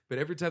guy. But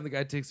every time the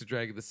guy takes a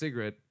drag of the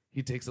cigarette,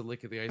 he takes a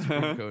lick of the ice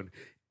cream cone.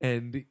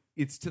 And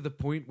it's to the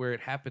point where it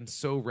happens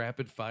so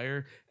rapid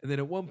fire. And then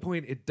at one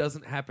point, it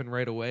doesn't happen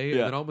right away. And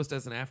then almost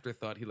as an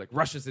afterthought, he like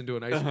rushes into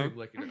an ice cream.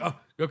 Like, oh,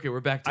 okay, we're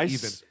back to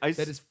even.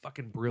 That is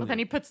fucking brilliant. Well, then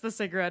he puts the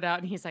cigarette out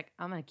and he's like,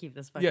 I'm going to keep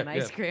this fucking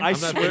ice cream. I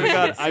swear to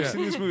God, I've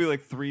seen this movie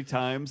like 3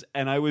 times.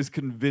 And I was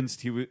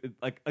convinced he was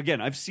like,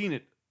 again, I've seen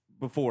it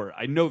before.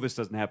 I know this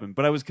doesn't happen,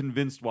 but I was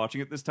convinced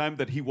watching it this time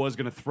that he was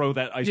going to throw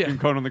that ice cream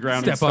cone on the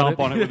ground and stomp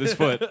on it with his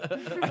foot.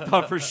 I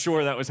thought for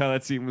sure that was how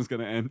that scene was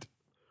going to end.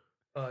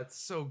 It's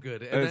so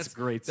good. And that's a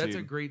great scene. That's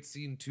a great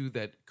scene, too,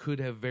 that could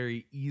have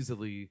very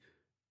easily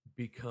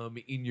become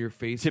in your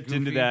face, tipped goofy,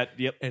 into that.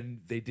 Yep,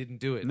 and they didn't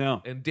do it.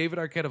 No, and David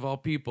Arquette of all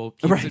people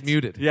keeps it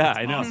muted. Yeah, it's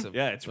I know. Awesome.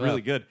 Yeah, it's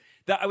really good.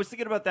 I was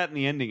thinking about that in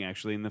the ending,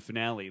 actually, in the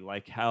finale,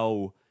 like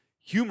how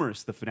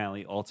humorous the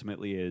finale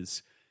ultimately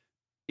is.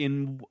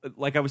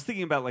 I was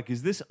thinking about, like,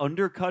 is this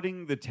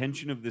undercutting the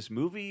tension of this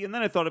movie? And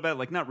then I thought about,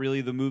 like, not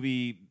really. The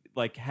movie,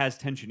 like, has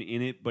tension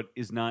in it, but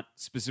is not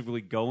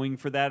specifically going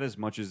for that as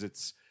much as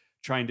it's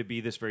trying to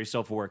be this very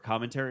self-aware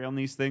commentary on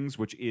these things,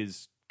 which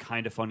is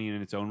kind of funny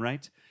in its own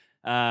right.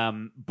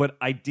 But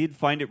I did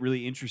find it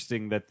really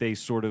interesting that they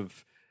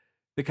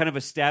kind of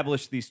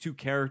established these two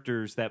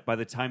characters that by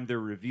the time they're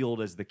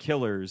revealed as the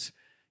killers,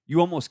 you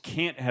almost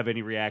can't have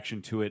any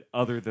reaction to it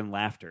other than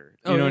laughter.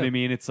 You know what I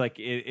mean? It's like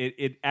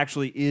it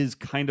actually is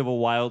kind of a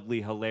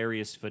wildly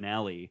hilarious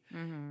finale.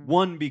 Mm-hmm.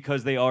 One,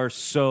 because they are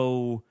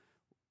so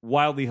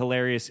wildly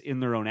hilarious in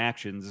their own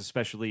actions,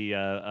 especially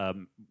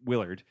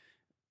Willard.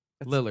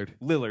 Lillard.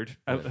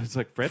 It's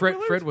like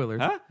Fred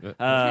Willard.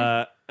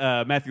 Huh?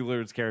 Matthew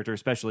Lillard's character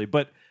especially.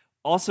 But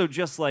also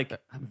just like...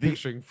 I'm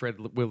picturing Fred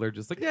Willard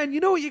just like, yeah, and you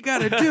know what you got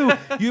to do?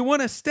 You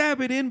want to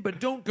stab it in,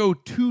 but don't go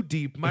too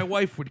deep. My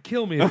wife would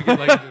kill me if you get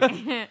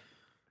like...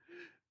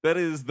 That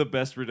is the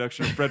best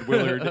reduction of Fred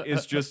Willard.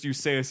 Is just you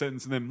say a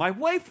sentence and then my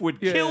wife would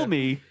kill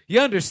me. You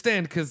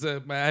understand because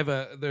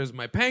there's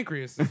my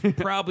pancreas is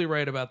probably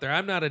right about there.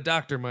 I'm not a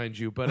doctor, mind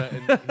you, but he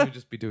would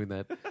just be doing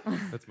that.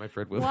 That's my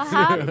Fred Willard. What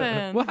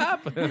happened? What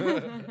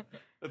happened?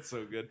 That's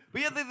so good.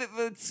 But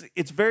yeah,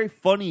 it's very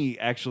funny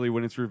actually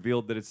when it's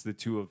revealed that it's the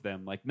two of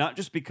them. Like not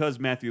just because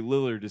Matthew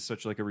Lillard is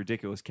such like a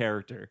ridiculous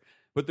character,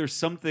 but there's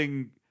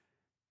something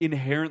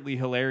inherently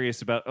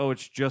hilarious about,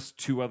 it's just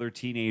two other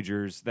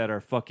teenagers that are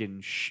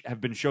fucking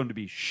have been shown to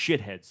be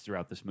shitheads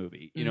throughout this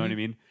movie. You know what I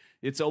mean?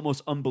 It's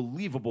almost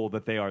unbelievable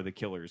that they are the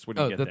killers when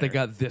you get that there. They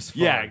got this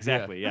far. Yeah,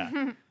 exactly.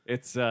 Yeah.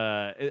 It's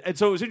and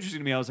so it was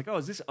interesting to me. I was like,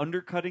 is this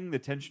undercutting the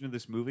tension of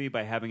this movie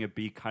by having it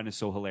be kind of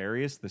so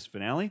hilarious, this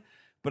finale?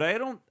 But I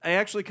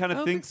actually kind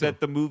of think that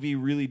the movie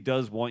really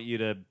does want you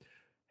to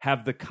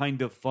have the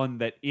kind of fun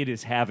that it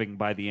is having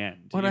by the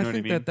end. Well, you know I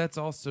think what I mean? that's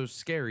also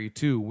scary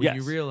too when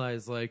you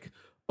realize like,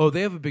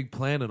 they have a big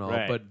plan and all,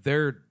 but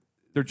they're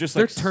just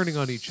they're like turning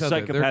on each other.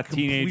 Psychopath They're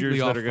teenagers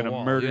that are going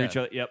to murder each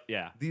other. Yep,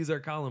 yeah. These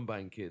are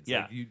Columbine kids.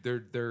 Yeah,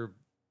 like they're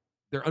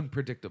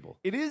unpredictable.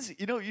 It is.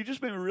 You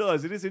just made me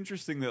realize it is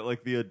interesting that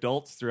like the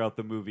adults throughout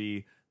the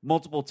movie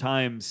multiple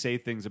times say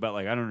things about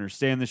like I don't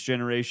understand this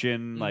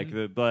generation. Like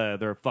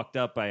they're fucked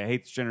up. I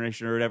hate this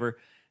generation or whatever.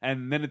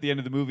 And then at the end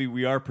of the movie,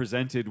 we are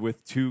presented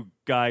with two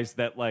guys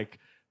that like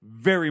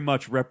very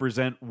much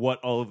represent what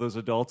all of those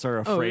adults are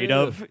afraid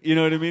of. You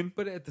know what I mean?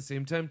 But at the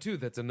same time, too,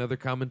 that's another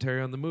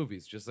commentary on the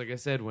movies. Just like I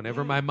said,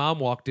 whenever my mom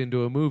walked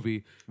into a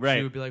movie,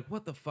 she would be like,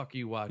 what the fuck are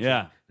you watching?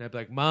 Yeah. And I'd be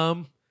like,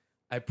 Mom,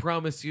 I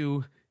promise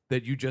you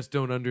that you just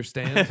don't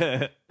understand.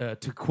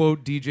 To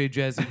quote DJ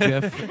Jazzy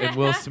Jeff and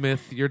Will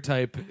Smith, your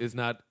type is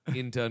not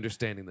into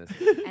understanding this.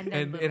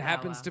 And it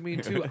happens to me,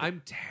 too.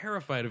 I'm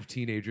terrified of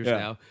teenagers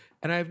now,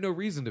 and I have no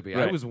reason to be.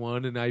 I was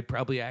one, and I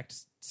probably act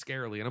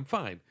scarily, and I'm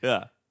fine.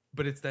 Yeah.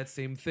 But it's that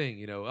same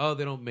thing, they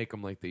don't make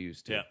them like they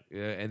used to.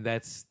 Yeah. And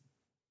this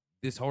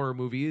horror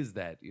movie is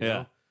that, you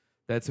know?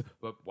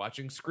 But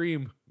watching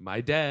Scream,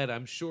 my dad,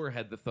 I'm sure,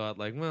 had the thought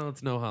like, well,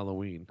 it's no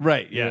Halloween.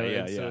 Right,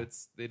 yeah. So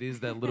it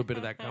is that little bit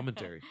of that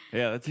commentary.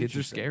 Yeah, that's Kids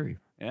are scary.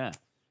 Yeah.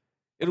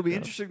 It'll be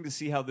interesting to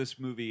see how this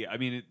movie, I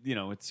mean,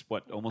 it's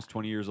what, almost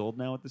 20 years old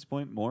now at this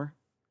point? More?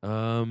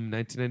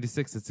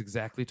 1996, it's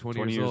exactly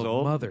 20 years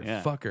old.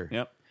 Motherfucker. Yeah.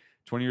 Yep.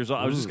 20 years old.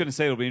 I was just going to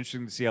say it'll be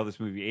interesting to see how this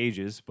movie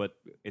ages, but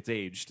it's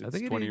aged.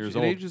 It's 20 years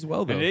old. It ages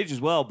well, though. And it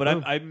ages well, but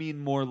I mean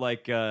more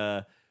like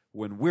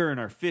when we're in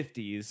our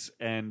 50s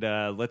and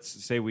let's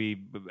say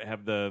we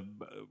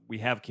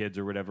have kids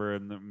or whatever,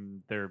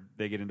 and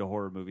they get into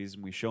horror movies,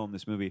 and we show them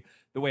this movie.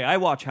 The way I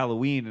watch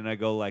Halloween, and I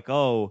go like,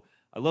 I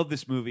love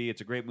this movie.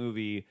 It's a great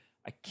movie.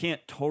 I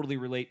can't totally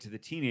relate to the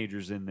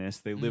teenagers in this.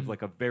 They live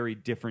like a very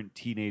different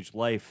teenage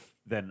life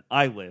than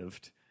I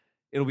lived.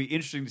 It'll be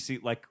interesting to see,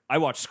 like, I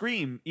watch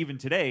Scream even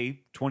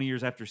today, 20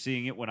 years after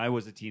seeing it when I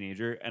was a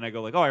teenager, and I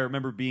go like, I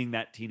remember being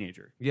that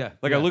teenager. Yeah.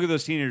 Like, I look at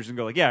those teenagers and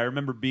go like, I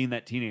remember being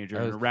that teenager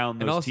and around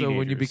those teenagers. And also,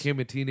 when you became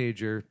a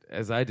teenager,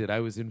 as I did, I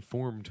was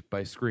informed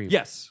by Scream.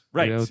 Yes,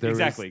 right,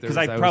 exactly. Because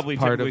I probably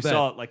typically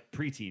saw it, like,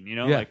 preteen,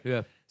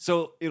 Yeah.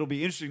 So it'll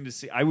be interesting to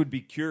see. I would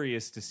be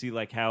curious to see,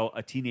 like, how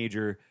a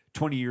teenager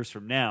 20 years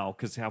from now,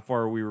 because how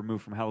far are we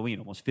removed from Halloween?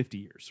 Almost 50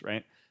 years,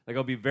 right? Like,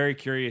 I'll be very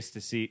curious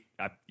to see,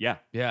 Yeah.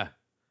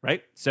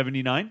 Right?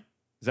 79?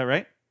 Is that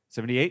right?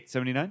 78?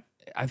 79?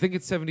 I think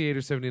it's 78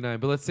 or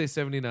 79, but let's say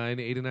 79,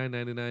 89,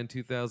 99,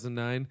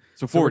 2009.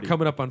 So 40. We're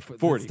coming up on 40.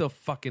 That's still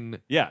fucking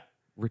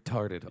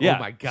retarded. Yeah. Oh,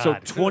 my God.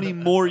 So 20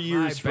 more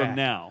years from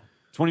now.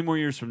 20 more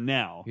years from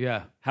now.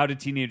 Yeah. How do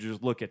teenagers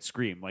look at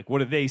Scream? Like, what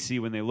do they see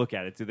when they look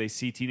at it? Do they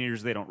see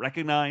teenagers they don't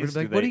recognize?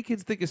 Like, what do you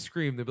kids think of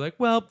Scream? They'd be like,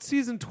 well,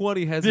 season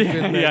 20 hasn't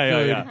been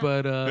that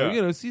good,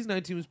 but, season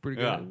 19 was pretty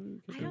good.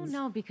 I don't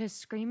know, because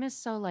Scream is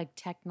so, like,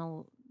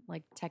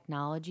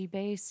 technology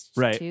based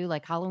right. too.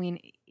 Like Halloween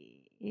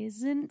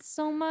isn't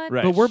so much.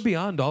 Right. But we're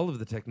beyond all of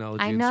the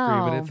technology I in Scream,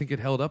 and I know. think it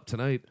held up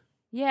tonight.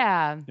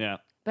 Yeah. Yeah.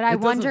 But I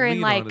It doesn't wonder in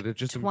lean like on it, it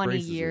just 20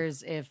 embraces it.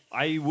 years if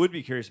I would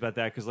be curious about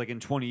that because, like,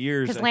 in 20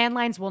 years, because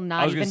landlines will I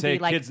not was even going to say, be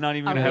like kids not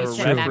even a going to have a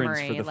wasted reference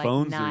memory, for the like,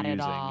 phones not they're at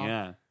using. all.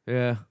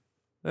 Yeah.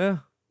 Yeah.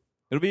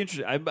 It'll be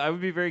interesting. I would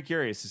be very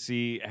curious to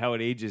see how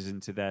it ages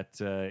into that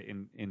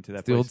into that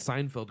It's the old place.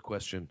 Seinfeld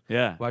question.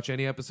 Yeah. Watch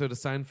any episode of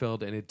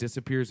Seinfeld, and it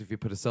disappears if you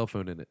put a cell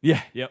phone in it.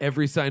 Yeah. Yep.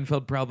 Every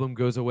Seinfeld problem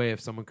goes away if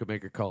someone could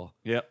make a call.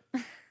 Yep.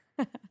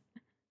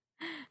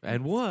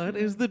 And what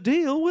is the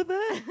deal with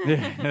that?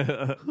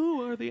 Yeah.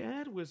 Who are the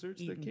ad wizards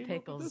that Eating came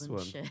pickles up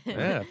with and this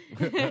one?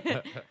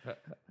 shit.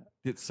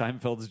 Yeah.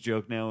 Seinfeld's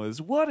joke now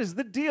is, what is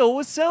the deal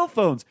with cell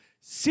phones?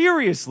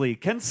 Seriously,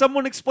 can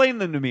someone explain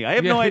them to me? I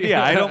have no Yeah, idea.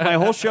 yeah. I don't. My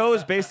whole show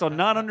is based on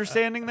not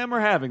understanding them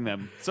or having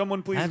them.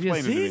 Someone please Have you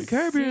explain it seen to me.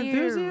 Curb Your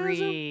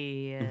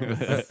Enthusiasm?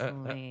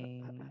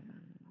 Seriously.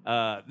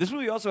 This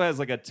movie also has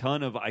like a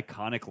ton of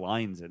iconic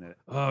lines in it.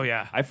 Oh,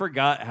 yeah. I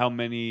forgot how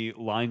many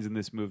lines in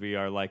this movie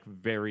are like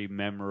very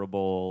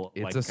memorable.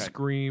 It's like, a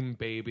Scream,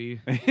 baby.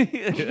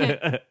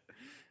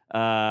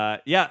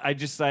 Yeah,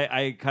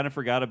 I kind of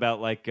forgot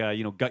about like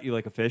gut you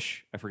like a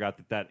fish. I forgot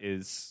that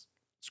is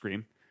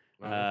Scream.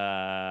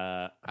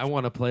 I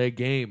want to play a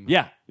game.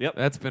 Yeah, yep.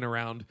 That's been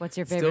around. What's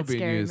your Still favorite being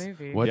scary used.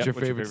 movie? What's Yep, your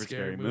favorite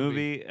scary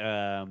movie?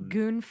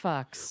 Goon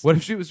fucks. What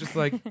if she was just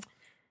like,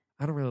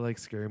 I don't really like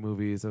scary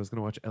movies. I was going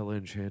to watch Ella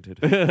Enchanted.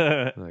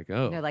 Like,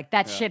 oh. They're like,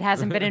 that shit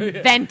hasn't been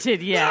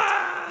invented yet.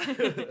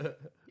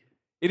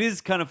 It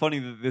is kind of funny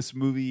that this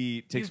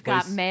movie takes You've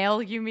place. got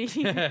mail, you mean?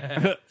 She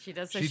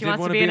does say she did wants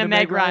to wanna be in a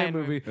Meg Ryan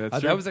movie. That's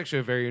true. That was actually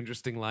a very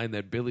interesting line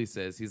that Billy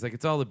says. He's like,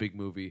 it's all a big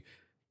movie.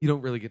 You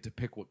don't really get to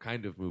pick what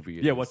kind of movie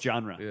it is. Yeah, what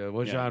genre? Yeah,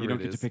 what genre You don't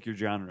it get to is. pick your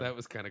genre. That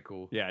was kind of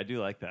cool. Yeah, I do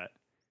like that.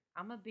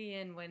 I'm going to be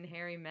in When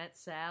Harry Met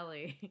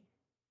Sally. I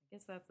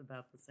guess that's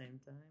about the same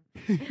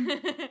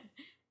time.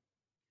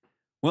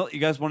 Well, you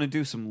guys want to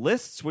do some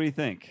lists? What do you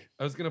think?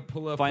 I was going to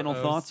pull up... Final I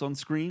was thoughts on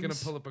screens? going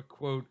to pull up a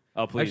quote.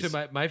 Oh, please.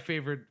 Actually, my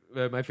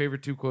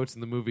favorite two quotes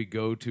in the movie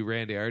go to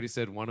Randy. I already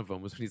said one of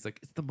them was when he's like,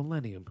 it's the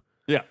millennium.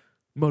 Yeah.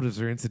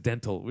 Motives are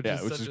incidental, which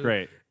Yeah, which such is a-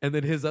 great. And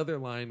then his other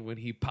line when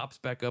he pops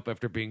back up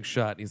after being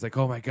shot, and he's like,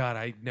 "Oh my god,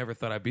 I never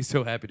thought I'd be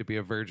so happy to be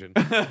a virgin."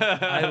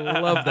 I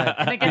love that.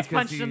 And it gets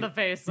Because punched in the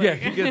face. Yeah,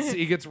 like-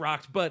 he gets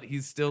rocked, but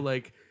he's still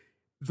like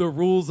the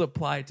rules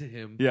apply to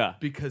him. Yeah.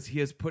 because he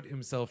has put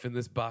himself in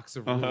this box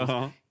of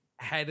rules.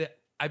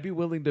 I'd be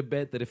willing to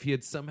bet that if he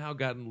had somehow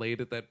gotten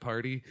laid at that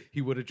party,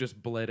 he would have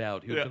just bled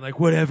out. He would have been like,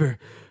 "Whatever,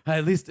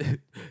 at least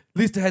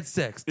I had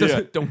sex.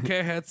 Don't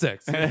care, had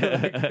sex."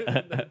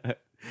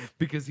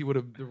 Because he would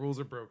have. The rules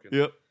are broken.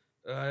 Yep.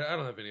 I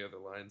don't have any other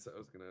lines. I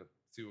was gonna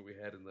see what we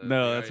had in the.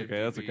 No, the that's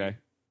okay. That's IMDb. okay.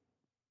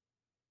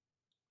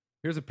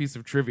 Here's a piece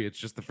of trivia. It's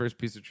just the first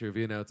piece of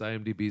trivia. Now it's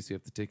IMDb, so you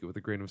have to take it with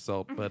a grain of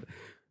salt. But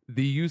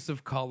the use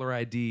of caller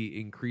ID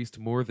increased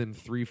more than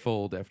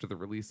threefold after the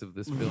release of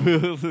this film.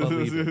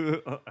 Believe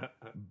it.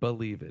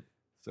 Believe it.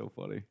 So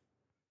funny.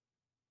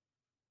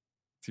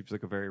 Seems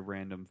like a very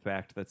random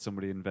fact that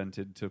somebody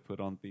invented to put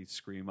on the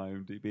Scream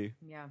IMDb.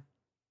 Yeah.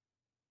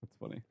 That's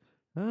funny.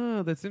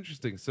 Oh, that's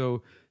interesting.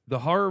 So the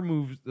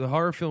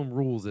horror film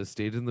rules, as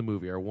stated in the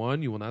movie, are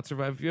 1, you will not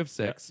survive if you have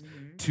sex.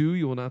 2,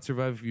 you will not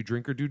survive if you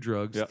drink or do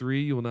drugs. Yep.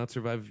 3, you will not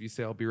survive if you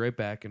say "I'll be right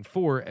back." And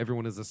 4,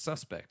 everyone is a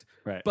suspect.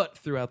 Right. But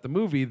throughout the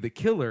movie, the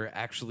killer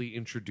actually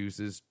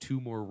introduces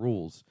 2 more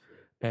rules.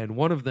 And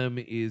one of them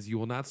is you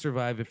will not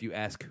survive if you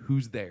ask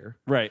who's there.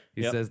 Right.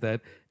 He says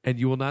that. And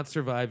you will not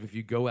survive if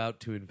you go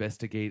out to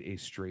investigate a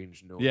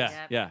strange noise. Yeah.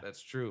 Yep. Yeah.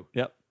 That's true.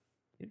 Yep.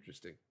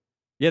 Interesting.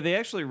 Yeah, they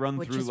actually run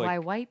Which through is why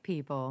like. white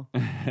people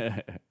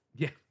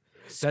Yeah.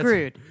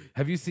 screwed.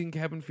 Have you seen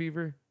Cabin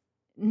Fever?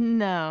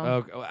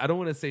 No. Oh, I don't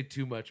want to say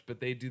too much, but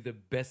they do the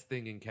best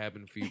thing in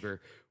Cabin Fever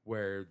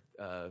where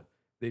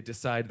they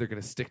decide they're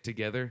going to stick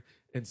together.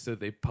 And so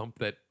they pump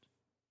that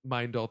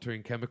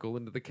mind-altering chemical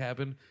into the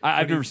cabin.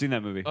 I've And never he- seen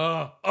that movie.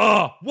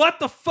 What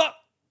the fuck?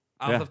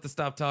 I'll Yeah. have to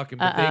stop talking,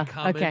 but they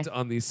comment okay.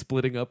 on the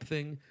splitting up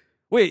thing.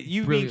 Wait,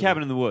 you mean Brilliantly.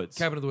 Cabin in the Woods?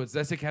 Cabin in the Woods. Did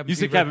I say Cabin You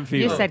Fever? said Cabin Fever.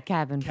 You Fever. said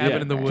cabin. Cabin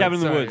fever. in the Woods. Cabin in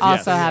the Sorry. Woods,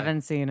 Also yes.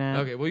 haven't seen it.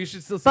 Okay, well, you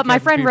should still see But my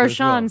Cabin friend Fever as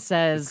well. Roshan It's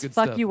says, good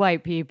fuck stuff. you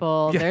white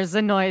people. Yeah. There's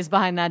a noise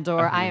behind that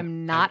door. I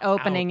am not I'm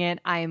opening it.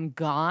 I am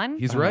gone.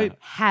 He's right.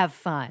 Have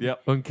fun.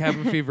 Yep. On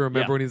Cabin Fever,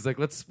 remember Yeah. when he's like,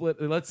 let's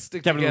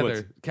stick Cabin in the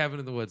together. Woods. Cabin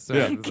in the Woods. Sorry.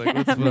 Yeah. It's like,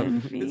 let's split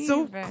up. It's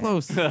so Fever.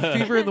 close.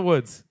 Fever in the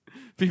Woods.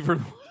 Fever in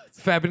the Woods.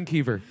 Fab and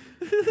Keever.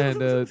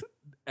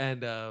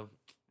 And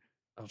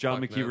oh,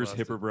 John fuck, now I McKeever's lost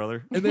hipper it.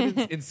 brother. And then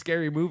in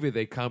Scary Movie,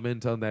 they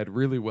comment on that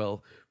really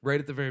well. Right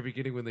at the very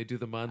beginning when they do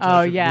the montage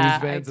Oh, of yeah,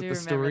 news vans I at do the remember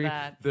story,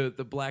 that.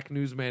 the black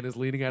newsman is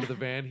leaning out of the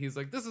van. He's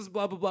like, this is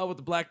blah, blah, blah with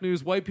the black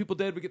news. White people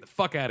dead. We get the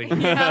fuck out of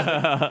here.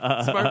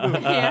 Smart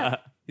move. Yeah.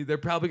 They're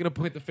probably going to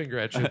point the finger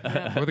at you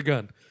or the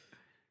gun.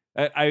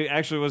 I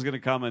actually was going to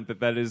comment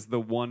that is the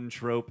one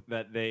trope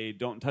that they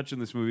don't touch in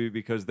this movie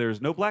because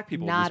there's no black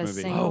people Not in a this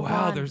movie. single Oh,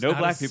 wow. one. There's No not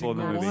black a people in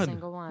the single Not movie. a one.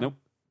 single one. Nope.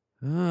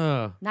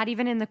 Ah. Not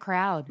even in the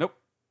crowd. Nope.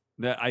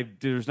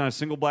 There's not a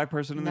single black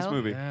person in this Nope.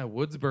 movie. Yeah,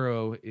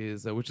 Woodsboro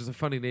is, which is a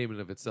funny name in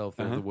and of itself.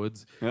 They're in the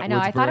woods. Yeah. I know.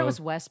 I thought it Woodsboro. was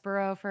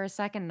Westboro for a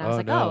second, and I was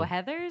like, no. "Oh,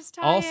 Heather's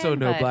tie Also, in,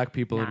 no but black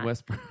people in nah.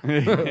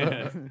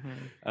 Westboro.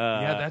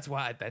 Yeah, that's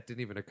why that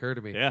didn't even occur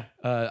to me. Yeah.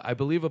 I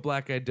believe a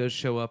black guy does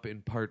show up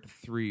in part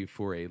 3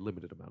 for a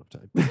limited amount of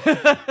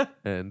time,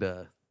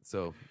 and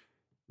so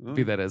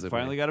be that as it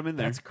Finally may. got him in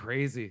there. That's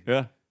crazy.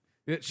 Yeah.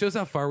 It shows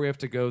how far we have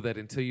to go that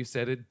until you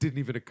said it didn't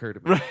even occur to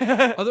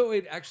me. Although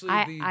wait, actually,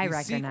 I the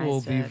sequel,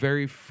 recognized the it.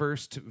 very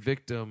first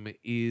victim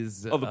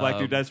is Oh, the black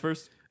dude dies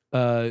first?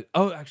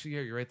 Actually,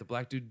 yeah, you're right. The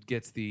black dude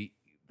gets the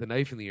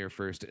knife in the ear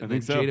first, and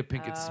then think so. Jada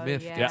Pinkett Oh,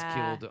 Smith yeah. gets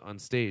killed on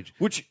stage.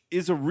 Which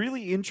is a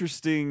really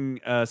interesting.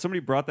 Somebody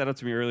brought that up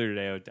to me earlier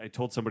today. I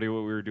told somebody what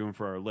we were doing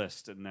for our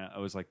list, and I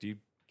was like,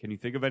 can you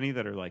think of any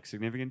that are like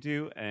significant to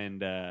you?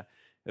 And the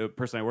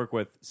person I work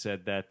with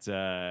said that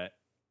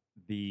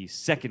the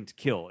second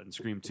kill in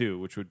Scream 2,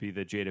 which would be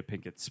the Jada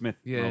Pinkett Smith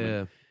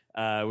moment,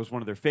 was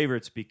one of their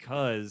favorites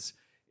because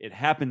it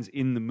happens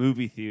in the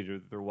movie theater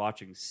that they're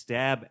watching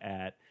Stab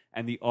at,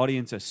 and the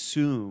audience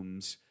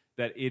assumes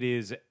that it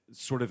is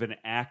sort of an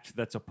act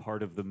that's a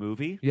part of the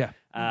movie. Yeah.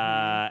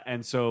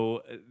 And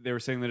so they were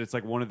saying that it's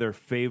like one of their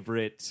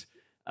favorite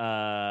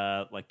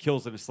like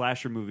kills in a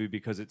slasher movie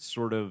because it's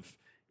sort of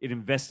it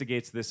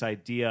investigates this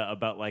idea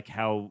about like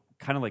how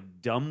kind of like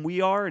dumb we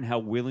are and how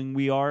willing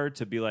we are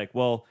to be like,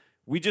 well,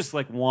 we just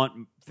like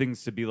want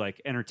things to be like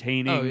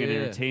entertaining and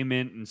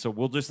entertainment, and so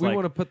we'll just we like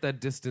want to put that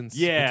distance.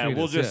 yeah, between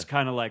we'll us, just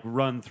kind of like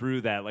run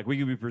through that. Like we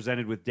could be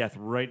presented with death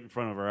right in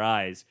front of our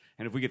eyes,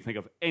 and if we could think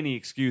of any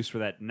excuse for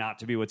that not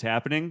to be what's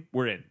happening,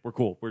 we're in. We're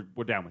cool.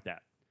 We're down with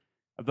that.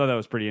 I thought that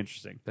was pretty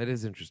interesting. That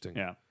is interesting.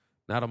 Yeah,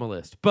 Not on my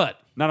list, but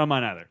not on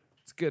mine either.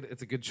 it's good.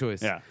 It's a good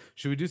choice. Yeah.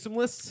 Should we do some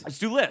lists? Let's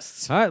do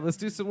lists. All right, let's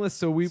do some lists.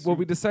 So what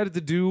we decided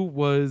to do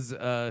was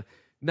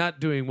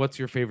not doing what's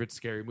your favorite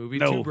scary movie.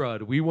 No. Too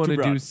broad. We want to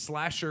Too do broad.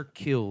 slasher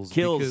kills.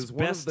 Kills, Because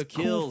one best of the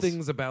cool kills.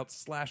 things about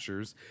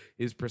slashers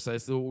is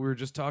precisely what we were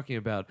just talking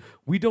about.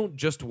 We don't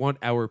just want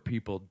our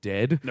people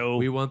dead. No.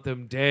 We want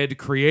them dead They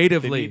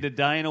creatively. need to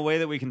die in a way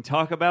that we can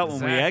talk about when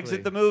we Exactly.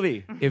 exit the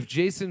movie. If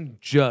Jason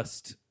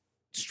just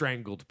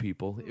strangled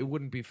people, it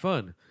wouldn't be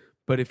fun.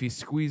 But if he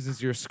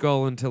squeezes your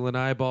skull until an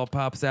eyeball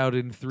pops out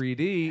in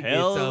 3D,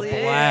 Hell it's a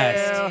yeah.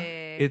 blast.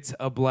 Hey. It's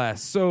a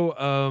blast.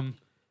 So,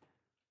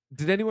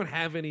 did anyone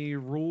have any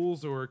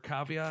rules or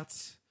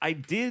caveats? I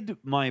did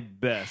my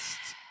best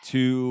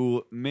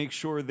to make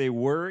sure they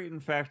were,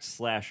 in fact,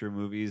 slasher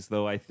movies,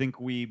 though I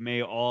think we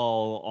may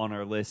all, on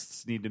our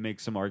lists, need to make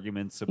some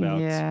arguments about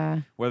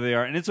Yeah. whether they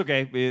are. And it's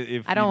okay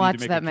if I don't you need watch to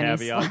make that a many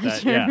caveat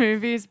slasher that, yeah.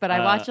 movies, but I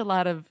Uh, watch a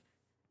lot of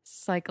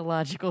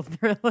psychological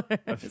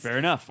thrillers Fair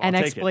enough. I'll and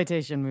take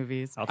exploitation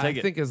movies. I'll I take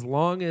it. think as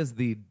long as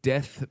the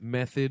death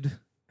method,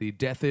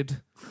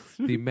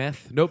 the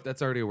meth, nope,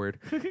 that's already a word.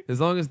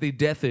 As long as the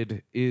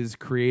deathid is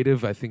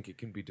creative, I think it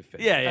can be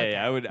defended.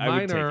 Yeah. I would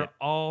Mine take are it.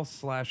 all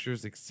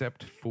slashers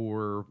except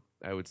for,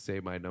 I would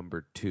say, my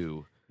number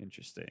 2.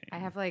 Interesting. I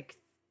have like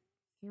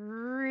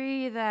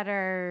 3 that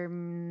are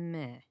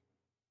meh.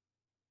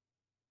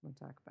 We'll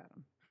talk about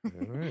them.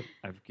 All right.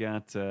 I've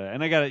got,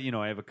 and I got,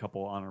 I have a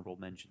couple honorable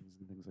mentions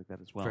and things like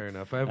that as well. Fair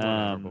enough. I have one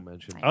honorable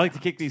mention. I like to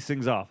kick these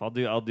things off. I'll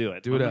do it.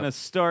 Do it I'm up. going to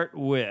start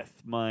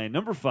with my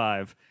number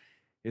 5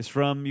 is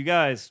from you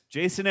guys,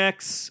 Jason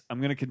X. I'm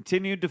going to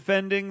continue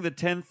defending the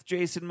 10th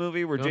Jason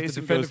movie where You don't have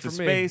Jason defend goes it to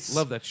for me. space.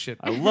 Love that shit.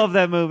 I love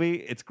that movie.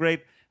 It's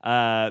great.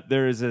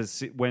 There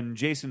is when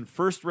Jason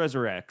first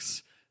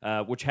resurrects,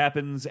 which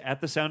happens at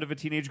the sound of a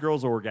teenage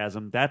girl's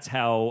orgasm. That's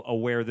how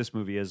aware this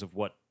movie is of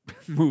what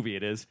movie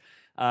it is.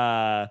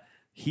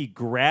 He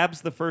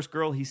grabs the first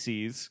girl he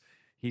sees.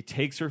 He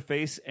takes her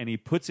face and he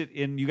puts it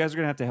in. You guys are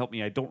going to have to help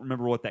me. I don't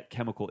remember what that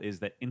chemical is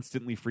that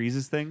instantly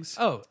freezes things.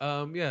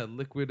 Yeah,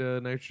 liquid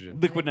nitrogen.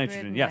 Liquid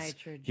nitrogen, yes.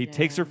 He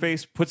takes her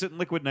face, puts it in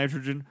liquid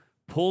nitrogen,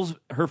 pulls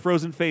her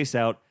frozen face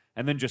out,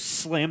 and then just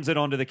slams it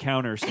onto the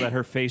counter so that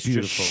her face just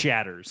Beautiful.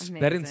 shatters.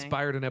 Amazing. That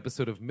inspired an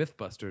episode of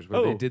Mythbusters where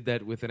Oh. they did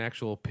that with an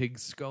actual pig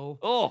skull.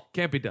 Oh,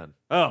 Can't be done.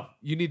 oh.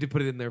 You need to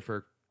put it in there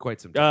for quite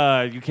some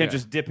time. You can't Yeah.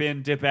 just dip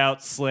in, dip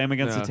out, slam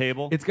against No, the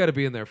table. It's got to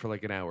be in there for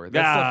like an hour.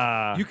 That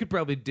Ah. stuff, you could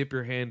probably dip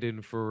your hand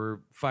in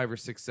for 5 or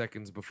 6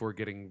 seconds before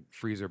getting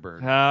freezer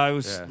burn. I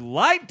was Yeah.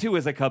 lied to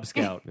as a Cub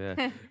Scout.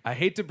 Yeah. I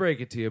hate to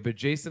break it to you, but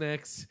Jason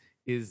X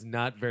is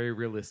not very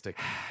realistic.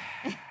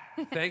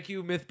 Thank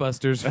you,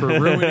 Mythbusters, for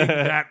ruining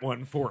that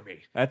one for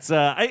me. That's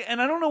I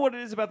don't know what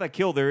it is about that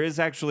kill. There is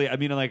actually,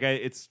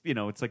 it's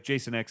it's like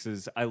Jason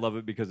X's. I love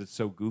it because it's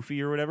so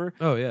goofy or whatever.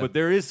 Oh, yeah. But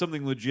there is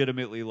something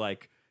legitimately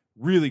like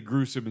really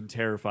gruesome and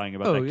terrifying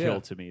about that yeah.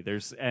 kill to me.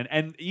 There's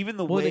and even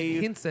the Well, way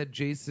it hints that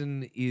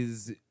Jason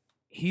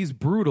he's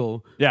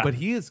brutal, Yeah. but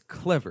he is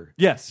clever.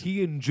 Yes.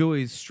 He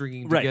enjoys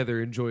stringing Right.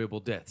 together enjoyable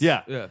deaths.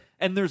 Yeah. Yeah.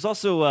 And there's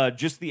also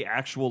just the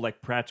actual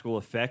like practical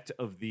effect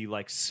of the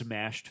like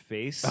smashed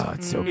face Oh,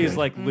 it's so is good.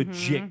 like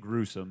legit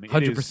gruesome. It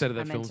is- 100% of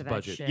that I'm film's into that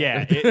budget. shit.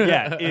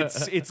 Yeah,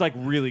 it's like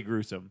really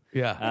gruesome.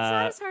 Yeah. It's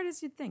not as hard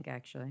as you'd think,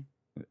 actually.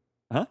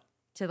 Huh?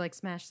 To like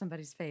smash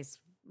somebody's face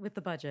with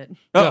the budget.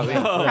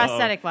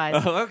 Prosthetic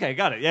wise. Okay,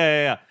 got it.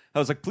 Yeah. I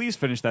was like, please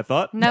finish that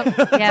thought. Nope.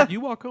 Yeah. You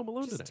walk home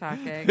alone Just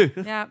today.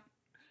 talking. Yeah.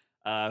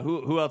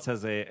 Who else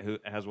has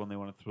one they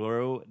want to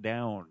throw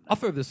down? I'll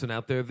throw this one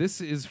out there.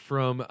 This is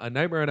from A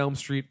Nightmare on Elm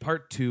Street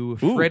Part 2,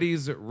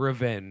 Freddy's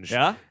Revenge.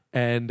 Yeah?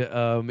 And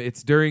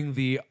it's during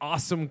the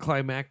awesome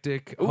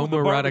climactic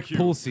homoerotic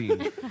pool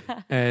scene.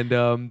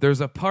 And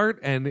there's a part,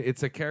 and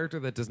it's a character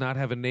that does not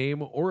have a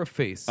name or a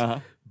face.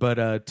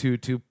 But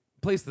to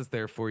place this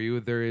there for you,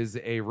 there is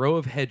a row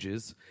of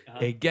hedges,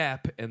 a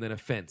gap, and then a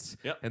fence.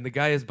 Yep. And the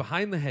guy is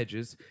behind the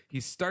hedges. He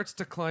starts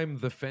to climb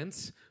the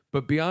fence,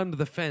 but beyond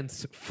the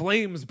fence,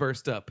 flames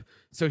burst up.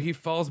 So he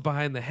falls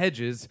behind the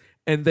hedges,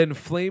 and then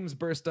flames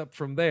burst up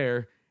from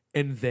there,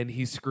 and then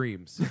he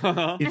screams.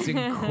 It's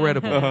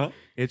incredible.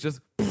 It's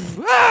just,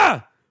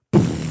 ah!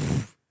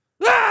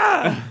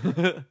 Ah!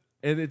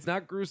 And it's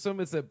not gruesome,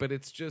 but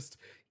it's just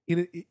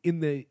in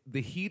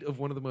the heat of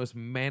one of the most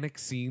manic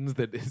scenes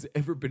that has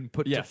ever been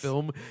put to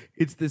film.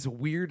 It's this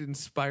weird,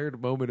 inspired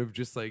moment of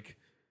just like,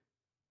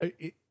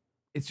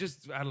 it's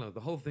just, I don't know, the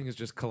whole thing is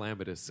just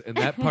calamitous, and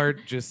that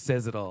part just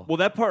says it all. Well,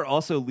 that part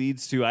also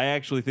leads to, I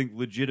actually think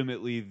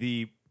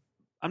legitimately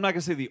I'm not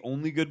going to say the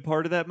only good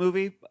part of that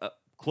movie,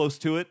 close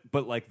to it,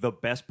 but like the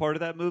best part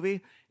of that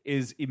movie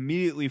is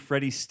immediately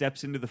Freddy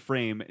steps into the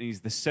frame, and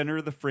he's the center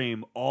of the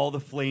frame. All the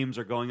flames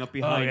are going up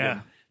behind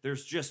him.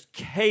 There's just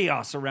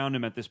chaos around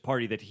him at this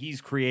party that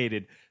he's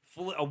created,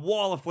 a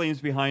wall of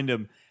flames behind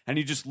him, and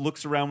he just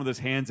looks around with his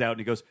hands out and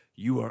he goes,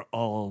 "You are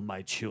all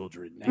my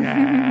children."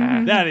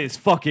 That is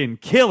fucking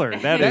killer.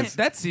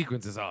 That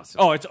sequence is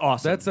awesome. Oh, it's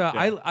awesome. That's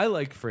I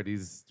like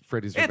Freddy's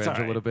Revenge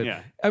a little bit.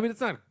 Yeah. I mean,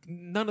 it's not,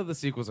 none of the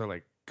sequels are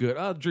like good.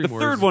 the DreamWorks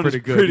third one is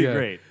pretty good, pretty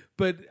great.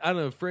 But I don't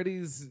know,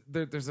 Freddy's,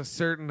 there's a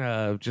certain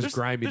just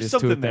griminess to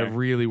something it there. that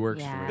really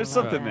works for me. There's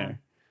something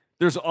there.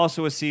 There's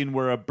also a scene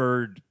where a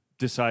bird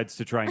decides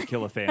to try and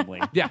kill a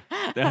family. Yeah.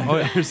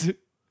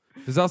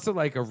 There's also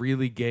like a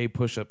really gay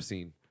push-up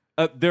scene.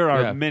 There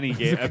are many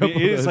gay. I mean,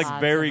 it is like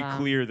Lots very of them.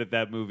 clear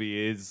that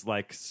movie is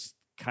like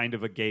kind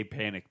of a gay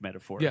panic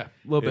metaphor. Yeah,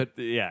 a little bit.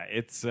 Yeah,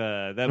 it's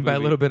that. And by a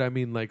movie- little bit, I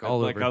mean like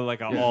all like, over.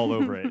 like all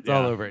over it. It's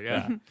all over it,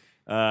 yeah.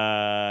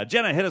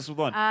 Jenna, hit us with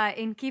one.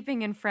 In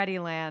keeping in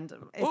Freddyland.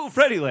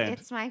 Freddyland.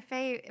 It's my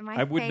favorite.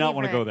 I would not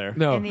want to go there.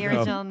 No, in the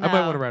original, no. I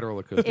might want to ride a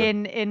roller coaster.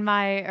 In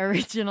my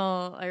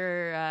original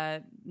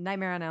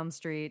Nightmare on Elm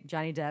Street,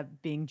 Johnny Depp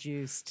being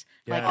juiced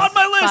like Yes. On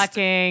my list!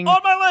 fucking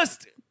On my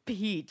list.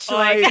 peach,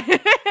 I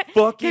like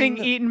fucking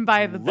getting eaten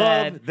by the love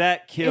bed.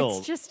 that kill.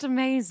 It's just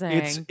amazing.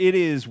 It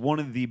is one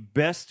of the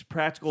best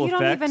practical you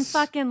effects. don't even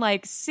fucking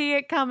like see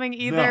it coming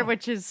either, No.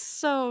 which is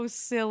so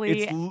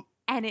silly. It's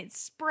and it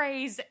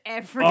sprays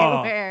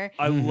everywhere.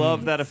 I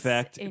love that It's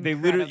effect. They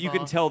literally, you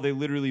can incredible. tell they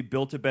literally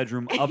built a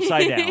bedroom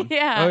upside down.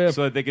 Yeah. Oh, yeah.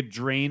 So that they could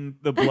drain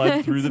the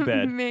blood through It's the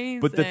bed.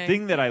 But the amazing.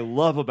 thing that I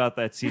love about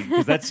that scene,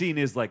 because that scene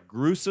is like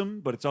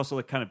gruesome, but it's also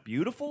like kind of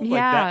beautiful. Like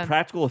Yeah. that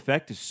practical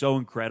effect is so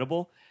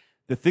incredible.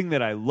 The thing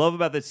that I love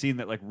about that scene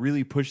that like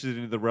really pushes it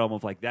into the realm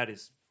of like that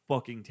is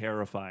fucking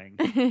terrifying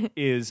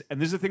is, and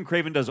this is the thing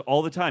Craven does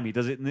all the time. He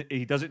does it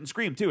in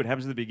Scream too. It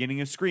happens at the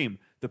beginning of Scream.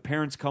 The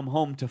parents come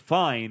home to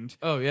find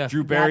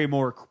Drew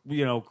Barrymore,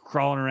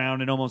 crawling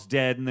around and almost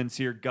dead, and then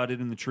see her gutted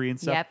in the tree and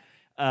stuff.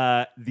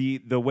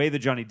 The way the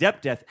Johnny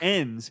Depp death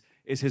ends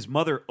is his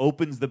mother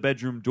opens the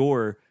bedroom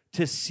door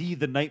to see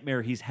the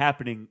nightmare he's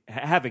having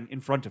in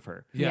front of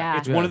her. Yeah.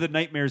 It's one of the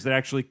nightmares that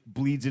actually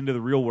bleeds into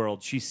the real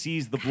world. She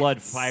sees the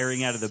blood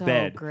firing out of the so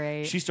bed.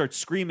 great. She starts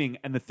screaming,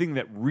 and the thing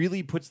that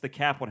really puts the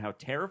cap on how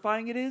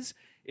terrifying it is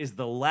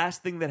the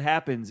last thing that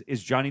happens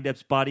is Johnny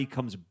Depp's body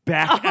comes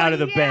back out of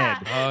the bed.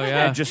 Oh,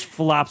 yeah. And just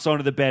flops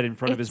onto the bed in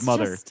front of his It's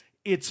mother. just-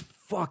 It's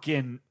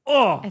fucking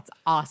It's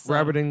awesome.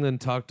 Robert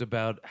Englund talked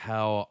about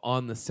how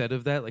on the set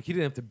of that, like he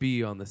didn't have to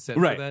be on the set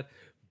Right. for that,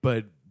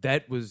 but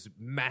that was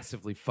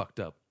massively fucked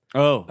up.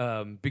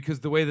 Oh.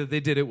 Because the way that they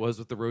did it was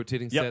with the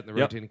rotating Yep, set and the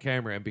yep. rotating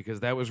camera, and because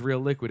that was real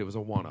liquid, it was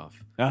a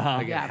one-off. Uh-huh.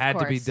 Like Yeah, it of had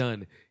to be course.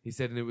 done. He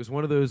said, and it was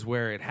one of those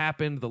where it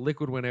happened, the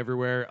liquid went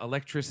everywhere,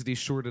 electricity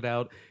shorted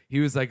out. He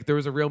was like, there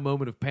was a real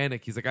moment of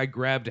panic. He's like, I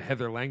grabbed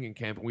Heather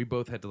Langenkamp, and we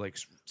both had to like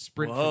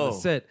sprint from Whoa. the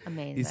set.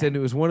 Amazing. He said and it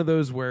was one of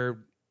those where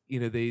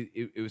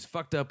it was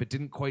fucked up. It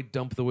didn't quite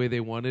dump the way they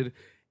wanted,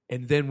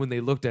 and then when they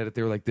looked at it,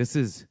 they were like, this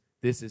is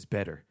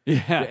better.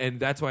 Yeah. And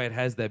that's why it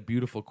has that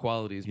beautiful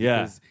qualities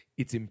Yeah. because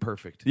it's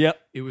imperfect. Yep.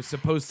 It was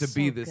supposed to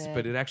be So this, good.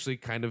 but it actually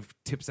kind of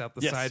tips out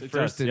the Yes, side it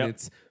first, does, and yep.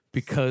 it's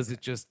because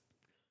it just.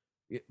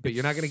 But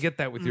you're not going to get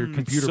that with your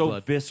computer It's so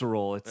blood.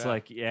 visceral. It's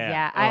like,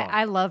 Yeah, Oh.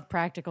 I love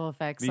practical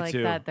effects Me like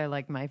too. that. They're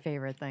like my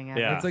favorite thing ever.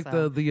 Yeah. It's like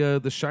so.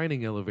 the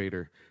Shining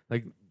elevator,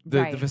 like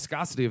the Right.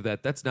 viscosity of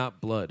that. That's not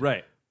blood,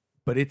 Right.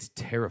 But it's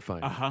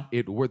terrifying. Uh-huh.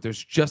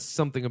 There's just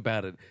something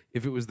about it.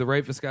 If it was the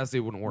right viscosity,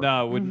 it wouldn't work.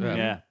 No, it wouldn't. Mhm.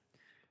 Yeah.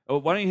 Oh,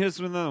 why don't you hit us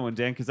with another one,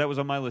 Dan? Because that was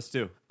on my list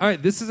too. All right,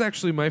 this is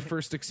actually my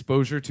first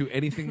exposure to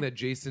anything that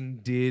Jason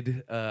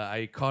did.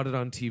 I caught it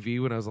on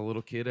TV when I was a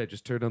little kid. I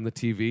just turned on the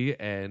TV,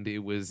 and it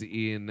was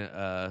in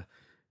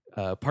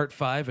Part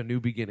 5, A New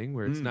Beginning,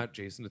 where it's not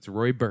Jason, it's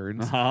Roy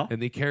Burns.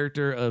 And the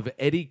character of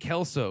Eddie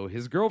Kelso,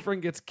 his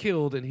girlfriend gets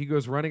killed, and he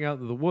goes running out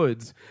into the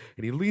woods,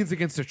 and he leans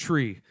against a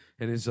tree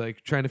and is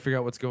like trying to figure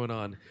out what's going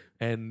on.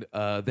 And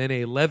then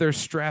a leather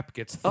strap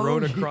gets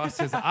thrown across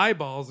his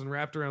eyeballs and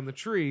wrapped around the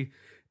tree.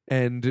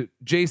 And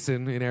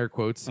Jason, in air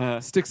quotes,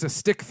 sticks a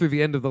stick through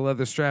the end of the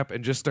leather strap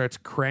and just starts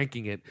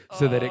cranking it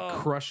so that it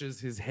crushes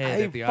his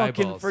head at the eyeballs.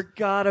 I fucking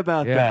forgot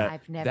about that.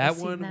 I've never That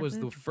seen one that was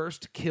movie. the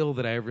first kill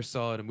that I ever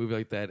saw in a movie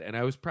like that. And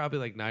I was probably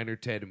like 9 or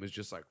 10 and was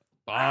just like,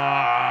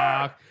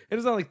 fuck. It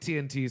was not like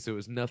TNT, so it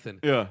was nothing.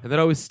 Yeah. And that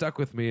always stuck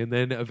with me. And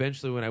then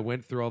eventually when I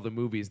went through all the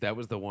movies, that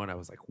was the one I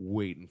was like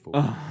waiting for.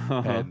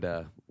 And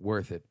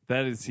worth it.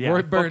 That is, Roy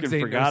I Burns fucking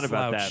ain't forgot no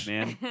about slouch. that,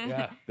 man.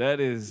 Yeah. That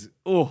is,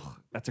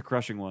 that's a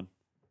crushing one.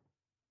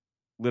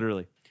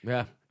 Literally.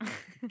 Yeah.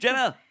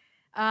 Jenna!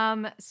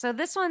 So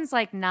this one's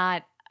like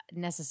not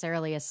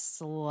necessarily a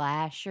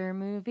slasher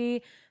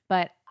movie,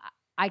 but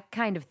I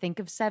kind of think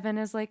of Seven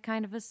as like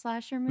kind of a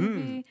slasher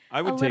movie.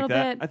 I would a take little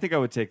that. bit. I think I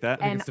would take that.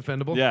 I think And it's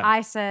defendable. Yeah.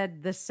 I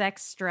said the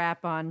sex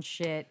strap on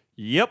shit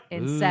Yep.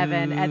 in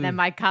Seven, and then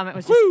my comment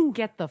was Woo! just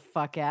get the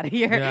fuck out of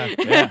here.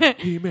 Yeah.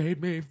 He made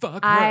me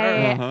fuck her.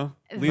 I-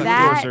 Leland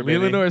That- Orser, baby.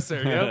 Leland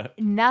Orser, yep.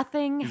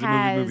 Nothing He's a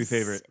has movie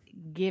favorite.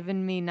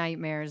 given me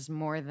nightmares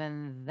more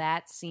than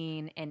that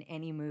scene in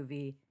any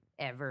movie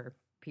ever.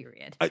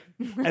 Period.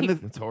 And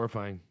It's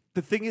horrifying.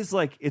 the thing is,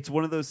 like, it's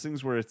one of those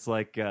things where it's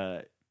like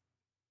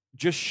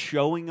just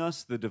showing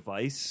us the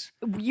device.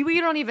 You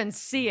don't even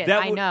see it.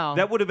 That I would, know.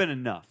 that would have been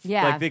enough.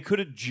 Yeah. Like they could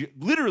have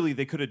literally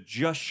they could have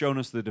just shown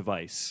us the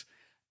device,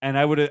 and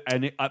I would have,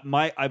 and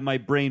my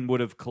brain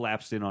would have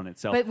collapsed in on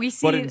itself. But we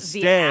see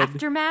instead, the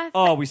aftermath.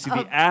 Oh, we see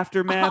the of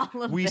aftermath.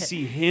 all of We it.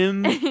 see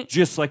him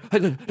just like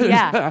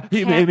Yeah,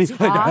 he can't made me.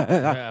 talk.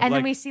 And then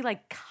Like, we see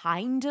like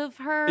kind of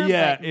her.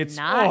 Yeah, but it's-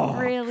 not oh,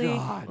 really.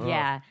 God.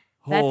 Yeah,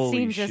 that Holy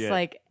scene just shit.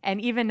 like, and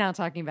even now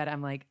talking about it,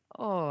 I'm like,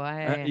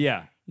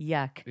 yeah.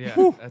 yuck.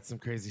 Yeah, that's some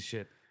crazy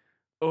shit.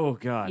 Oh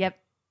God. Yep.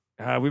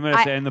 We might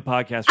have to end the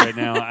podcast right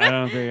now. I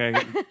don't think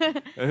I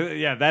can.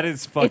 Yeah, that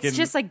is fucking. It's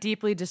just like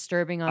deeply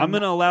disturbing. On I'm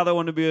gonna allow that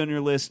one to be on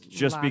your list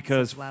just lots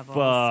because of levels.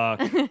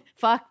 fuck.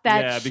 fuck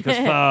that. Yeah, shit. because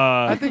I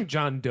fuck. think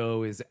John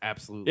Doe is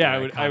absolutely. Yeah, I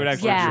an would iconic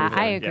actually Yeah, agree with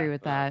I that. agree Yeah.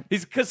 with that.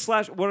 He's because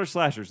what are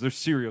slashers? They're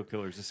serial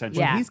killers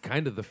essentially. Yeah. He's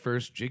kind of the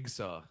first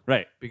Jigsaw,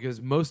 Right.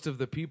 because most of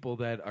the people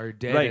that are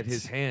dead Right. at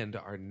his hand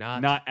are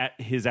not. Not at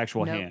his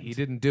actual Nope. hand. He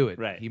didn't do it.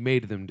 Right. He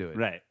made them do it.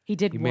 Right. He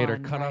did. He made her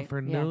one, cut right? off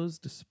her Yeah. nose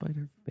to spite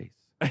her face.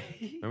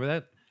 Remember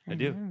that? I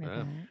do. remember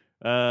Yeah.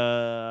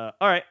 that.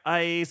 All right.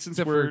 Since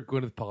Except we're for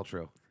Gwyneth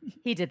Paltrow.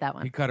 He did that He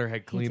one. cut her head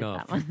He clean did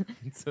off. that one.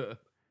 So-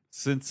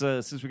 since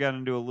we got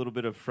into a little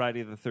bit of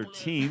Friday the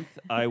 13th,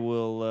 I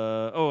will.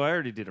 I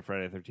already did a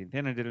Friday the 13th,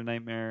 and I did a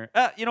Nightmare.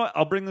 You know what?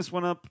 I'll bring this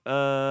one up.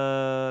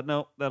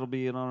 No, that'll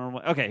be an honorable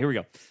one. Okay, here we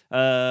go.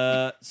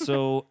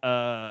 So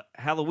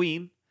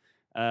Halloween,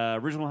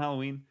 original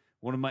Halloween.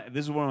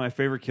 This is one of my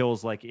favorite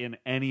kills, like in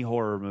any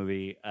horror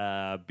movie,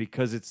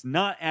 because it's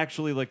not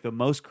actually like the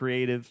most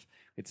creative.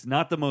 It's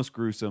not the most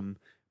gruesome,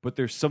 but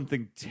there's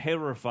something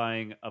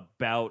terrifying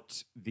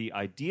about the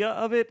idea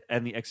of it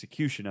and the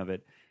execution of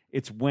it.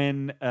 It's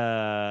when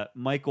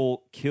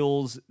Michael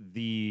kills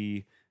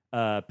the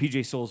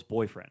PJ Souls'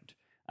 boyfriend.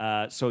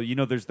 So, you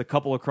know, there's the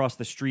couple across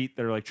the street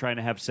that are like trying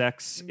to have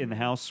sex in the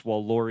house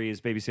while Laurie is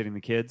babysitting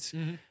the kids.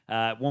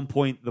 At one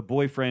point, the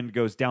boyfriend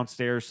goes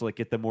downstairs to like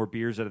get them more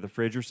beers out of the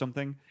fridge or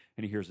something,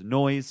 and he hears a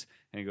noise,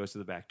 and he goes to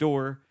the back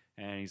door,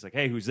 and he's like,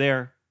 "Hey, who's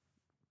there?"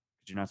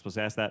 You're not supposed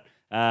to ask that,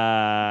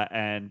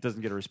 and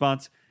doesn't get a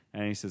response.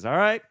 And he says, "All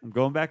right, I'm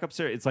going back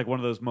upstairs." It's like one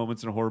of those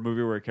moments in a horror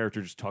movie where a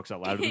character just talks out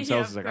loud to Yeah,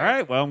 themselves. of He's like, course. "All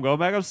right, well, I'm going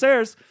back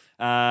upstairs."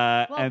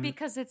 Well, And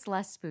because it's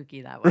less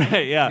spooky that way.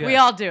 right, yeah, We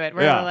all do it.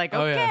 We're Yeah. like,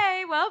 Oh, okay,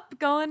 yeah. well,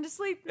 going to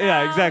sleep now.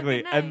 yeah, exactly.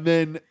 Good night. And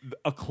then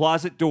a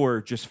closet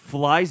door just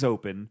flies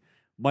open.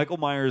 Michael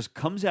Myers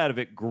comes out of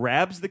it,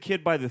 grabs the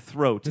kid by the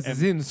throat, This and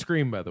is in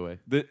Scream, by the way.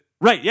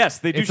 right, yes,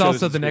 they do. It's show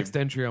also this the in next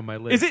Scream. entry on my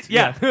list. Is it?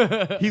 Yeah.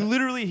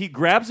 He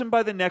grabs him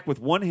by the neck with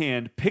one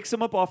hand, picks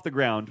him up off the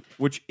ground,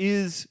 which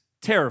is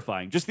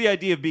terrifying. Just the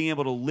idea of being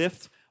able to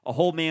lift a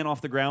whole man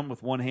off the ground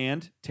with one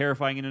hand,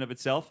 terrifying in and of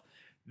itself.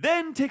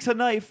 Then takes a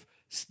knife,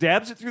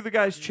 stabs it through the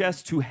guy's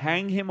chest to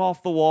hang him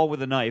off the wall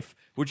with a knife,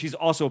 which he's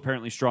also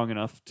apparently strong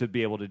enough to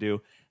be able to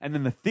do. And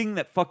then the thing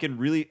that fucking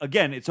really,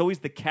 again, it's always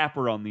the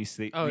capper on these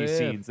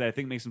scenes that I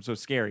think makes them so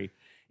scary,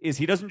 is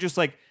he doesn't just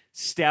like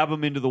stab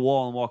him into the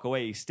wall and walk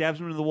away. He stabs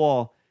him into the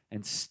wall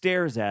and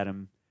stares at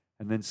him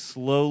and then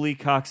slowly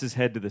cocks his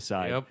head to the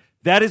side. Yep.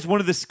 That is one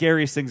of the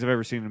scariest things I've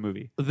ever seen in a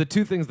movie. The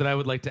two things that I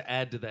would like to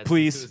add to that,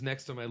 Please. since it was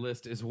next on my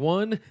list, is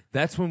one,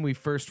 that's when we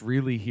first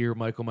really hear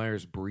Michael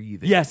Myers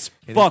breathing. Yes,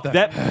 And fuck it's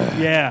that.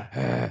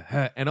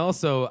 Yeah. And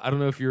also, I don't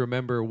know if you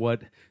remember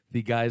what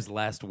the guy's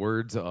last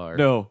words are.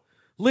 No.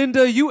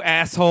 Linda, you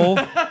asshole.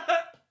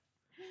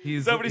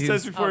 Is that what he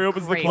says before he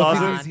opens the great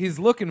closet? line. He's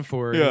looking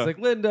for her. Yeah. He's like,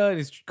 Linda, and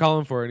he's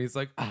calling for her, and he's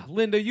like,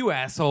 Linda, you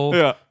asshole.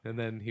 Yeah. And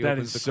then he That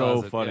opens is the so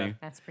closet. funny. Yeah.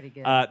 That's pretty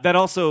good. That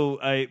also,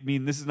 I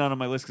mean, this is not on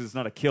my list because it's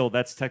not a kill.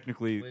 That's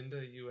technically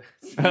Linda, you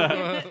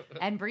asshole.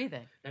 And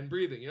breathing. And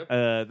breathing, yep.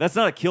 that's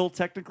not a kill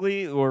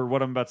technically, or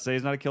what I'm about to say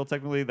is not a kill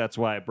technically. That's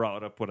why I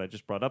brought up what I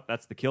just brought up.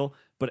 That's the kill.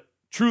 But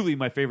truly,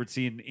 my favorite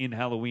scene in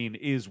Halloween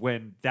is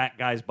when that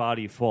guy's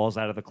body falls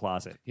out of the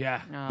closet.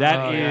 Yeah. Oh,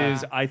 That yeah.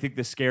 is, I think,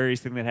 the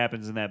scariest thing that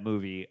happens in that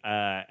movie.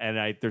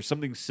 There's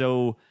something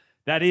so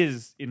that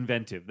is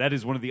inventive. That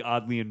is one of the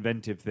oddly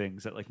inventive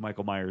things that like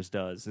Michael Myers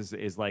does.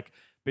 Is like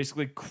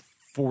basically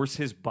force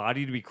his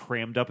body to be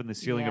crammed up in the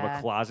ceiling of a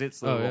Yeah. closet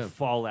so it will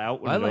fall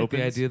out when I it like opens.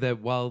 the idea that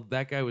while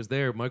that guy was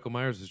there, Michael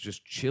Myers was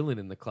just chilling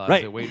in the closet,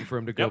 Right. waiting for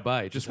him to go Yep.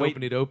 by. Just Just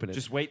wait. open it.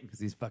 Just wait. because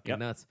he's fucking Yep.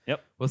 nuts.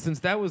 Yep. Well,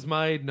 since that was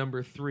my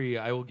number 3,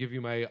 I will give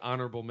you my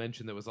honorable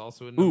mention that was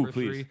also in Ooh, number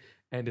please. 3,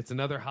 and it's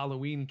another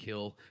Halloween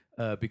kill.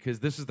 Because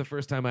this is the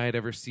first time I had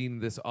ever seen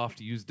this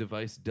oft-used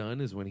device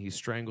done, is when he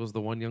strangles the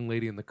one young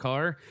lady in the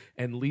car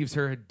and leaves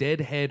her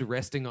dead head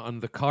resting on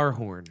the car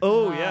horn.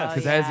 Oh yes.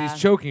 Because yeah. as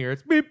he's choking her,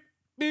 it's beep,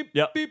 beep,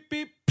 Yep. beep,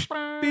 beep,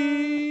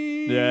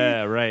 beep.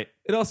 Yeah. Right.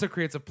 It also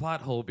creates a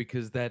plot hole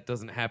because that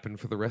doesn't happen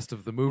for the rest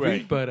of the movie.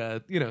 Right.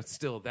 But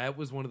still, that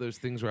was one of those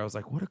things where I was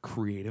like, "What a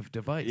creative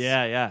device!"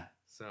 Yeah. Yeah.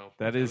 So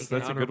That is- an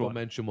that's a good honorable one.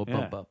 mention. Will Yeah.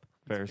 bump up.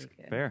 Fair. pretty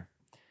good. Fair.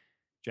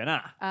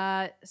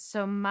 Jenna.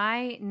 So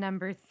my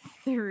number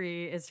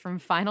 3 is from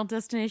Final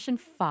Destination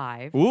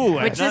 5. Ooh,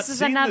 I have which not this is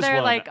seen this another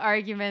one. like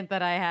argument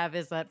that I have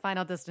is that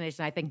Final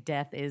Destination, I think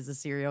death is a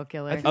serial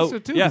killer. I think Oh, so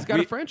too. yeah, He's got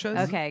we- a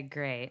franchise. Okay,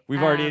 great.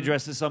 We've already Um,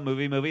 addressed this on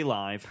Movie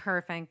Live.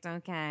 Perfect.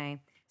 Okay.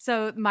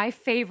 So my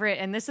favorite,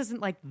 and this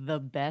isn't like the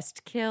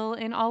best kill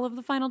in all of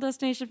the Final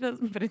Destination films,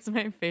 but it's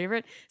my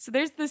favorite. So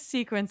there's this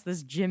sequence,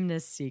 this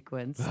gymnast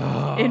sequence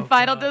in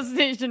Final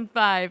Destination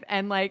 5,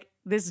 and like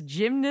this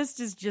gymnast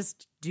is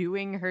just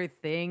doing her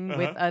thing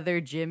with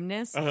other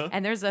gymnasts,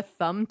 and there's a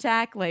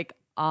thumbtack like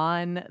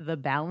on the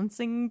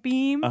balancing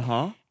beam.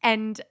 Uh-huh.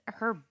 And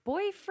her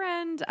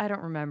boyfriend, I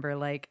don't remember,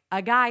 like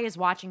a guy is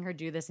watching her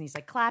do this and he's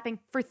like clapping.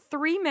 For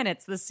 3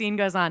 minutes, the scene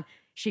goes on.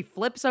 She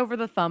flips over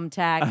the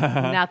thumbtack.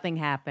 Nothing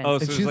happens. Oh,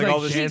 so And there's she's, like like, all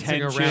this dancing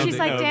tension. around She's it.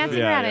 like No, dancing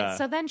yeah, around yeah. it.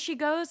 So then she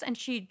goes and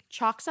she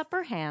chalks up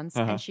her hands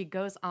and she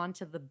goes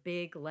onto the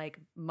big like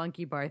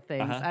monkey bar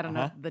things. I don't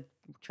know, the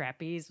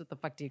trapeze. What the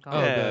fuck do you call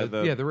Oh, it?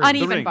 the ring.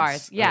 Uneven rings.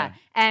 bars, yeah. Yeah.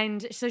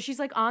 And so she's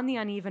like on the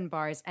uneven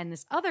bars, and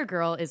this other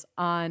girl is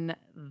on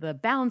the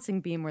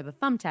balancing beam where the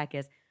thumbtack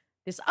is.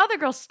 This other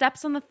girl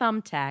steps on the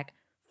thumbtack,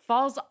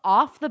 falls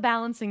off the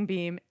balancing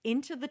beam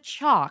into the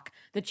chalk.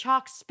 The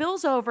chalk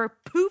spills over,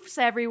 poofs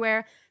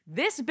everywhere.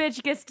 This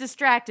bitch gets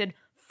distracted,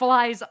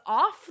 flies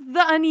off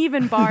the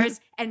uneven bars,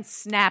 and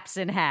snaps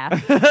in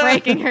half,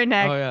 breaking her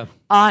neck Oh, yeah.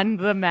 on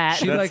the mat.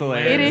 She That's like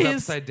hilarious. lands It is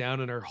upside down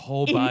and her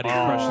whole body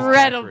crushes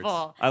incredible.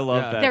 backwards. I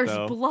love Yeah. that. There's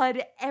though.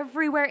 blood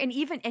everywhere, and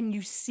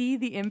you see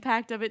the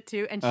impact of it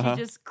too, and she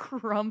just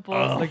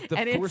crumples. Like the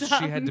and force it's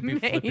she had to be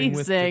flipping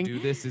with to amazing. do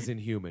this is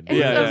inhuman. It's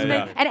Yeah, so yeah,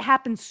 amazing. yeah. And it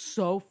happens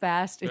so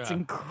fast. It's Yeah.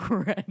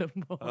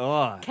 incredible.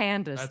 Oh,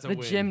 Candace, That's a the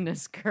win.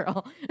 gymnast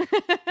girl.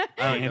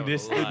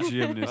 Candace I know a the lot.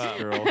 gymnast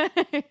girl.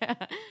 Yeah.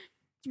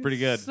 It's pretty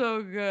good.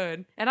 So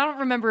good. And I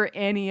don't remember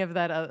any of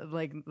that,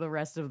 like the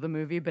rest of the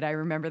movie, but I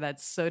remember that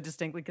so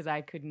distinctly because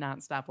I could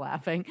not stop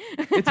laughing.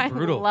 It's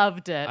brutal. I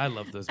loved it. I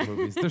love those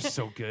movies. They're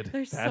so good.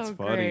 They're That's so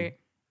funny. great.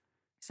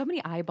 So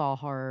many eyeball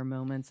horror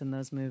moments in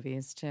those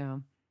movies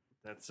too.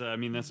 That's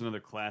that's another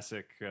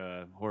classic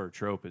horror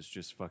trope is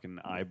just fucking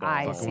eyeballs.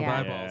 Eyes, Fucking with yeah.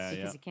 eyeballs.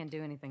 Because you can't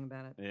do anything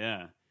about it.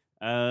 Yeah.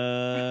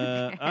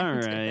 All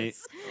right.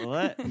 Candace.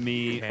 Let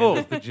me.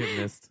 Candace the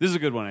gymnast. This is a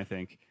good one, I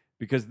think,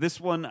 because this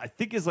one I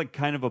think is like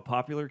kind of a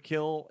popular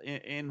kill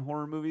in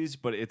horror movies,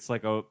 but it's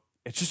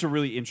just a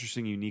really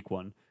interesting, unique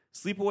one.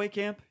 Sleepaway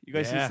Camp. You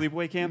guys Yeah. see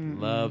Sleepaway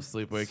Camp? Love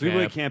Sleepaway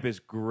Sleepaway Camp. Camp is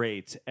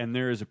great, and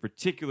there is a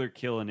particular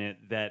kill in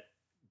it that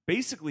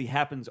basically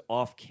happens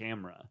off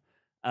camera,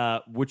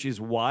 which is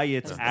why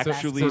it's That's the best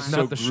actually one. it's so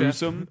not the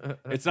gruesome. chef.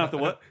 It's not the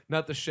what?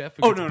 Not the chef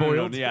who Oh gets no,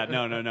 boiled. Yeah,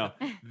 no.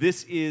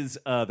 This is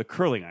the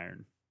curling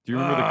iron. Do you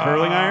remember the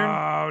curling iron?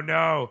 Oh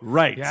no!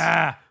 Right.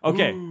 Yeah.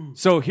 Okay. Ooh.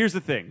 So here's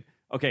the thing.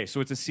 Okay, so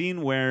it's a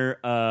scene where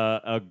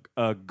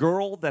a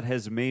girl that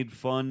has made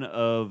fun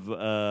of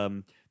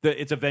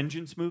it's a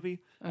vengeance movie,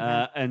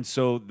 and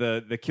so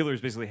the killer is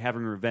basically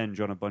having revenge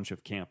on a bunch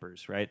of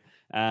campers, right?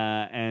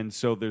 And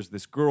so there's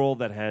this girl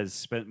that has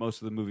spent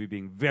most of the movie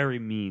being very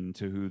mean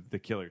to who the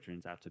killer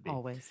turns out to be.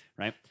 Always.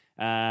 Right?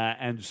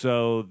 And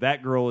so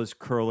that girl is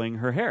curling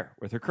her hair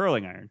with her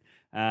curling iron,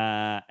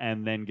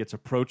 and then gets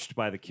approached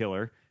by the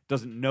killer.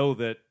 Doesn't know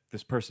that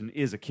this person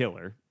is a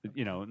killer,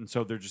 and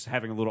so they're just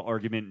having a little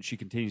argument, and she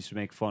continues to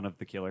make fun of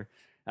the killer.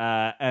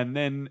 And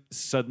then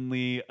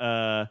suddenly,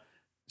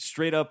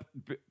 straight up,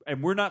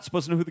 and we're not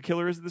supposed to know who the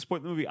killer is at this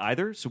point in the movie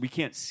either, so we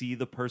can't see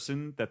the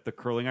person that the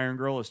curling iron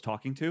girl is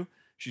talking to.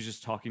 she's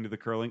just talking to the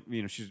curling,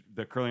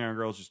 the curling iron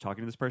girl is just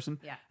talking to this person.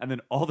 Yeah. And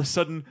then all of a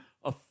sudden,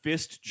 a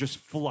fist just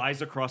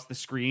flies across the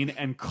screen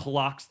and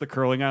clocks the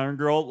curling iron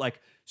girl like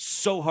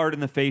so hard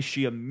in the face,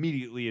 she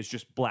immediately is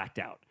just blacked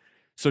out.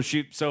 So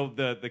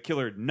the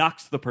killer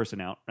knocks the person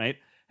out, right?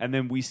 And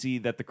then we see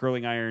that the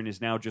curling iron is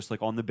now just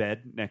like on the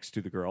bed next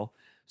to the girl.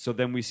 So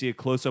then we see a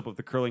close-up of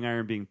the curling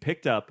iron being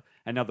picked up.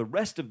 And now the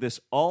rest of this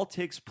all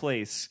takes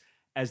place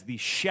as the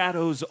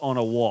shadows on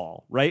a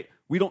wall, right?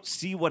 We don't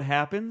see what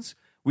happens.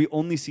 We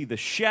only see the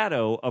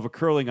shadow of a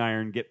curling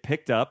iron get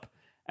picked up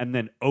and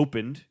then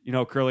opened.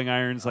 Curling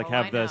irons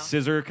have the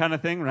scissor kind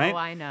of thing, right? Oh,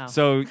 I know.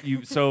 So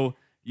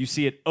you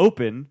see it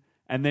open,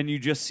 and then you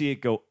just see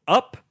it go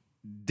up,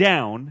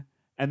 down,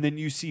 and then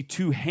you see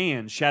two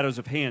hands, shadows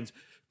of hands,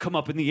 come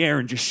up in the air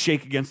and just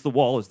shake against the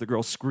wall as the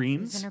girl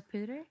screams. Is it her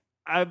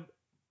pooter?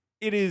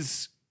 It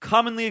is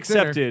commonly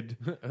accepted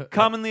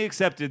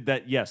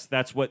that, yes,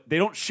 that's what... They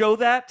don't show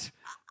that.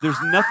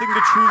 There's nothing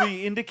to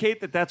truly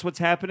indicate that that's what's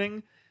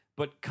happening,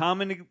 but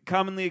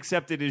commonly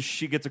accepted is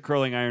she gets a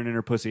curling iron in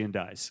her pussy and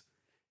dies.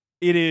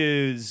 It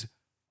is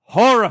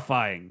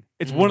horrifying.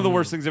 It's one of the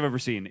worst things I've ever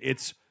seen.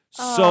 It's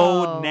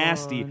so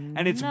nasty.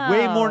 And it's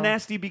way more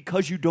nasty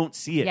because you don't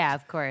see it. Yeah,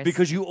 of course.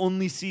 Because you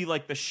only see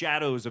like the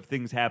shadows of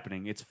things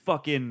happening. It's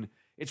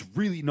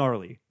really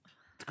gnarly.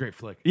 It's a great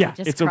flick. Yeah,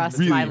 Just it's crossed a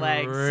really my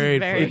legs. great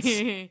Very...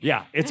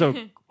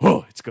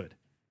 it's good.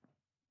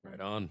 Right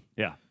on.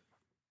 Yeah.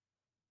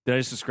 Did I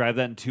just describe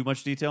that in too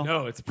much detail?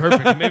 No, it's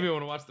perfect. It made me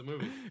want to watch the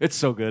movie. It's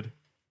so good.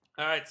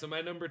 All right, so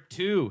my number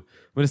 2. I'm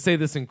going to say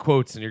this in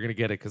quotes, and you're going to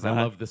get it because I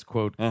love this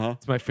quote.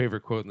 It's my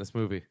favorite quote in this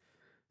movie.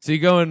 So you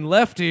going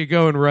left or you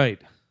going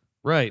right?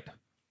 Right.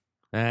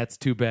 That's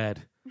too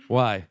bad.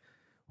 Why?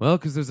 Well,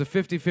 because there's a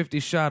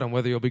 50-50 shot on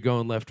whether you'll be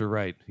going left or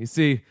right. You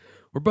see,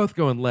 we're both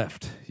going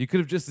left. You could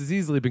have just as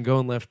easily been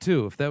going left,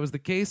 too. If that was the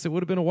case, it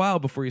would have been a while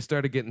before you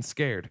started getting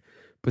scared.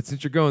 But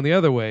since you're going the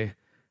other way,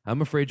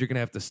 I'm afraid you're going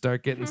to have to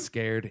start getting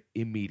scared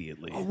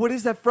immediately. Oh, what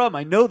is that from?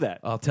 I know that.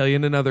 I'll tell you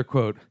in another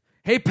quote.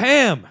 Hey,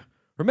 Pam,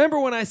 remember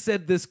when I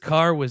said this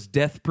car was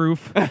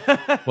death-proof?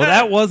 Well,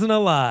 that wasn't a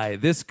lie.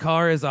 This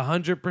car is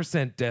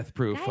 100%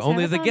 death-proof. Guys,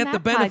 Only I was to on get the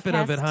that benefit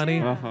of it, podcast, honey,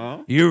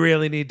 too. you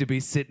really need to be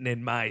sitting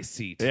in my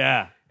seat.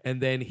 Yeah.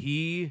 And then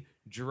he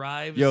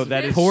drives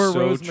that is poor so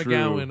Rose true.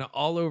 McGowan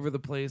all over the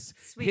place,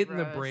 Sweet hitting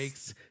the Rose.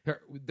 brakes.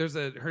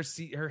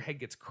 Her head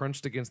gets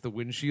crunched against the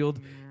windshield,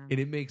 and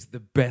it makes the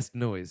best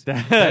noise.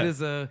 And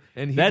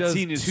he That does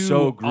scene is 2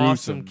 so gruesome.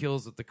 awesome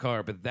kills with the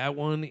car, but that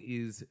one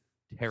is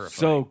terrifying.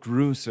 So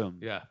gruesome.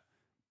 Yeah.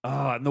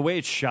 And the way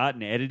it's shot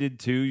and edited,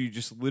 too, you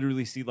just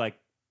literally see, like,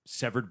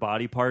 severed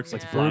body parts,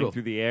 like, Yeah. flying Brutal.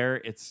 through the air.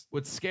 It's...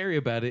 What's scary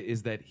about it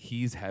is that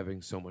he's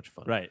having so much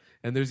fun. Right.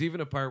 And there's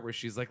even a part where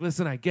she's like,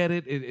 listen, I get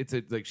it. It's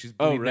a, like, she's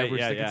Oh, bleeding right, everywhere.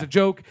 She's yeah, like, yeah. it's a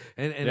joke.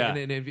 And Yeah.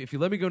 if you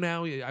let me go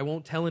now, I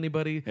won't tell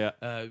anybody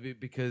Yeah.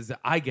 because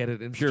I get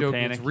it. And it's a Pure joke.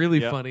 panic. It's really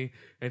Yep. funny.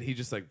 And he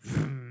just like,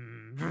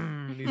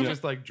 and he's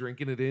just like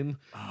drinking it in.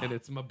 And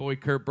it's my boy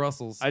Kurt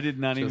Brussels. I did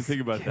not even just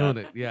think about killing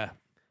that. it. Yeah.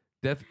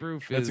 Death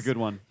Proof That's is a good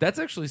one. That's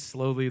actually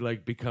slowly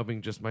like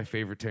becoming just my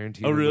favorite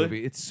Tarantino Oh, really?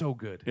 movie. It's so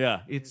good.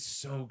 Yeah. It's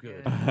so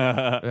good.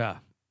 I Yeah.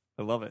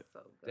 love it.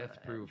 Death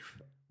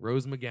Proof.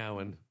 Rose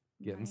McGowan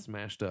getting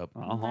smashed up.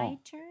 Uh-huh. My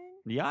turn?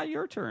 Yeah,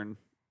 your turn.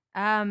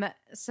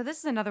 So this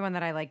is another one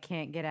that I like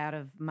can't get out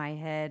of my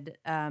head.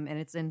 And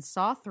it's in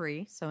Saw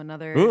 3. So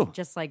another Ooh.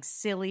 just like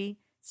silly,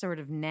 sort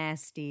of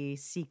nasty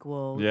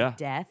sequel Yeah.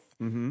 death.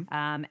 Mm-hmm.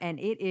 And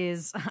it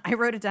is, I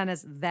wrote it down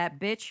as that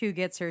bitch who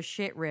gets her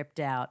shit ripped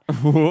out.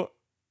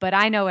 But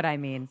I know what I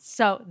mean.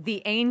 So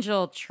the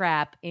angel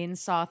trap in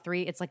Saw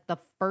 3, it's like the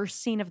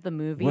first scene of the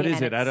movie. What is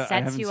and it? I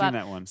haven't you seen up.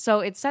 that one.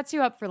 So it sets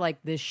you up for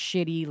like this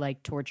shitty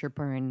like torture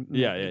porn movie.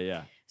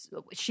 Yeah.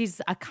 So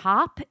she's a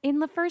cop in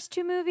the first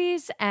 2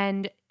 movies,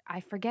 and I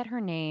forget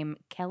her name,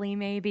 Kelly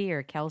maybe,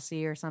 or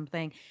Kelsey or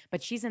something,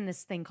 but she's in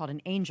this thing called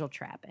an angel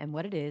trap. And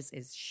what it is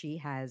she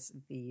has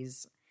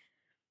these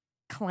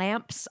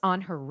clamps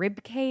on her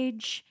rib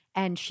cage,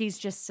 and she's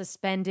just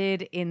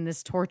suspended in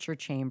this torture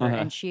chamber,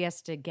 and she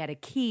has to get a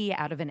key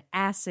out of an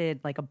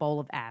acid, like a bowl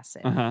of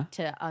acid,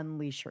 to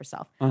unleash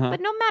herself. But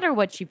no matter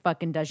what she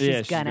fucking does,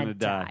 she's gonna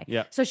die.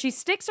 Yeah. So she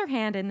sticks her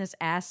hand in this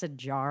acid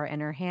jar,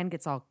 and her hand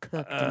gets all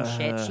cooked and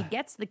shit. She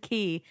gets the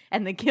key,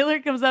 and the killer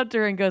comes up to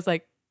her and goes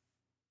like,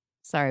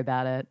 sorry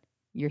about it.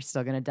 You're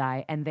still gonna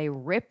die. And they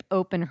rip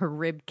open her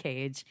rib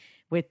cage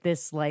with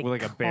this like,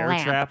 With, like, a bear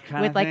clamp, trap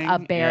kinda with like a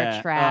thing? bear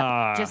Yeah.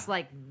 trap, just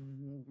like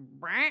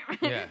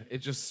Yeah. It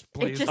just it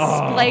splays. just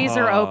splays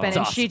her open, It's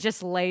and she awesome.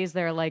 just lays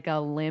there like a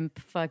limp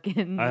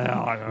fucking.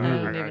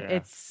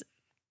 It's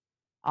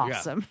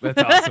awesome. Yeah,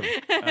 that's awesome.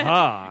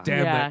 Damn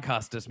Yeah. that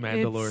Costas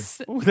Mandalore. It's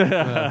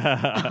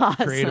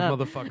Creative awesome.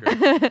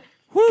 motherfucker.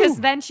 Because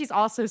then she's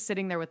also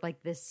sitting there with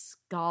like this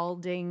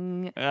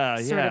scalding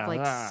sort of like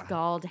yeah.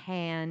 scald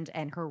hand,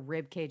 and her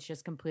rib cage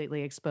just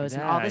completely exposed,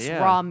 and Yeah, all this yeah.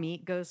 raw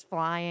meat goes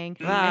flying, and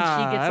she gets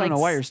I don't like know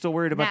why you're still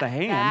worried about the snapped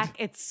hand. back.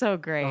 It's so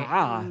great.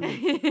 Ah.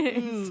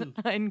 It's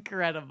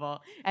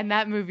incredible, and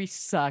that movie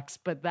sucks,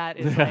 but that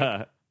is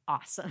like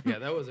awesome. Yeah,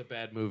 that was a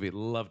bad movie.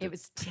 Loved it. It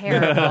was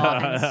terrible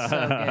and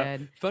so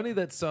good. Funny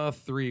that Saw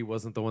 3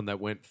 wasn't the one that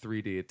went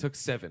 3D. It took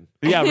 7.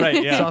 Yeah,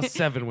 right. Yeah. Saw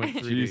 7 went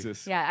 3D.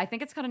 Jesus. Yeah, I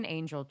think it's called an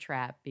angel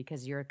trap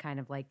because you're kind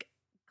of like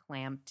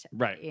clamped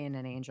Right. in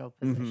an angel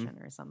position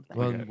or something.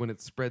 Well, when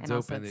it spreads and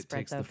also open, it spreads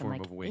takes the open form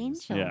like of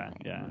wings. angel Yeah,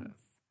 yeah. wings.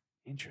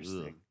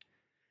 Interesting.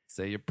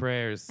 Say your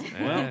prayers.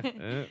 Well,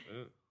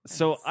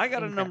 So That's I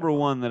got a number incredible.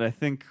 one that I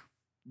think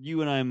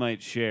you and I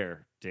might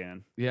share,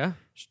 Dan. Yeah?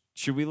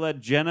 Should we let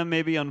Jenna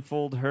maybe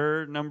unfold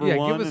her number Yeah,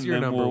 one? give us and your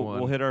then number we'll, one.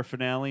 We'll hit our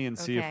finale and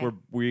see if Okay.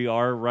 we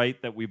are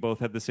right that we both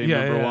had the same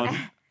Yeah, number yeah. one.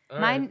 All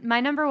My right. my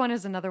number one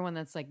is another one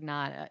that's like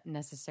not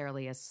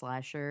necessarily a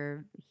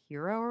slasher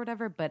hero or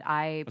whatever, but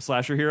I A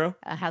slasher hero?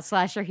 a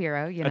slasher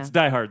hero. You know, That's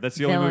Die Hard. That's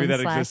the only movie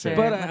Villain that existed.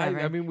 slasher. But whatever.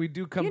 I mean, we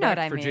do come You know back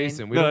what I for mean.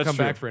 Jason. We No, don't that's come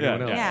true. back for Yeah,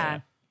 anyone else. yeah.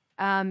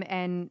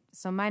 And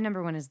so my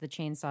number one is the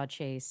chainsaw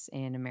chase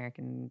in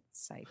American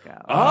Psycho.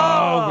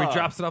 Oh, where he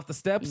drops it off the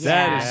steps?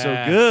 That is so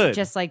Yeah. good.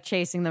 Just like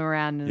chasing them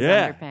around in his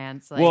Yeah.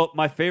 underpants. Like, Well,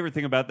 my favorite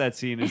thing about that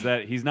scene is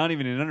that he's not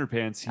even in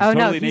underpants. He's Oh,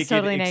 no, totally he's naked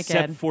totally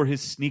except naked. for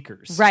his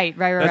sneakers. right.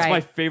 That's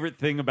my favorite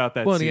thing about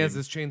that Well, and scene. he has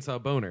his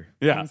chainsaw boner.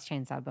 yeah. His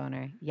chainsaw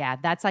boner. Yeah,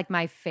 that's like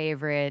my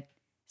favorite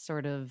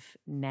sort of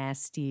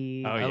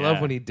nasty. Oh, I yeah.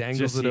 love when he dangles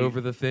Just it he-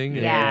 over the thing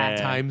and Yeah.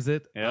 times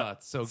it. Yeah. Oh,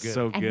 it's so good.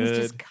 So and good. he's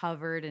just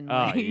covered in Oh,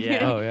 like,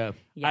 yeah. oh, yeah.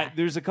 yeah.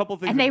 There's a couple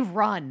things. And they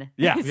run.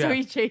 Yeah. so Yeah.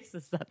 he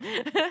chases them.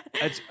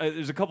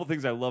 There's a couple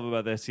things I love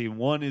about that scene.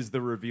 One is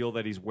the reveal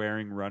that he's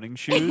wearing running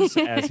shoes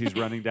as he's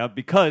running down,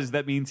 because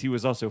that means he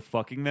was also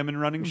fucking them in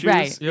running shoes.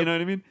 Right. You know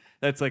what I mean?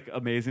 That's like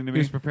amazing to He me.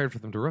 was prepared for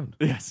them to run.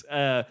 Yes.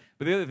 But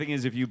the other thing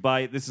is, if you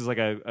buy, this is like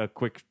a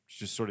quick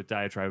just sort of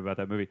diatribe about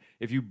that movie.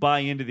 If you buy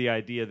into the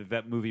idea that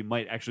that movie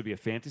might actually be a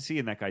fantasy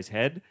in that guy's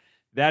head,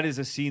 that is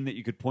a scene that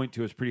you could point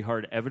to as pretty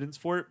hard evidence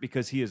for it,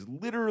 because he is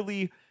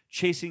literally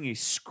chasing a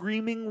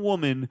screaming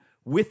woman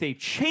with a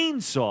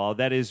chainsaw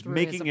that is Through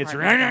making his its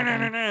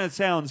apartment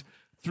sounds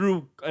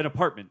through an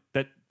apartment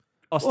that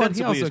Well, and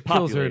he ostensibly also is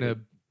kills her in populated.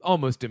 a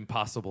almost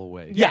impossible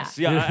way. Yes,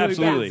 yeah, It's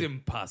absolutely.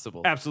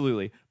 impossible.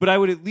 Absolutely. But I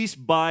would at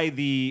least buy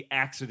the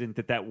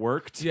accident that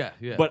worked. Yeah,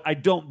 yeah. But I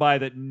don't buy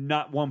that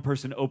not one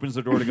person opens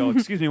the door to go,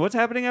 excuse me, what's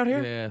happening out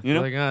here? Yeah. You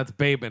know? Like, it's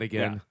Bateman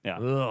again. Yeah.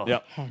 Ugh.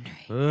 Yep. Henry.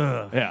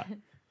 Ugh. Yeah.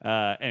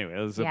 Anyway, it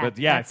was, Yeah, but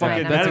yeah, that's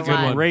fucking, my that's a number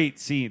good one. great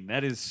scene.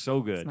 That is so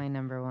good. That's my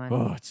number one.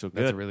 Oh, it's so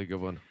good. That's a really good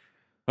one.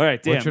 All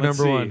right, Dan, What's your let's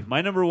number see. one?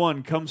 My number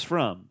one comes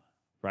from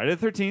Friday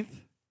the 13th,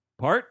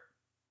 part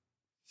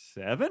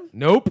 7.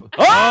 Nope.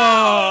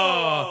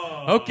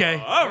 Oh!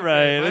 Okay. All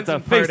right, Mine's that's a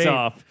in part face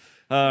off.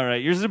 All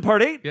right, yours is in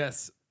part 8?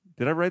 Yes.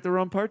 Did I write the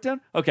wrong part down?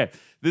 Okay,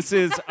 this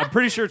is, I'm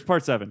pretty sure it's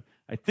part 7.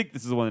 I think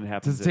this is the one that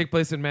happens. Does it take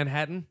place in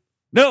Manhattan?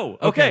 No,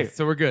 okay.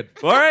 So we're good.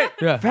 All right.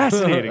 Yeah.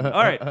 Fascinating. All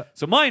right.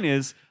 So mine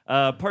is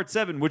part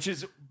 7, which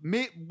is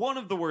one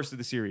of the worst of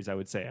the series, I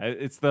would say.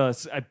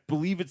 I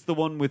believe it's the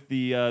one with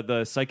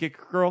the psychic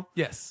girl.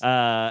 Yes.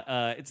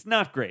 It's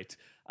not great,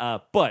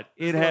 but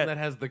it the one had. that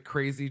has the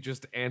crazy,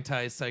 just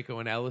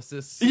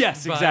anti-psychoanalysis.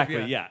 Yes, vibe,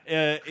 exactly. Yeah,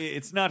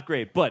 it's not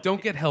great, but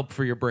Don't get help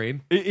for your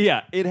brain.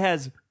 it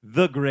has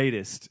the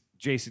greatest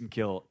Jason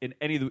kill in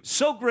any of the.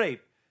 So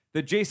great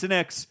that Jason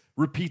X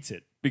repeats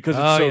it because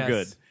it's Oh, so yes.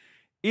 good.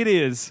 It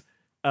is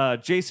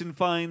Jason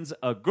finds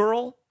a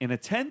girl in a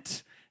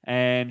tent,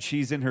 and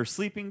she's in her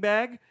sleeping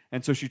bag,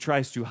 and so she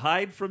tries to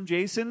hide from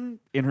Jason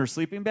in her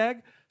sleeping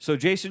bag. So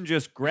Jason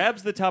just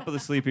grabs the top of the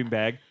sleeping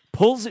bag,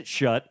 pulls it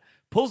shut,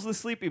 pulls the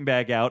sleeping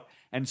bag out,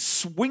 and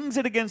swings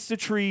it against a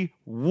tree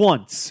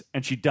once,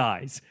 and she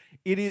dies.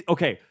 It is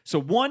okay. So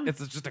one,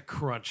 It's just a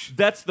crunch.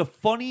 that's the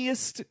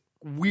funniest,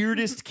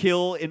 weirdest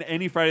kill in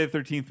any Friday the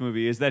 13th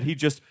movie, is that he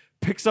just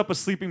picks up a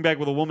sleeping bag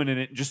with a woman in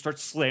it and just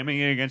starts slamming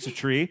it against a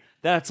tree.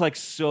 That's like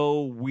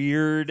so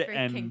weird. It's very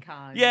and King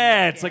Kong.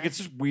 yeah, it's like Yeah. it's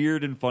just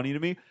weird and funny to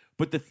me.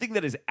 But the thing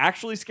that is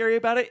actually scary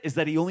about it is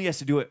that he only has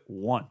to do it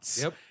once.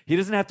 Yep. He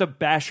doesn't have to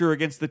bash her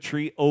against the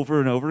tree over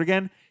and over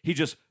again. He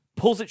just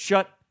pulls it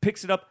shut,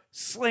 picks it up,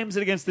 slams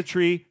it against the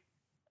tree,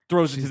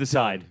 throws it to the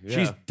side. Yeah.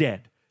 She's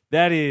dead.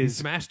 That He is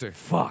smashed her.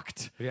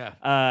 fucked.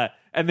 Yeah.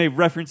 And they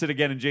reference it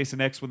again in Jason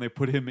X when they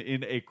put him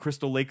in a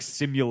Crystal Lake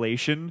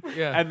simulation.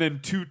 Yeah. And then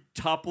 2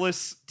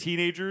 topless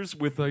teenagers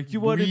with Like, "You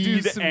wanna do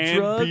weed some and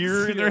drugs?"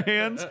 beer in their Yeah.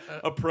 hands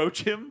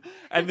approach him.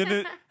 And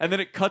then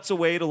it cuts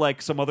away to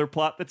like some other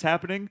plot that's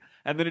happening.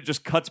 And then it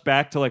just cuts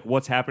back to like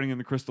what's happening in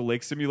the Crystal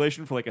Lake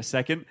simulation for like a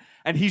second.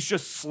 And he's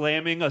just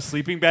slamming a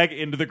sleeping bag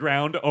into the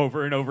ground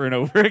over and over and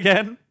over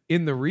again.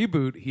 In the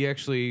reboot, he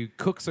actually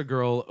cooks a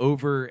girl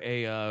over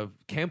a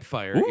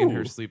campfire in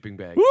her Ooh. sleeping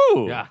bag.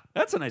 Ooh, Yeah.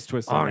 that's a nice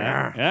twist on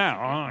that. Yeah,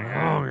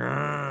 oh,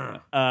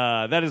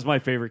 yeah. That is my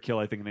favorite kill,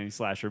 I think, in any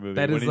slasher movie.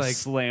 That when is he like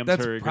slams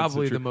that's her against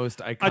probably tree. the most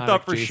iconic. I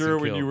thought for Jason sure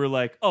when kill. you were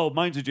like, "Oh,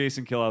 mine's a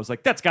Jason kill," I was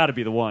like, "That's got to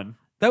be the one."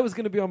 That was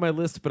going to be on my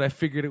list, but I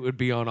figured it would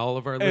be on all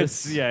of our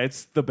lists.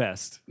 It's the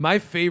best. My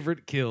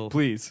favorite kill.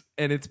 Please.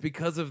 And it's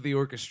because of the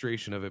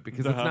orchestration of it,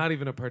 because it's not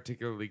even a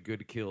particularly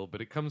good kill, but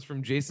it comes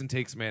from Jason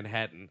Takes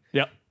Manhattan.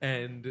 Yep.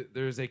 And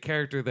there's a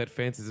character that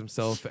fancies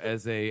himself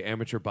as a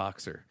amateur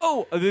boxer.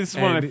 Oh, this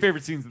is one of my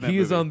favorite scenes in that movie.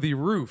 He is on the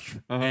roof,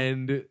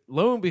 and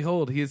lo and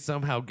behold, he is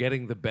somehow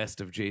getting the best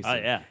of Jason. Oh,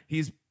 yeah.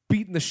 He's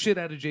beating the shit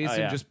out of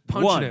Jason, just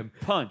punching One him.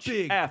 punch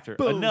Big, after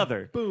boom,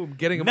 another. Boom,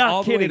 getting him Not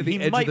all kidding. the way to the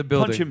He edge might of the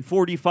building. punch him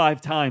 45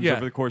 times Yeah.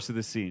 over the course of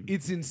the scene.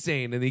 It's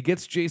insane. And he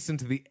gets Jason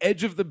to the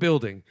edge of the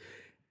building,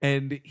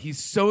 and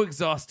he's so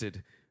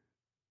exhausted.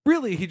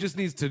 Really, he just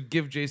needs to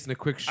give Jason a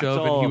quick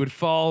shove, and he would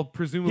fall,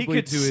 presumably, He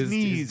could to his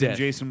sneeze death. and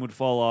Jason would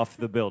fall off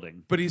the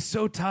building. But he's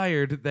so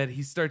tired that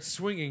he starts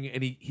swinging,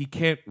 and he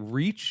can't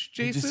reach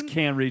Jason. He just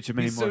can't reach him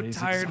He's anymore. so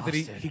tired that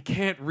exhausted. he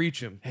can't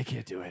reach him. I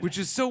can't do it. Which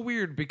is so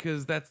weird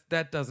because that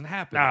doesn't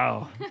happen.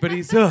 No. But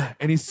he's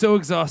so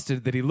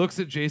exhausted that he looks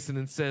at Jason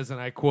and says, and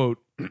I quote,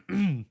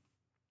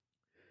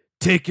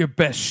 "Take your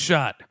best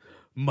shot,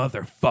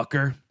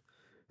 motherfucker."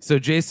 So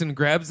Jason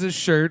grabs his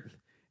shirt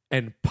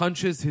and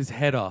punches his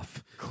head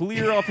off.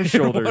 Clear off his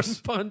In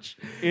shoulders. one punch.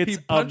 It's he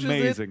punches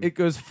amazing. It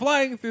goes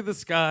flying through the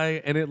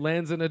sky, and it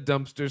lands in a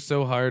dumpster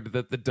so hard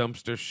that the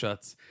dumpster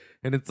shuts.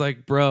 And it's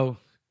like, bro,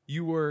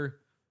 you were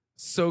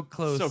so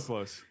close. So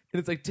close. And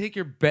it's like, take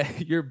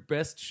your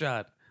best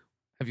shot.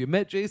 Have you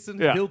met Jason?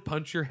 Yeah. He'll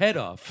punch your head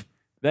off.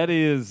 That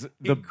is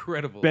the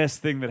Incredible.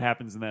 best thing that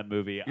happens in that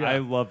movie. Yeah. I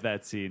love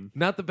that scene.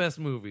 Not the best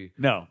movie.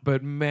 No.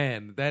 But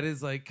man, that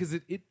is like, because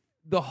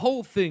the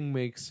whole thing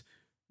makes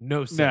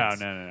no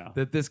sense. No.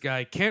 That this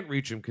guy can't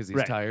reach him because he's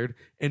Right. tired,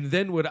 and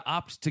then would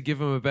opt to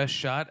give him a best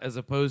shot as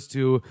opposed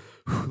to,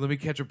 let me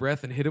catch a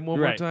breath and hit him one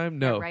more Right. time.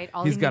 No, right.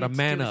 All he's he got to needs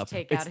man do is up.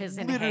 Take It's out his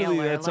literally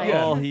inhaler. that's like,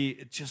 all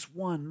he. Just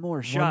one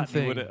more shot.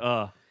 thing. He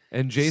would've-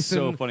 And Jason,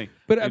 So funny.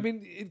 But I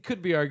mean, it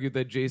could be argued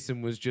that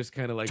Jason was just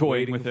kind of like Toying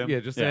waiting with him. Yeah,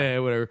 just Yeah.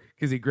 whatever,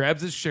 because he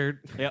grabs his shirt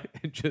Yep.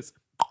 and just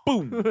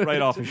boom,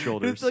 right off his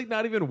shoulders. It's like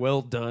not even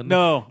well done.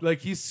 No. like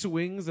he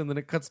swings and then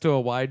it cuts to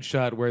a wide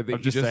shot where he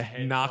Of just just a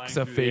head knocks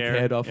flying a through the fake air.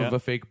 head off Yeah. of a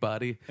fake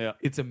body. Yeah.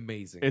 It's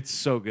amazing. It's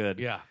so good.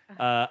 yeah.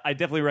 I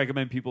definitely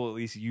recommend people at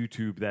least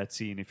YouTube that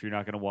scene if you're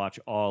not going to watch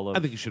all of. I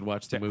think you should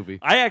watch the movie.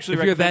 I actually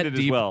if you're recommend that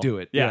it deep, as well. do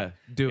it. Yeah,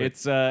 do it.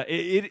 It's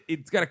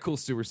It's got a cool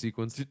sewer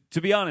sequence.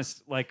 to be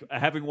honest, like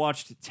having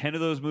watched 10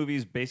 of those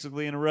movies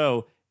basically in a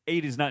row,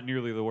 8 is not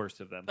nearly the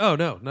worst of them. Oh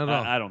no, not at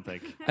all. I don't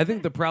think. I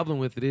think the problem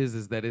with it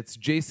is that it's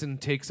Jason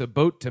takes a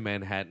boat to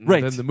Manhattan,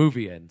 Right. then the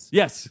movie ends.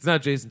 Yes. It's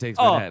not Jason takes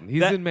Oh, Manhattan.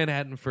 He's that- in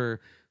Manhattan for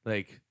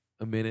like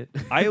a minute.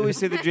 I always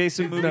say the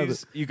Jason It's not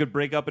movies you could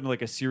break up into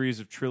like a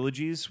series of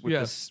trilogies with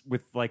Yeah.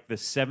 with like the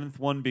 7th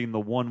one being the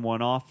one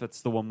off.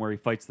 That's the one where he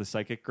fights the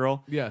psychic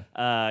girl. Yeah.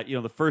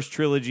 The first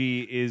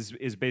trilogy is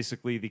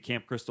basically the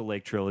Camp Crystal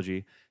Lake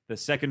trilogy. The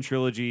second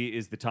trilogy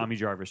is the Tommy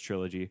Jarvis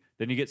trilogy.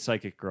 Then you get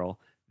Psychic Girl.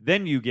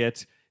 Then you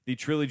get the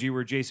trilogy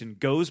where Jason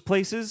goes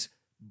places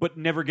but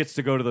never gets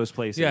to go to those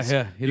places.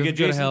 Yeah. He You doesn't get go to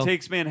Jason hell.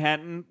 Takes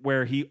Manhattan,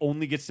 where he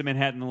only gets to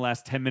Manhattan in the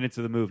last 10 minutes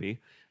of the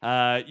movie.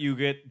 You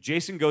get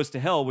Jason Goes to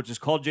Hell, which is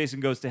called Jason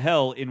Goes to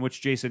Hell, in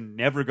which Jason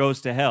never goes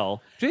to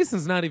hell.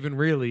 Jason's not even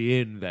really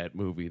in that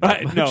movie.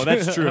 That much. No,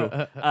 that's true.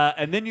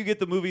 And then you get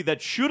the movie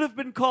that should have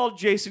been called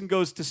Jason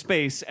Goes to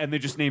Space, and they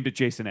just named it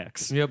Jason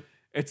X. Yep.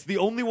 It's the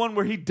only one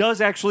where he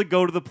does actually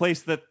go to the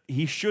place that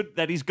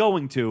he's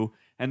going to,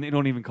 and they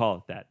don't even call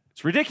it that.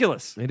 It's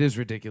ridiculous. It is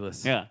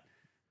ridiculous. Yeah.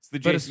 It's the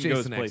But it's Jason Goes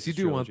Jason X. Places You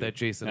do want trilogy. that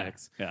Jason Yeah.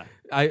 X. Yeah.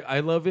 I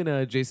love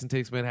in Jason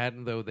Takes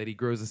Manhattan, though, that he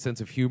grows a sense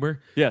of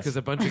humor. Yes. Because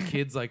a bunch of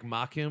kids, like,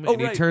 mock him, Oh,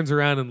 and right. he turns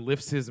around and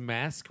lifts his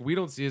mask. We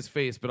don't see his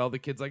face, but all the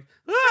kids, like,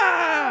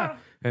 ah!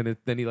 And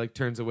then he, like,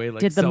 turns away,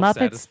 like, Did the Muppets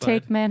self-satisfied.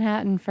 take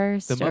Manhattan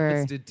first? The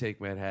Muppets or? did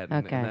take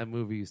Manhattan, Okay. and that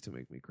movie used to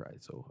make me cry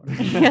so hard.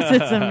 Yes,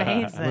 it's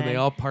amazing. When they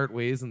all part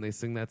ways and they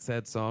sing that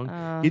sad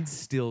song, it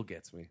still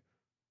gets me.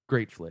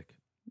 Great flick.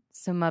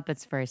 So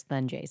Muppets first,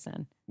 then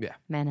Jason. Yeah.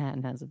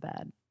 Manhattan has a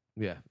bad.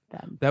 Yeah.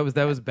 bad.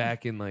 That was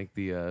back in like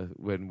the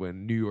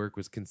when New York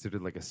was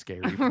considered like a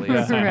scary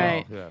place.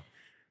 Right. Yeah.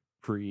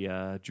 Pre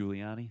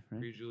Giuliani, right?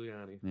 Pre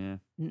Giuliani. Yeah.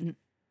 Mm-mm.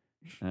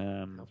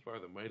 How far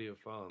the mighty have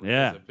fallen.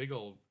 Yeah. He's a big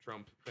old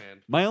Trump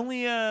fan. My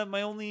only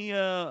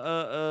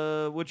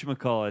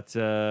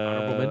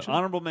whatchamacallit,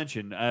 Honorable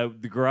mention?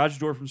 the garage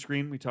door from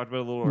Scream, we talked about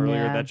it a little earlier.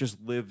 Yeah. That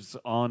just lives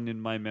on in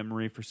my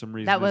memory for some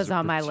reason. That as was a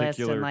on my list,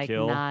 particular and like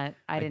kill. not.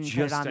 I didn't put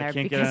it on there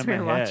can't get because out of we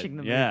my were head. watching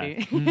the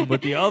Yeah. movie.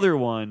 But the other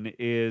one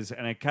is,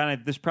 and I kind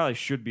of, this probably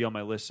should be on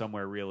my list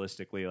somewhere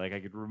realistically. Like I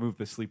could remove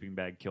the sleeping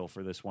bag kill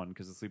for this one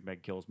because the sleeping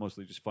bag kill is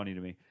mostly just funny to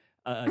me.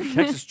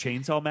 Texas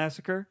Chainsaw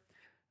Massacre,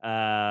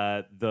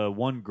 the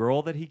one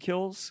girl that he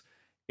kills,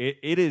 it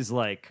is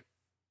like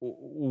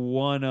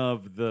one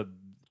of the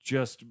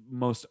just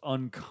most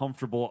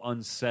uncomfortable,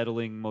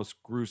 unsettling,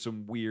 most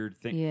gruesome, weird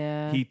thing.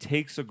 Yeah. He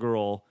takes a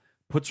girl,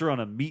 puts her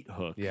on a meat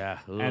hook. Yeah.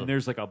 And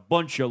there's like a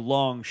bunch of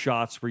long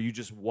shots where you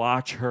just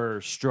watch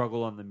her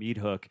struggle on the meat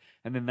hook.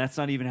 And then that's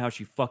not even how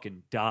she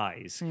fucking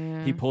dies.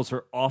 Yeah. He pulls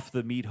her off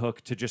the meat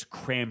hook to just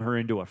cram her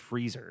into a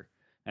freezer.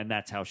 And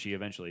that's how she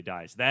eventually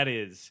dies. That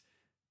is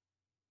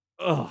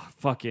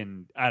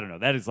fucking, I don't know.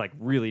 That is like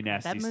really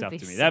nasty stuff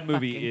to me. So that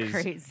movie is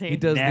crazy. He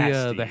does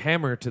nasty. the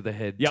hammer to the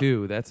head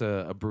too. That's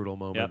a brutal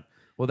moment. Yep.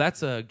 Well,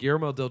 that's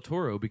Guillermo del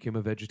Toro became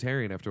a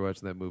vegetarian after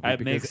watching that movie That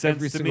because makes sense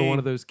every to single me. one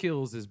of those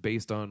kills is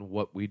based on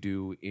what we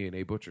do in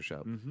a butcher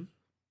shop. Mm-hmm.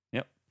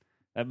 Yep.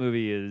 That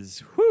movie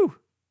is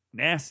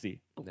nasty.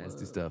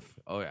 Nasty stuff.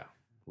 Oh yeah,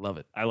 love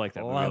it. I like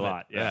that movie Love a it.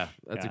 lot. Yeah,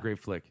 that's a great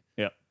flick.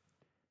 Yep.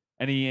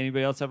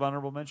 Anybody else have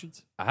honorable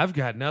mentions? I've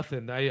got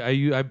nothing.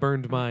 I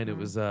burned mine. It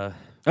was right,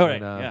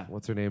 yeah.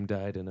 what's her name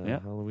died in Yeah.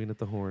 Halloween at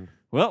the Horn.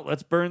 Well,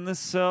 let's burn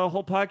this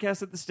whole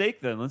podcast at the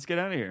stake then. Let's get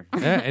out of here.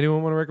 Yeah,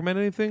 anyone want to recommend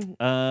anything?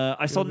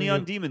 I saw Yeah, Neon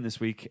yeah. Demon this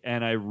week,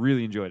 and I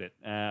really enjoyed it.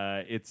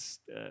 It's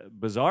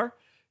bizarre.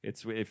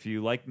 It's if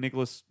you like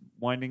Nicholas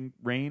Winding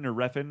Refn or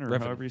Refn or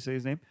Refn. however you say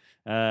his name.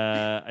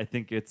 I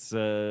think it's I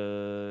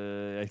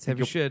think heavy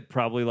you'll shit.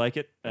 probably like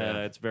it.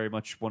 Yeah. It's very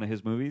much one of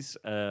his movies.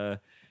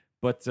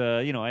 But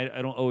you know, I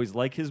don't always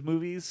like his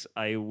movies.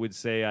 I would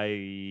say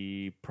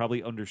I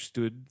probably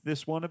understood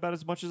this one about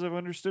as much as I've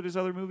understood his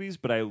other movies,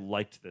 but I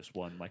liked this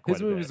one like quite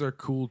His a bit. movies are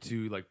cool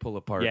to like pull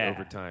apart Yeah.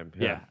 over time.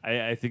 Yeah,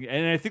 I think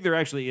there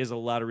actually is a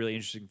lot of really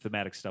interesting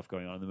thematic stuff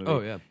going on in the movie.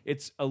 Oh yeah.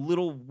 It's a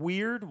little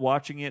weird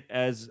watching it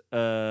as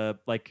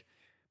like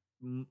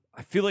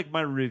I feel like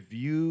my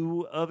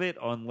review of it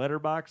on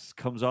Letterboxd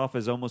comes off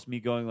as almost me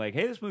going like,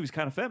 "Hey, this movie's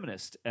kind of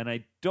feminist," and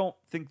I don't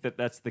think that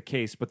that's the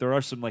case. But there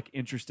are some like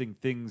interesting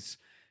things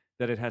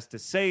that it has to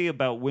say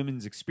about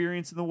women's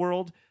experience in the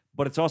world.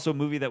 But it's also a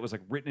movie that was like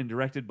written and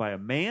directed by a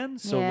man,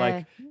 so Yeah.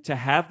 like to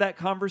have that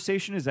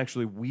conversation is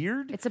actually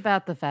weird. It's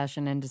about the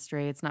fashion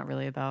industry. It's not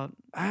really about.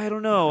 I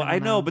don't know. I don't I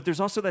know, know. but there's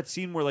also that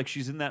scene where like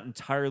she's in that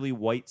entirely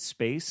white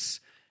space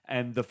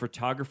and the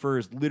photographer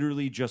is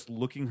literally just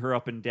looking her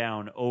up and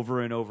down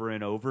over and over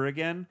and over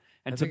again.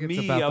 And I to think me,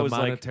 it's about I the was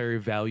like, monetary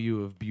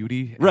value of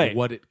beauty and Right.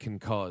 what it can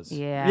cause.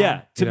 Yeah.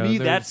 yeah, to You know, me,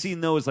 that there's-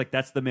 scene though is like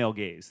that's the male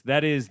gaze.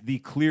 That is the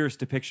clearest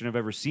depiction I've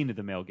ever seen of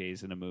the male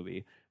gaze in a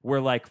movie.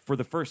 Where like for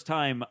the first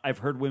time, I've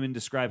heard women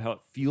describe how it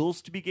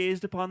feels to be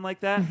gazed upon like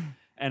that,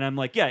 and I'm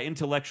like, yeah,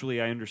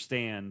 intellectually, I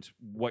understand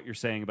what you're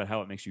saying about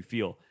how it makes you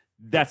feel.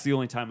 That's the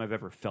only time I've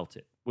ever felt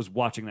it was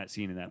watching that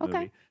scene in that Okay.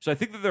 movie. So I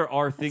think that there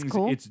are things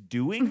cool. it's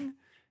doing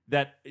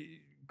that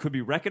could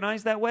be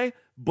recognized that way.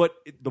 But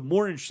the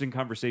more interesting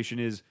conversation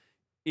is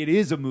it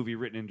is a movie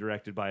written and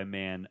directed by a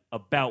man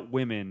about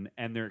women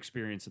and their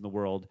experience in the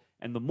world.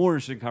 And the more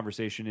interesting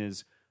conversation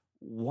is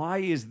why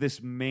is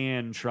this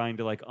man trying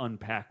to like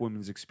unpack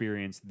women's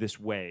experience this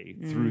way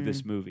through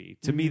this movie?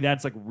 To me,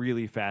 that's like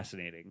really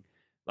fascinating.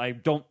 I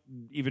don't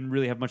even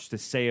really have much to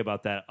say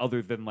about that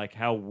other than like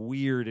how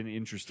weird and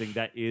interesting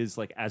that is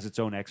like as its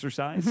own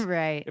exercise.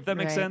 Right. If that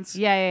makes right. sense.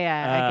 Yeah.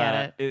 I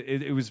get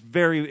it. It was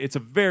it's a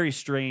very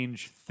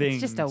strange thing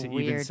just a to even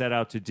weird set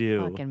out to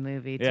do. Fucking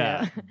movie,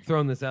 Yeah. too.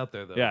 Throwing this out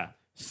there though. Yeah.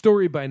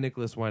 Story by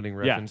Nicholas Winding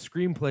Refn. Yeah.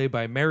 Screenplay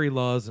by Mary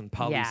Laws and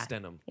Polly Yeah.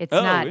 Stenham. It's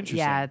Oh, not. interesting.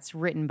 Yeah, it's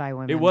written by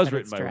women. It was but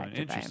written it's by women.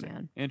 directed Interesting. by a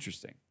man.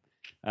 Interesting.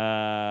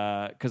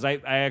 Because I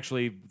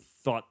actually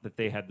thought that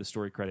they had the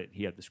story credit.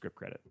 He had the script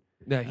credit.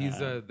 Yeah, he's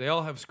they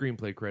all have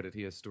screenplay credit.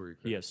 He has story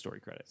credit. He has story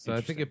credit. So I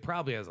think Interesting. it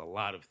probably has a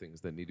lot of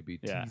things that need to be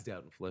Yeah. teased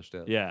out and fleshed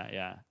out. Yeah,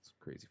 yeah. It's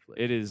a crazy flick.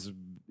 It is.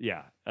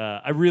 Yeah.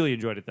 I really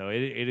enjoyed it though.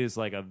 It is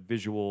like a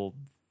visual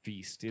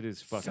feast. It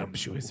is fucking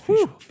Sumptuous Whew.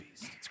 visual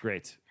feast. It's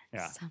great.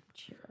 Yeah.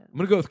 Sumptuous. I'm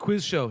gonna go with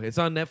Quiz Show. It's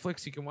on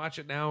Netflix. You can watch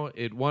it now.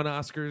 It won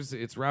Oscars.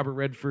 It's Robert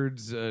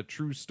Redford's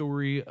true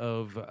story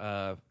of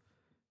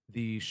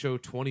the show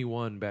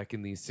 21 back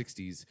in the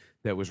 60s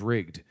that was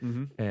rigged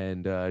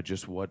and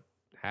just what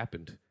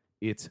happened.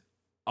 It's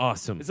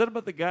awesome. Is that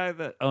about the guy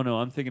that? Oh no,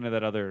 I'm thinking of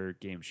that other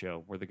game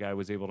show where the guy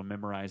was able to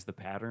memorize the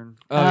pattern.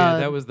 Oh yeah, Oh,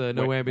 that was the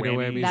no whammy, no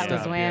whammy whammy. That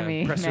was stuff.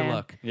 whammy, Yeah. Press your man.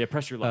 luck. Yeah,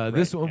 press your luck.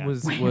 This right, one yeah.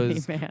 was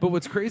Whammy, man. but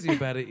what's crazy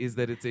about it is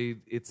that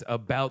it's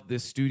about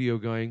this studio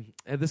going,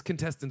 and this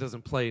contestant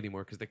doesn't play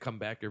anymore because they come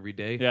back every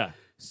day. Yeah.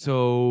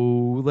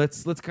 So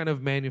let's kind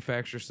of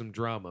manufacture some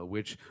drama,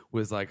 which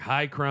was like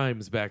high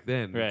crimes back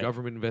then, Right.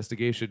 government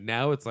investigation.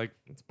 Now it's like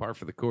it's par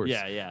for the course.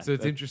 Yeah, yeah. So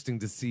it's That- interesting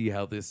to see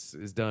how this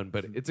is done,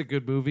 but it's a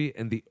good movie,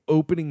 and the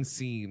opening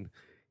scene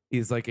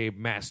is like a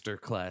master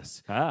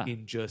class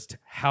in just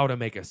how to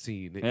make a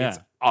scene. Yeah. It's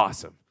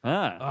awesome,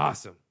 Ah.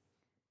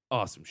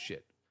 awesome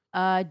shit.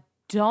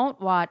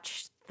 Don't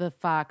watch the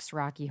Fox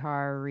Rocky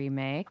Horror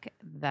remake.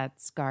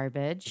 That's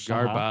garbage.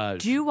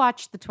 Garbage. Do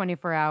watch the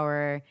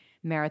 24-hour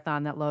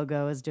marathon that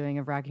Logo is doing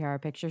of Rocky Horror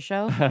Picture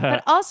Show.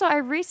 But also, I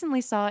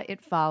recently saw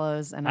It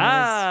Follows, and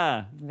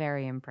I was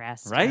very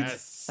impressed. Right?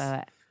 Yes.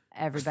 So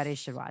everybody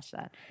should watch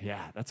that.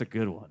 Yeah, that's a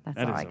good one. That's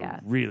That all is I a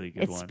got. really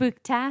good It's one.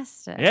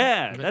 spooktastic.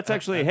 Yeah, that's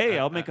actually, hey,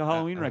 I'll make a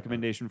Halloween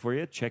recommendation for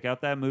you. Check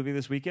out that movie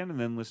this weekend and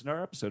then listen to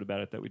our episode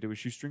about it that we did with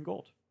Shoestring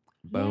Gold.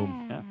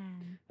 Boom. Yeah.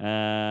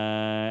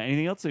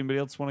 Anything else? Anybody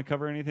else want to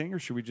cover anything, or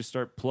should we just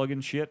start plugging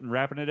shit and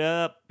wrapping it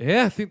up?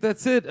 Yeah, I think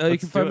that's it. You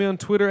Let's can do find me it. on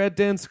Twitter at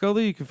Dan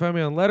Scully. You can find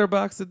me on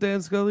Letterboxd at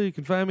Dan Scully. You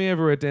can find me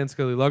everywhere at Dan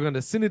Scully. Log on to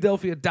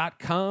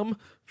Cinedelphia.com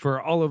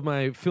for all of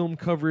my film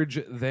coverage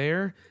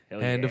there.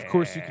 Hell and of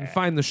course, you can yeah.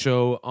 find the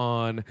show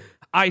on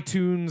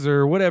iTunes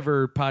or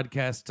whatever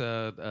podcast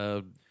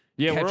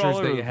Yeah, we're catchers all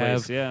over that the you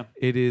place, have. yeah.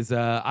 It is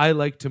I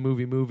Like to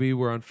Movie.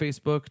 We're on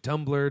Facebook,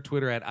 Tumblr,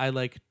 Twitter at I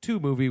Like to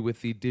Movie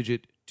with the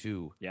digit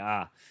 2.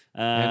 Yeah.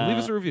 And leave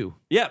us a review.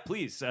 Yeah,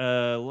 please. We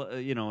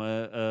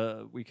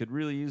could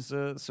really use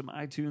some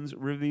iTunes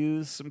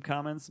reviews, some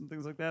comments, some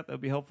things like that. That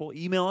would be helpful.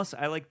 Email us,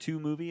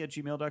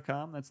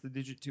 ilike2movie@gmail.com. That's the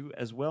digit 2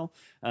 as well.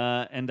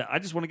 And I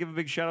just want to give a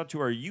big shout out to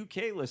our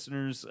UK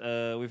listeners.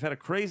 We've had a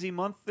crazy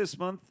month this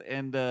month,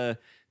 and the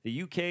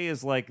UK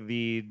is like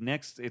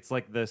it's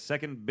like the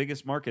second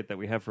biggest market that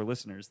we have for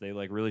listeners. They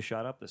like really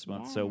shot up this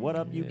month. So what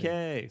up,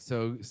 UK?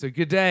 So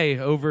good day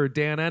over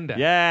down under.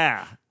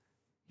 Yeah.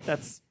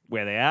 That's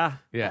where they are.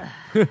 Yeah.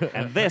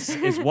 And this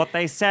is what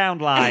they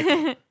sound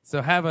like.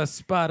 So have a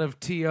spot of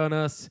tea on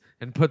us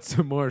and put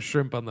some more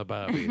shrimp on the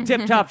barbie.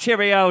 Tip top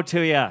cheerio to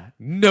you.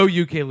 No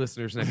UK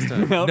listeners next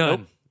time. None.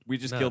 Nope. We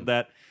just None. killed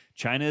that.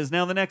 China is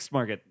now the next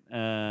market,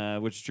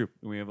 which is true.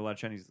 We have a lot of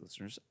Chinese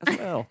listeners as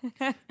well. You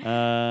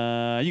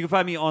can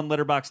find me on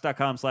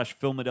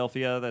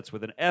letterboxd.com/Philadelphia. That's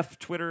with an F.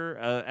 Twitter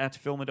at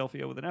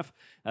Philadelphia with an F.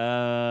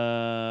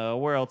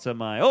 Where else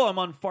am I? Oh, I'm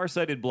on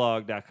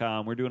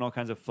farsightedblog.com. We're doing all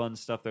kinds of fun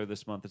stuff there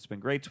this month. It's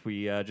been great.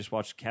 We just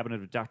watched Cabinet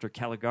of Dr.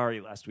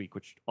 Caligari last week,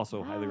 which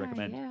also highly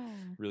recommend. Yeah.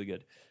 Really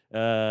good.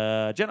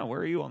 Jenna,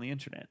 where are you on the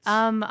internet?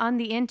 On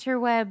the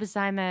interwebs,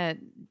 I'm at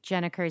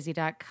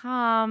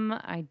jennakersey.com.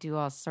 I do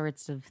all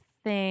sorts of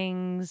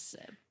things,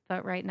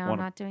 but right now I'm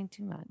not doing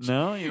too much.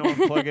 No? You don't want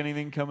to plug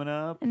anything coming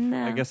up?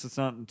 No. I guess it's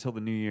not until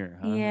the new year,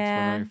 huh? Yeah.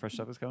 That's when all your fresh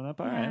stuff is coming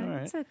up? All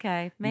right. It's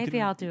okay.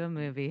 Maybe I'll do a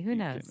movie. Who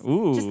knows?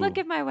 Ooh. Just look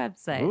at my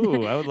website.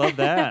 Ooh, I would love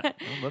that. I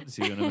would love to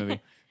see you in a movie.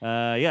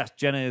 Yes,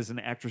 Jenna is an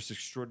actress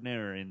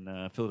extraordinaire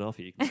in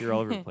Philadelphia. You can see her all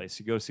over the place.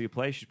 You go see a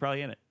play, she's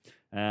probably in it.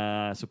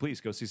 So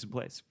please go see some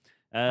plays.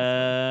 All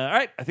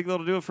right, I think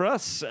that'll do it for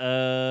us.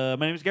 My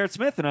name is Garrett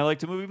Smith, and I like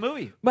to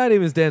movie. My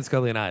name is Dan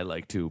Scully, and I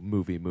like to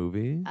movie.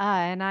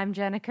 And I'm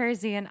Jenna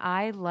Kersey, and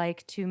I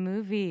like to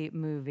movie.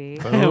 And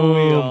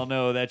we all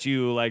know that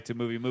you like to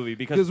movie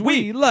because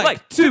we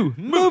like to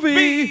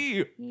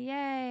movie.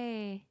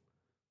 Yay.